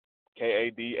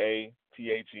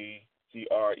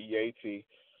 KADATHEGREAT.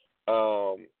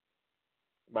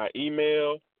 My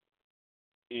email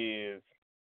is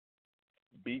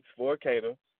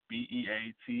beats4Kada,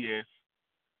 BEATS,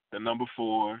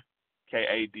 4,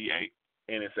 KADA,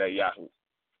 and it's at Yahoo.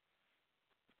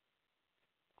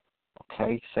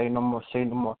 Okay, say no more.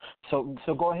 So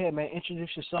go ahead, man.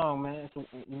 Introduce your song, man.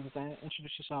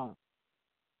 Introduce your song.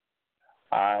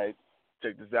 All right,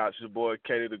 check this out. It's your boy,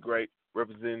 Kada the Great,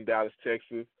 representing Dallas,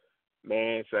 Texas.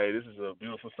 Man, this is a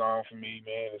beautiful song for me,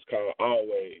 man. It's called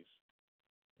Always.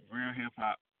 Real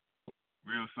hip-hop,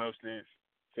 real substance.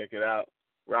 Check it out.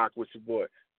 Rock with your boy.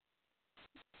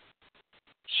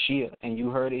 Shit, and you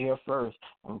heard it here first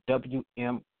on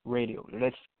WM Radio.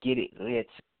 Let's get it. Let's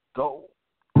go.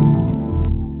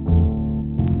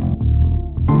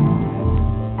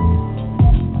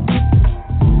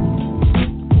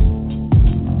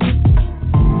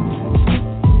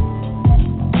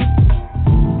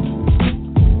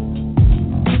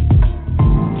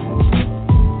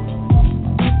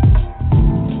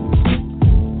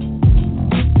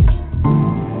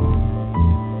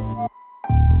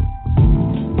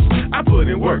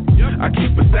 I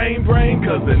keep the same brain,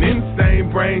 cause an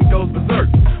insane brain goes berserk.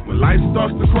 When life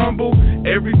starts to crumble,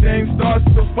 everything starts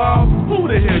to fall. Who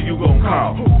the hell you gon'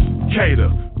 call? Kada,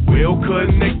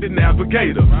 well-connected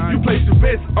navigator. You place your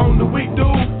bets on the weak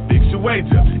dude, fix your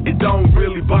wager. It don't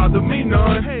really bother me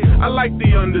none. I like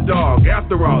the underdog.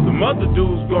 After all, the mother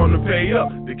dude's gonna pay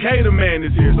up. The Kada man is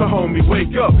here, so homie,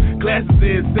 wake up. Classes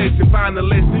in session, find a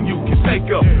lesson you can take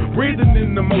up. Breathing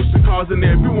in the motion, causing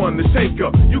everyone to shake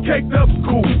up. You caked up?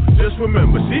 Cool. Just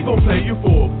remember, she gon' play you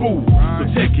for a fool. So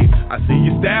check it. I see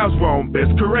your style's wrong,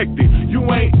 best correct it. You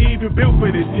ain't even built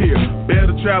for this here.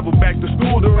 Better travel back to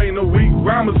school, there ain't no weak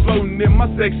rhymers floating in my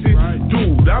section.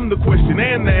 Dude, I'm the question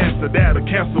and the answer that'll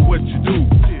cancel what you do.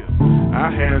 I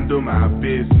handle my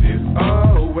business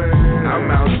always.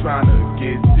 I'm out trying to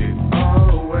get this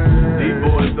always. These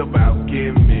boys about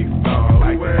gimmicks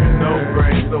like no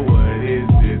brains, so what is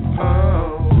this?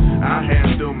 I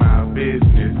handle my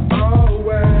business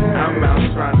always. I'm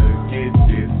out trying to get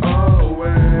this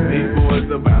always. These boys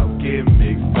about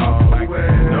gimmicks like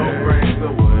no brains,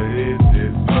 so what is this?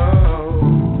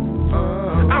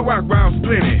 I rock rounds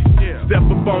plenty. Step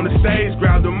up on the stage,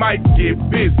 grab the mic, get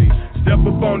busy. Step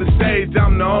up on the stage,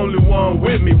 I'm the only one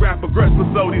with me. Rap aggressive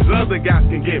so these other guys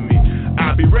can get me.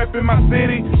 I be repping my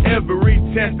city every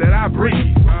chance that I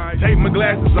breathe. Take my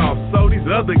glasses off so these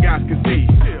other guys can see.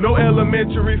 No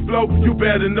elementary flow, you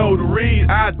better know to read.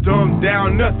 I dumb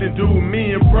down nothing, do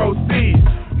me and proceed.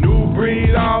 New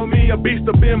breed on me, a beast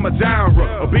up in my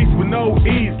genre. A beast with no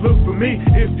ease, look for me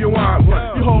if you want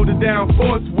one. You hold it down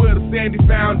force with a sandy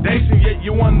foundation, yet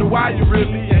you wonder why you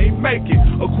really ain't make it.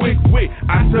 A quick wit,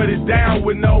 I shut it down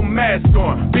with no mask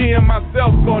on. Being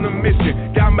myself on a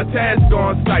mission, got my task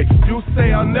on sight. You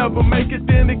say I'll never make it,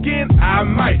 then again I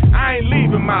might. I ain't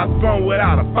leaving my throne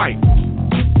without a fight.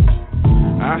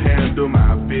 I handle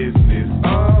my business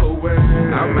always.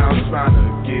 I'm out trying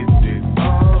to get this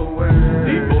always.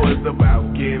 These boys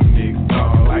about gimmicks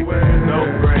like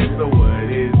no brains, so what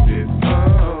is this?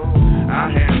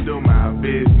 I handle my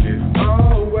business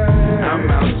always. I'm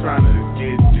out trying to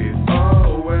get this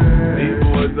always. These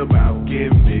boys about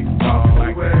gimmicks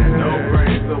like no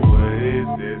brains, so what is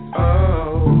this?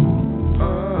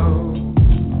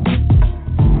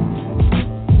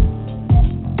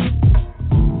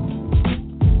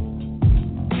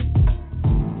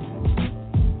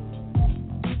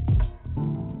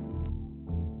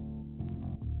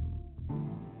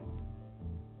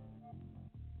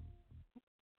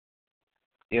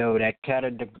 Yo, that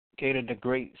Cater the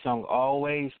Great song,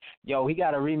 Always. Yo, he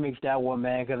got to remix that one,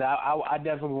 man, because I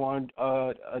definitely want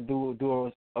to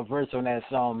do a verse on that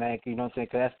song, man. You know what I'm saying?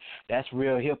 Because that's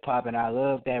real hip-hop, and I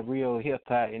love that real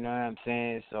hip-hop, you know what I'm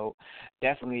saying? So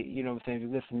definitely, you know what I'm saying, if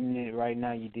you're listening to it right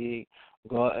now, you dig.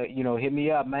 Go, hit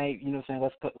me up, man. You know what I'm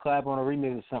saying? Let's collab on a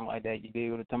remix or something like that. You dig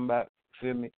what I'm talking about?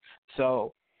 Feel me?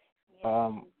 So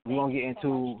we're going to get into...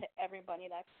 so much to everybody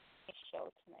that show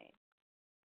tonight.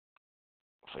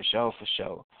 For sure.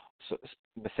 So,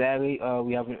 but sadly,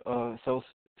 we have so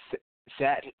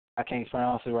sad. I can't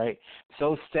pronounce it right.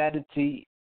 So Saturday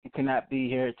cannot be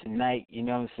here tonight. You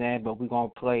know what I'm saying? But we're gonna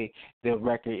play the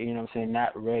record. You know what I'm saying?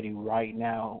 Not Ready right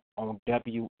now on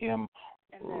WMRADIO.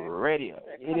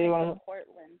 They're coming from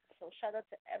Portland. So shout out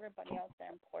to everybody out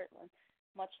there in Portland.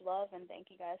 Much love and thank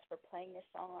you guys for playing this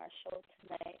song on our show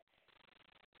tonight.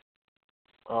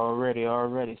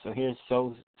 Already. So here's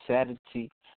So Saturday.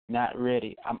 Not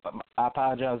Ready. I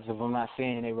apologize if I'm not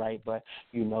saying it right, but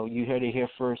you heard it here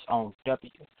first on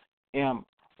WMRADIO.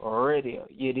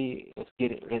 Let's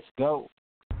get it. Let's go.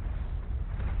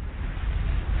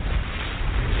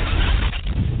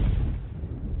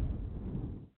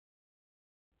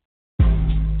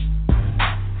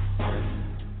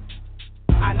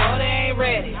 I know they ain't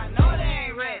ready.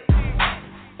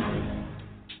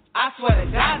 I swear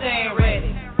to God they ain't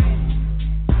ready.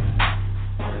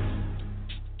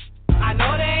 I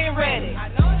know they ain't ready.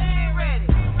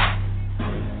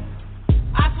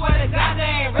 I swear to God they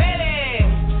ain't ready.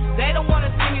 They don't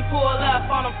wanna see me pull up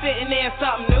on them fitting in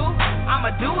something new.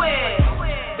 I'ma do it.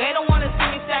 They don't wanna see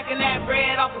me stacking that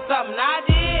bread off of something I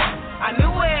did. I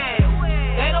knew it.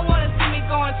 They don't wanna see me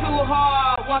going too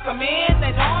hard. Once I'm in,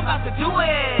 they know I'm about to do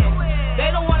it.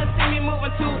 They don't wanna see me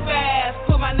moving too fast.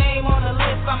 Put my name on the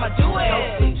list, I'ma do it.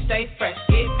 No sleep, stay fresh,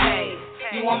 get paid.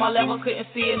 You on my level, couldn't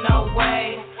see it, no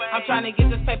way. I'm trying to get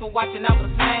this paper, watching out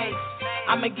for snakes.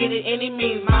 I'ma get it any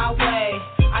means, my way.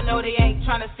 I know they ain't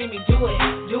trying to see me do it.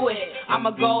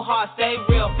 I'ma go hard, stay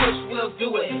real, push wheels,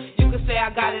 do it. You can say I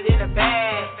got it in the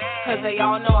bag, cause they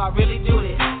all know I really do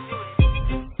this.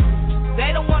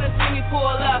 They don't wanna see me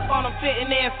pull up on them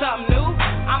fitting in something new.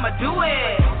 I'ma do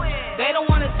it. They don't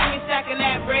wanna see me stacking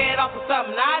that bread off of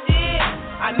something I did.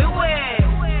 I knew it.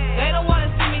 They don't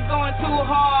wanna see me going too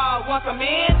hard. Once I'm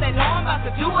in, they know I'm about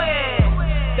to do it.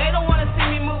 They don't wanna see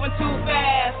me moving too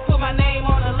fast. Put my name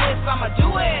on the list, I'ma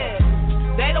do it.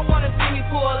 They don't wanna see me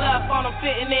pull up on them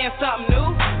fitting in something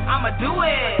new. I'ma do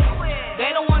it.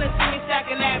 They don't wanna see me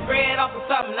stacking that bread off of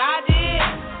something I did.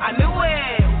 I knew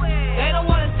it. They don't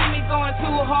wanna see me going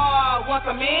too hard. Once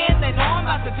I'm in, they know I'm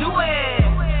about to do it.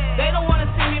 They don't wanna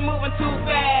see me moving too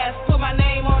fast. Put my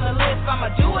name on the list,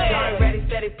 I'ma do it. Ready,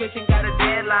 steady pushing, got a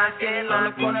deadline. Standing on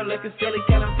the corner looking silly,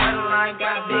 killing front of line.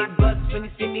 Got big butts when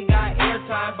you see me, got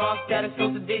airtime. Boss status,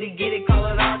 so did get it, call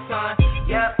it our time.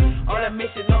 Yep, on that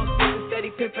mission, no serious,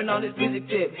 steady pimping on this music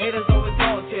tip. Haters always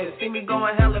on tips, see me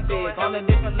going hella big. On a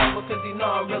different level, cause you know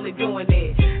I'm really doing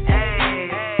it. Hey.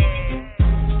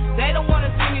 They don't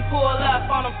wanna see me pull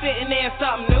up on them fitting in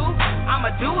something new.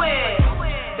 I'ma do it.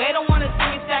 They don't wanna see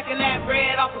me stacking that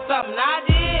bread off of something I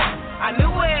did. I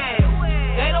knew it.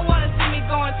 They don't wanna see me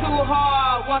going too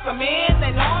hard. Once I'm in,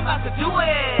 they know I'm about to do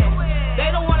it. They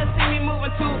don't wanna see me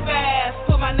moving too fast.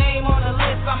 Put my name on the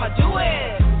list, I'ma do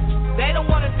it. They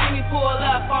don't wanna see me pull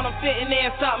up on them fitting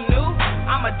in something new.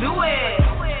 I'ma do it.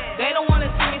 They don't wanna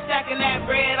see me stacking that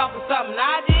bread off of something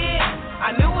I did.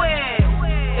 I knew it.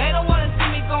 They don't wanna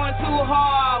see me going too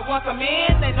hard. Once I'm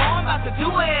in, they know I'm about to do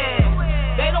it.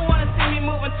 They don't wanna see me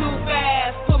moving too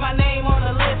fast. Put my name on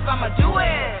the list, I'ma do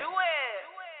it.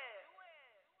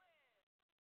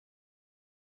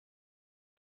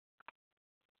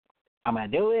 I'ma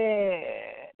do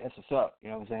it. That's what's up. You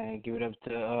know what I'm saying? Give it up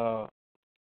to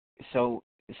So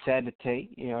Saturday.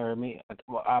 You know what I mean?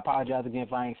 Well, I apologize again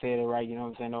if I ain't said it right. You know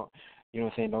what I'm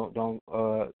saying? Don't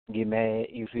get mad.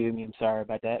 You feel me? I'm sorry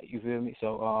about that. You feel me?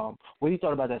 So what do you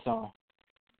thought about that song?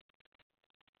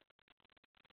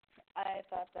 I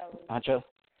thought that was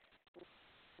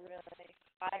really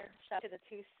fire. Shout out to the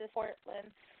two sisters,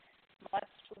 Portland. Much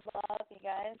love, you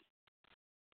guys.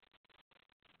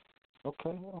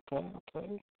 Okay.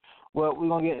 Well, we're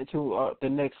going to get into the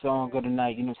next song of the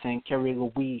night. You know what I'm saying? Carrie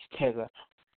Louise Taylor.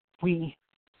 We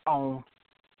on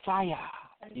fire.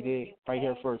 You did right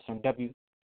here first on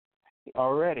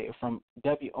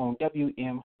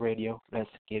WM Radio. Let's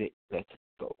get it. Let's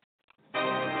go.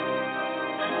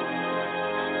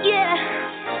 Yeah,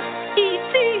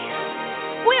 E.T.,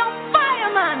 we on fire,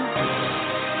 man.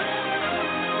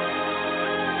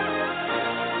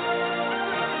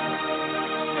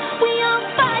 We on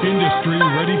fire. Industry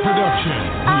Ready Production,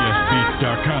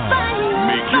 ESBeats.com.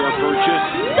 Make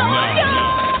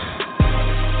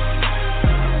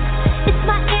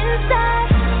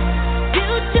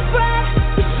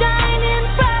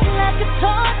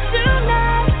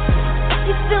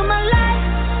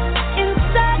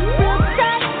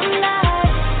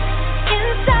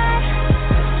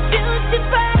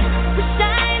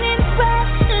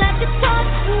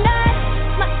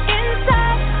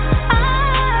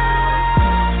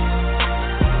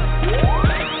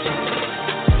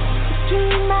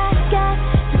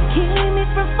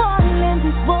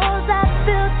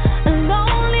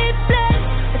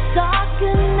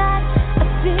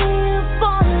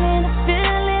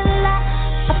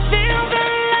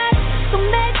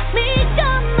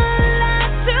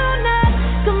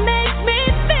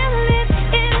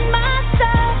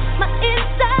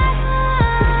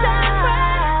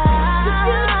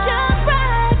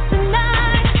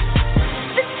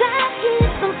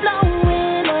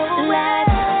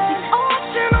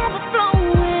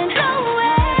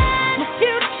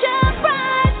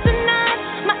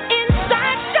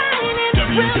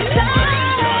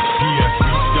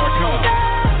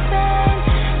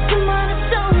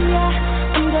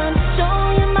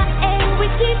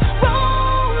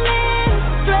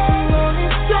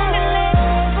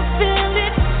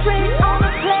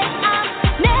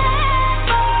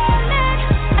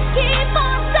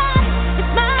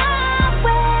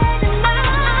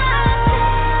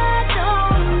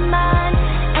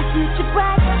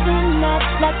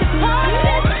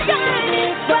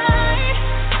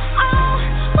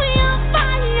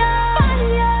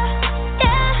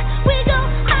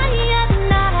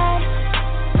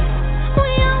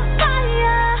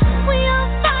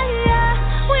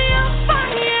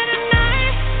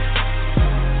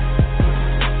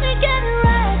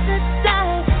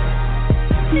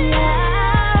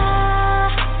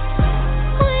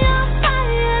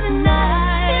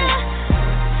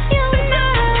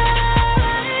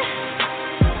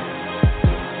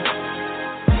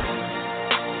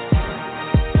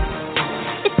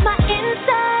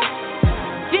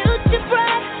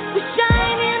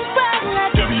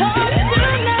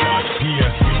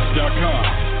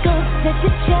take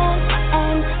a chance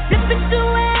and flip it to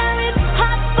where it's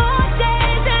hot for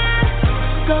days and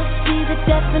go see the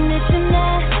definition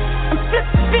there. I'm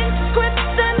flipping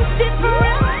scripts and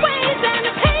different ways and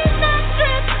the pain's not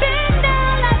dripping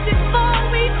down like before.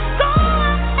 We go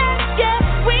up and yeah,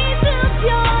 we still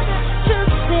pure the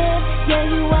truth there. Yeah,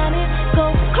 you want it, go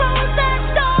close that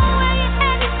door where you're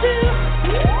headed to.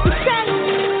 I'm telling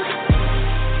you,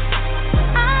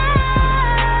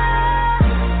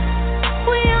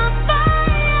 we on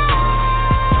fire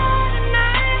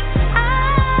tonight.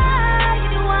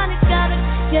 You want it, got it,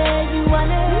 yeah, you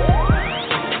want it.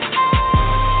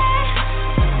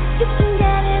 You can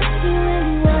get it if you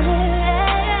really want it.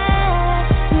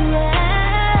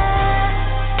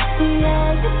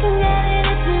 Yeah, you can get it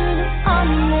if you just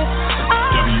own it.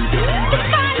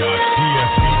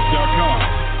 www.dsbeats.com.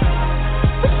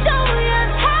 We show you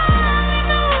how we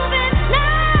moving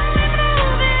now,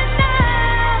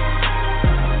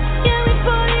 Yeah, we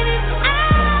putting it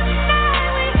out tonight,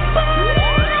 we put it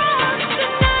out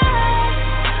tonight.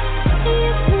 You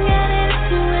can get it if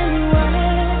you really want it.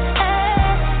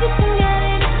 You can get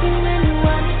it if you really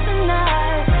want it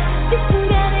tonight. You can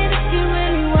get it if you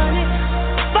really want it.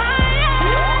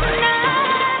 Fire tonight.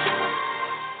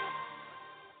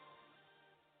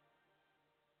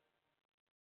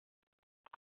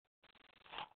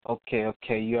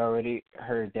 Okay, you already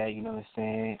heard that, you know what I'm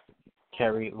saying?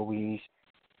 Carrie Louise,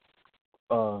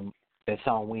 that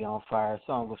song "We on Fire"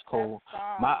 song was cool.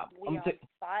 We on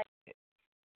fire.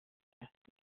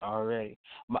 Already,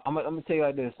 I'm gonna tell you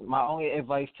like this. My only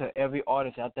advice to every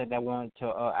artist out there that want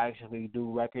to actually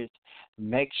do records: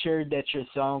 make sure that your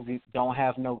songs don't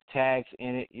have no tags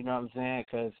in it. You know what I'm saying?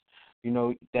 Because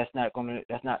that's not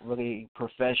really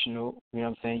professional. You know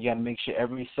what I'm saying? You got to make sure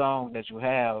every song that you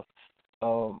have,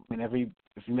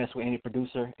 if you mess with any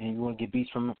producer and you want to get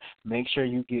beats from them, make sure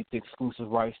you get the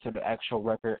exclusive rights to the actual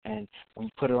record. And when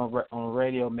you put it on the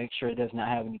radio, make sure it does not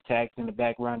have any tags in the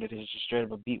background. It is just straight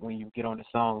up a beat when you get on the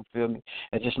song. Feel me?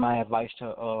 It's just my advice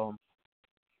to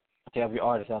every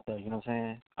artist out there. You know what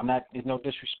I'm saying? There's no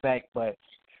disrespect, but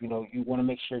you want to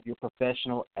make sure you're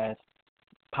professional as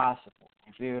possible.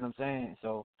 You feel what I'm saying?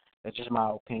 So that's just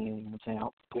my opinion. You know what I'm saying?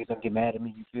 Please don't get mad at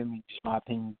me. You feel me? Just my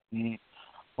opinion.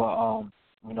 But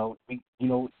we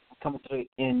coming to the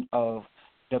end of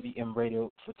WM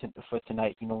Radio for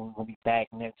tonight. We're gonna be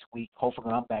back next week.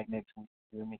 Hopefully, I'm back next week.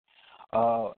 You feel me?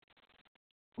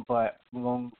 But we're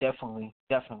gonna definitely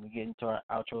get into our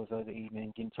outros of the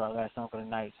evening, get into our last song for the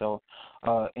night. So,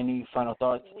 any final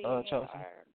thoughts, Chelsea?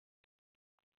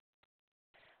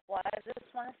 Well, I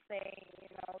just want to say,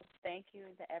 thank you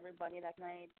to everybody that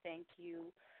night. Thank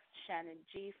you, Shannon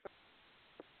G, for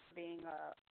being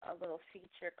a little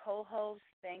feature co-host.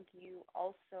 Thank you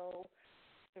also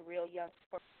to Real Young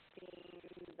for being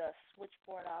the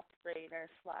switchboard operator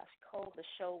 / co. The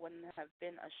show wouldn't have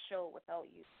been a show without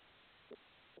you.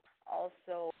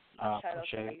 Also, shout out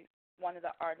to one of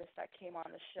the artists that came on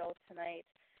the show tonight.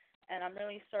 And I'm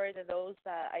really sorry to those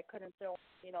that I couldn't throw.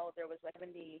 There was like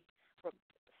 70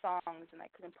 songs and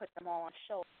I couldn't put them all on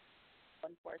show,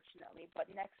 unfortunately. But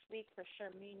next week, for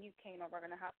sure, me and you, Kano, we're going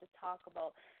to have to talk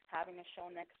about having a show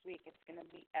next week. It's going to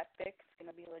be epic. It's going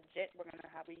to be legit. We're going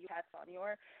to have you hats on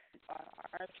our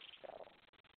show.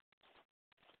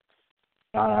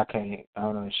 I can't. I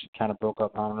don't know. She kind of broke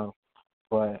up. I don't know.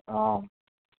 But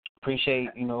appreciate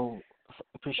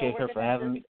her for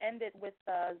having me. End it with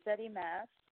Zeddy Mass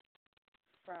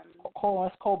from.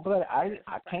 That's cold blooded. I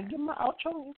can't get my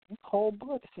outro. It's cold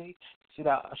blooded. See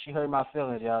that she hurt my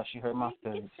feelings, y'all. She hurt my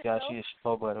feelings. Yeah, she is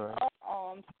cold blooded, right?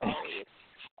 Oh, I'm sorry.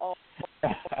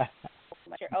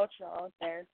 Your outro out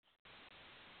there.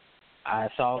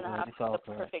 It's all good. It's all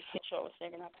good. Perfect intro, so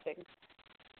you're gonna have to fix.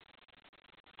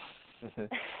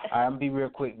 I'm gonna be real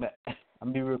quick, man. I'm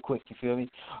gonna be real quick. You feel me?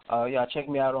 Y'all check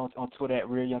me out on Twitter at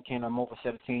Real Young Kano. I'm over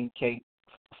 17K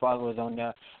followers on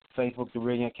there. Facebook, The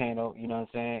Real Young Kano. You know what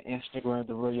I'm saying? Instagram,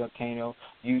 The Real Young Kano.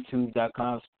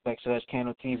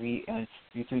 YouTube.com/Kano TV and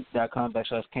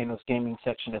YouTube.com/Kano's Gaming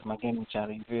Section. That's my gaming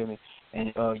channel. You feel me?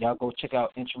 And y'all go check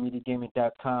out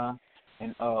IntermediateGaming.com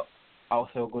and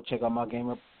also go check out my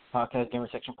gamer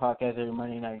section podcast every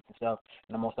Monday night and stuff.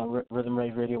 And I'm also on Rhythm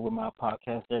Radio with my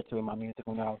podcast there too, and my music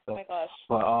on there also. Oh my gosh.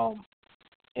 But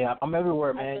yeah, I'm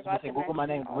everywhere, man. You can say Google my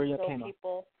name, Real Young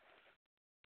Kano.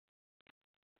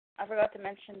 I forgot to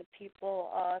mention to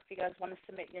people, if you guys want to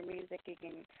submit your music, you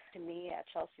can to me at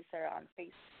Chelsea Sarah on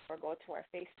Facebook, or go to our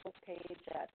Facebook page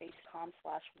at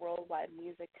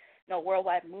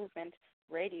Worldwide Movement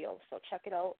Radio. So check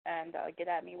it out and get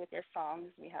at me with your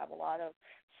songs. We have a lot of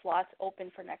slots open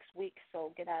for next week,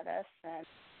 so get at us. And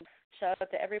shout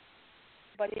out to everybody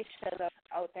everybody. Shout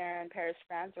out there in Paris,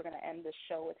 France. We're going to end the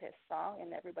show with his song,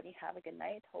 and everybody have a good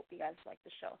night. Hope you guys like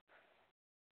the show.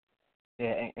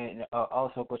 Yeah, and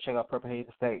also go check out Purple Haze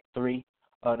Effect 3.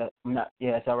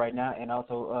 It's out right now. And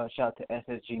also shout out to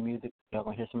SSG Music. Y'all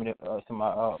gonna hear some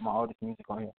of my artist music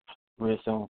on here real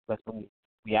soon. Let's believe.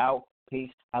 We out.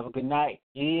 Peace. Have a good night.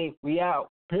 Yeah, we out.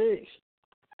 Peace.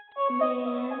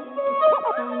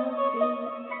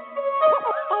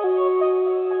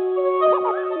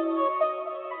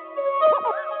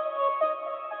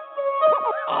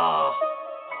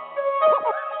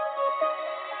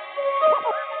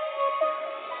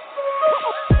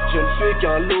 Je ne suis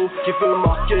qu'un loup qui veut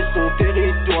marquer son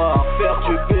territoire, faire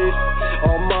du bif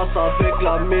en masse avec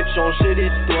la mythe, changer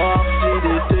l'histoire. Si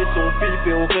les dés sont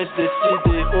pipés, on reste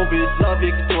décidé, on vise la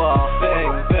victoire.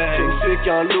 Bang bang. Je ne suis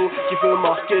qu'un loup qui veut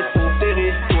marquer son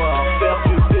territoire, faire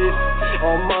du bif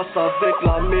en masse avec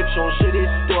la mythe, changer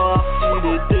l'histoire. Si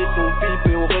les dés sont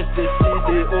pipés, on reste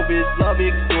décidé, on vise la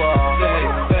victoire.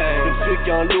 Bang bang. Je ne suis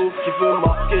qu'un loup qui veut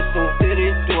marquer son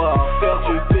territoire, faire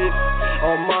du bif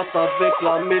en masse avec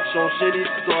la mythe, changer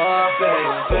l'histoire.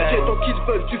 Ok, donc ils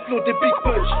veulent du flow des big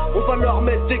punch. On va leur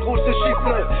mettre des grosses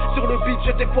gifles. Sur le beat,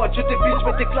 je t'époite, je t'ébite, je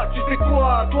mets tes claques. Tu fais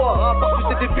quoi, toi, à part que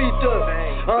c'est des beats,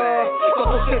 hein?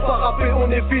 Quand on se fait pas rapper, on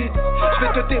évite. Je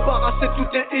vais te débarrasser de tous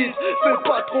tes hits. Fais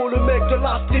pas trop le mec de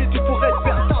la street. Tu pourrais te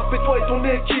faire taper, toi et ton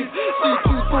équipe. Si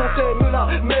tu comptais me la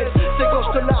mettre, c'est quand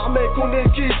je te l'armais qu'on est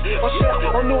quitte. En chair,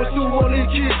 en os ou en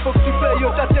liquide. Faut que tu payes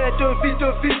ta tête, vite.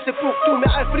 C'est pour tout,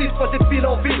 mais inflige, toi c'est ville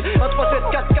en ville. Un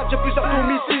 3-7-4-4, j'ai plusieurs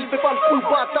domiciles. Fais pas le fou,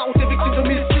 bâtard, on t'est victime de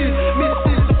missiles.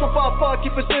 Missiles sur ton papa qui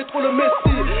faisait trop le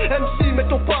messie. MC, mets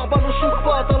ton pare-balles, on shoot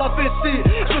pas dans la vessie.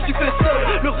 Je me suis fait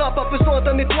seul, le rap a besoin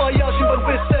d'un nettoyage, une bonne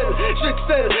vaisselle.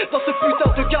 J'excelle dans ce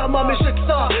putain de gamma, mais j'ai que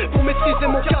ça pour maîtriser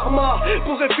mon karma,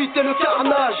 pour éviter le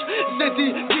carnage.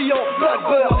 Zeddy, Guillaume,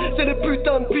 Blackbird, c'est les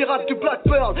putains de pirates du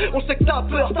Blackbird. On sait que t'as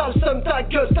peur, t'as le seum, ta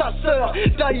gueule, ta sœur.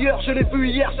 D'ailleurs, je l'ai vu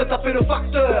hier, ça t'a fait le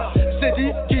facteur.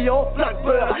 Zeddy, Guillaume,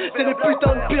 Blackbird, c'est les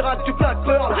putains de pirates du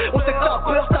Blackbird. On sait que t'as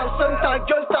peur, t'as le seum, ta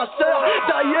gueule, ta sœur.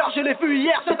 D'ailleurs, je l'ai vu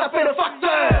hier, ça t'a fait le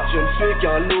facteur. Je ne suis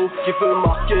qu'un loup qui veut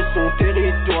marquer son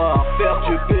territoire, faire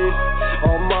du bif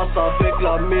en masse avec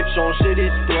la mythe, changer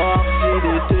l'histoire. Si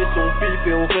les dés sont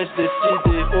pipés, on reste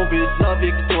décidé, on vise la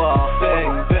victoire.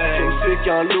 Bang bang. Je ne suis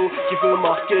qu'un loup qui veut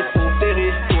marquer son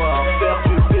territoire, faire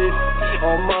du bif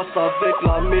en masse avec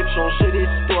la mythe, changer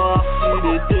l'histoire. Si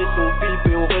les dés sont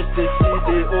pipés, on reste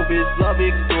décidé, on vise la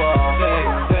victoire.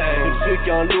 Bang bang. Je ne suis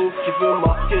qu'un loup qui veut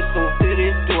marquer son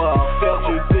territoire, faire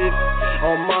du bif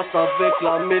en masse avec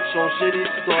la mythe, changer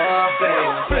l'histoire.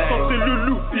 C'est le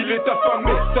loup, il est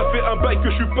affamé. Ça fait un bail que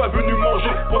je suis pas venu manger.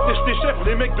 Protège tes chefs,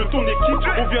 les mecs de ton équipe.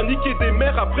 On vient niquer des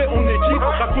mères, après on équipe.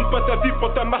 Raconte pas ta vie, prends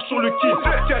ta marche sur le kit.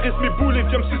 Caresse mes boules et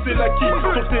viens me sucer la qui.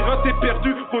 Sur le terrain t'es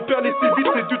perdu, repère les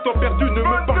civils, c'est du temps perdu. Ne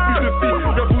me parle plus de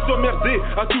filles, viens vous emmerder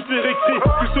à toutes les récrés.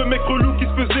 Plus ce mec relou qui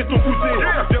se faisait ton cousin.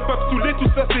 Viens pas me saouler, tout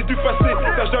ça c'est du passé.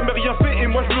 T'as jamais rien fait et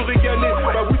moi je me régalais.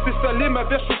 Bah oui c'est salé, ma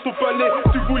verge sur ton palais.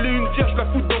 Tu voulais une vierge, la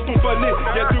foutre dans ton palais.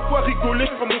 Y'a de quoi rigoler,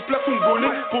 je prends mon plat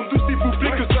congolais. Pour douce et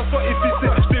bouffer, que ça soit épicé.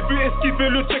 J't'ai vu esquiver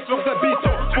le check leurs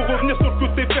habitants. Pour revenir sur le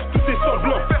côté, faire tout tes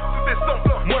semblants.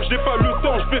 Moi j'ai pas le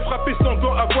temps, je vais frapper sans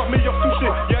gants, avoir meilleur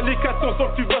toucher. Y'a les 14 ans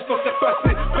que tu vas s'en faire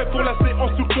passer. Prêt pour la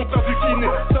séance sous le contrat du kiné.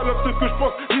 Salope, ce que je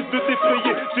pense risque de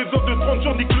t'effrayer. J'ai besoin de 30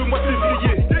 jours, nique le mois de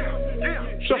février.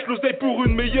 Cherche l'oseille pour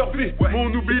une meilleure vie.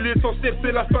 Mon oubli, l'essentiel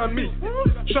c'est la famille.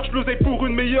 Cherche l'oseille pour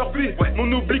une meilleure vie.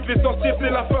 Mon oubli, l'essentiel c'est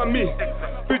la famille.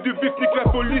 Fais du bif, nique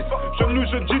la police. Jeune ou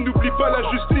jeune G, n'oublie pas la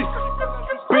justice.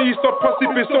 Pays sans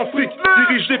principe et sans fric,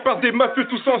 dirigé par des mafieux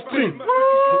tous en string.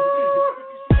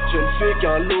 Je ne suis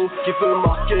qu'un loup qui veut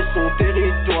marquer son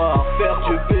territoire, faire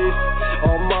du bif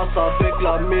en masse avec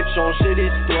la mythe, changer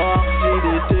l'histoire. Si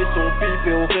les dés sont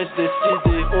pipés, on reste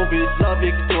décidé, on vise la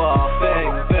victoire.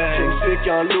 Bang bang. Je ne suis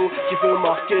qu'un loup qui veut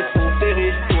marquer son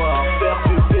territoire, faire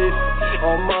du bif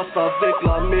en masse avec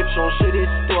la mythe, changer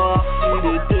l'histoire. Si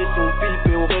les dés sont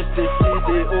pipés, on reste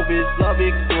décidé, on vise la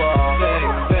victoire.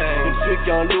 Bang bang. Je ne suis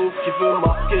qu'un loup qui veut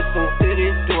marquer son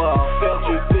territoire, faire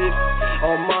du bif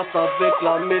en masse avec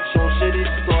la mythe, changer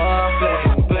l'histoire.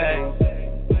 Bang bang.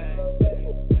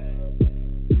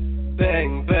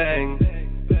 Bang bang.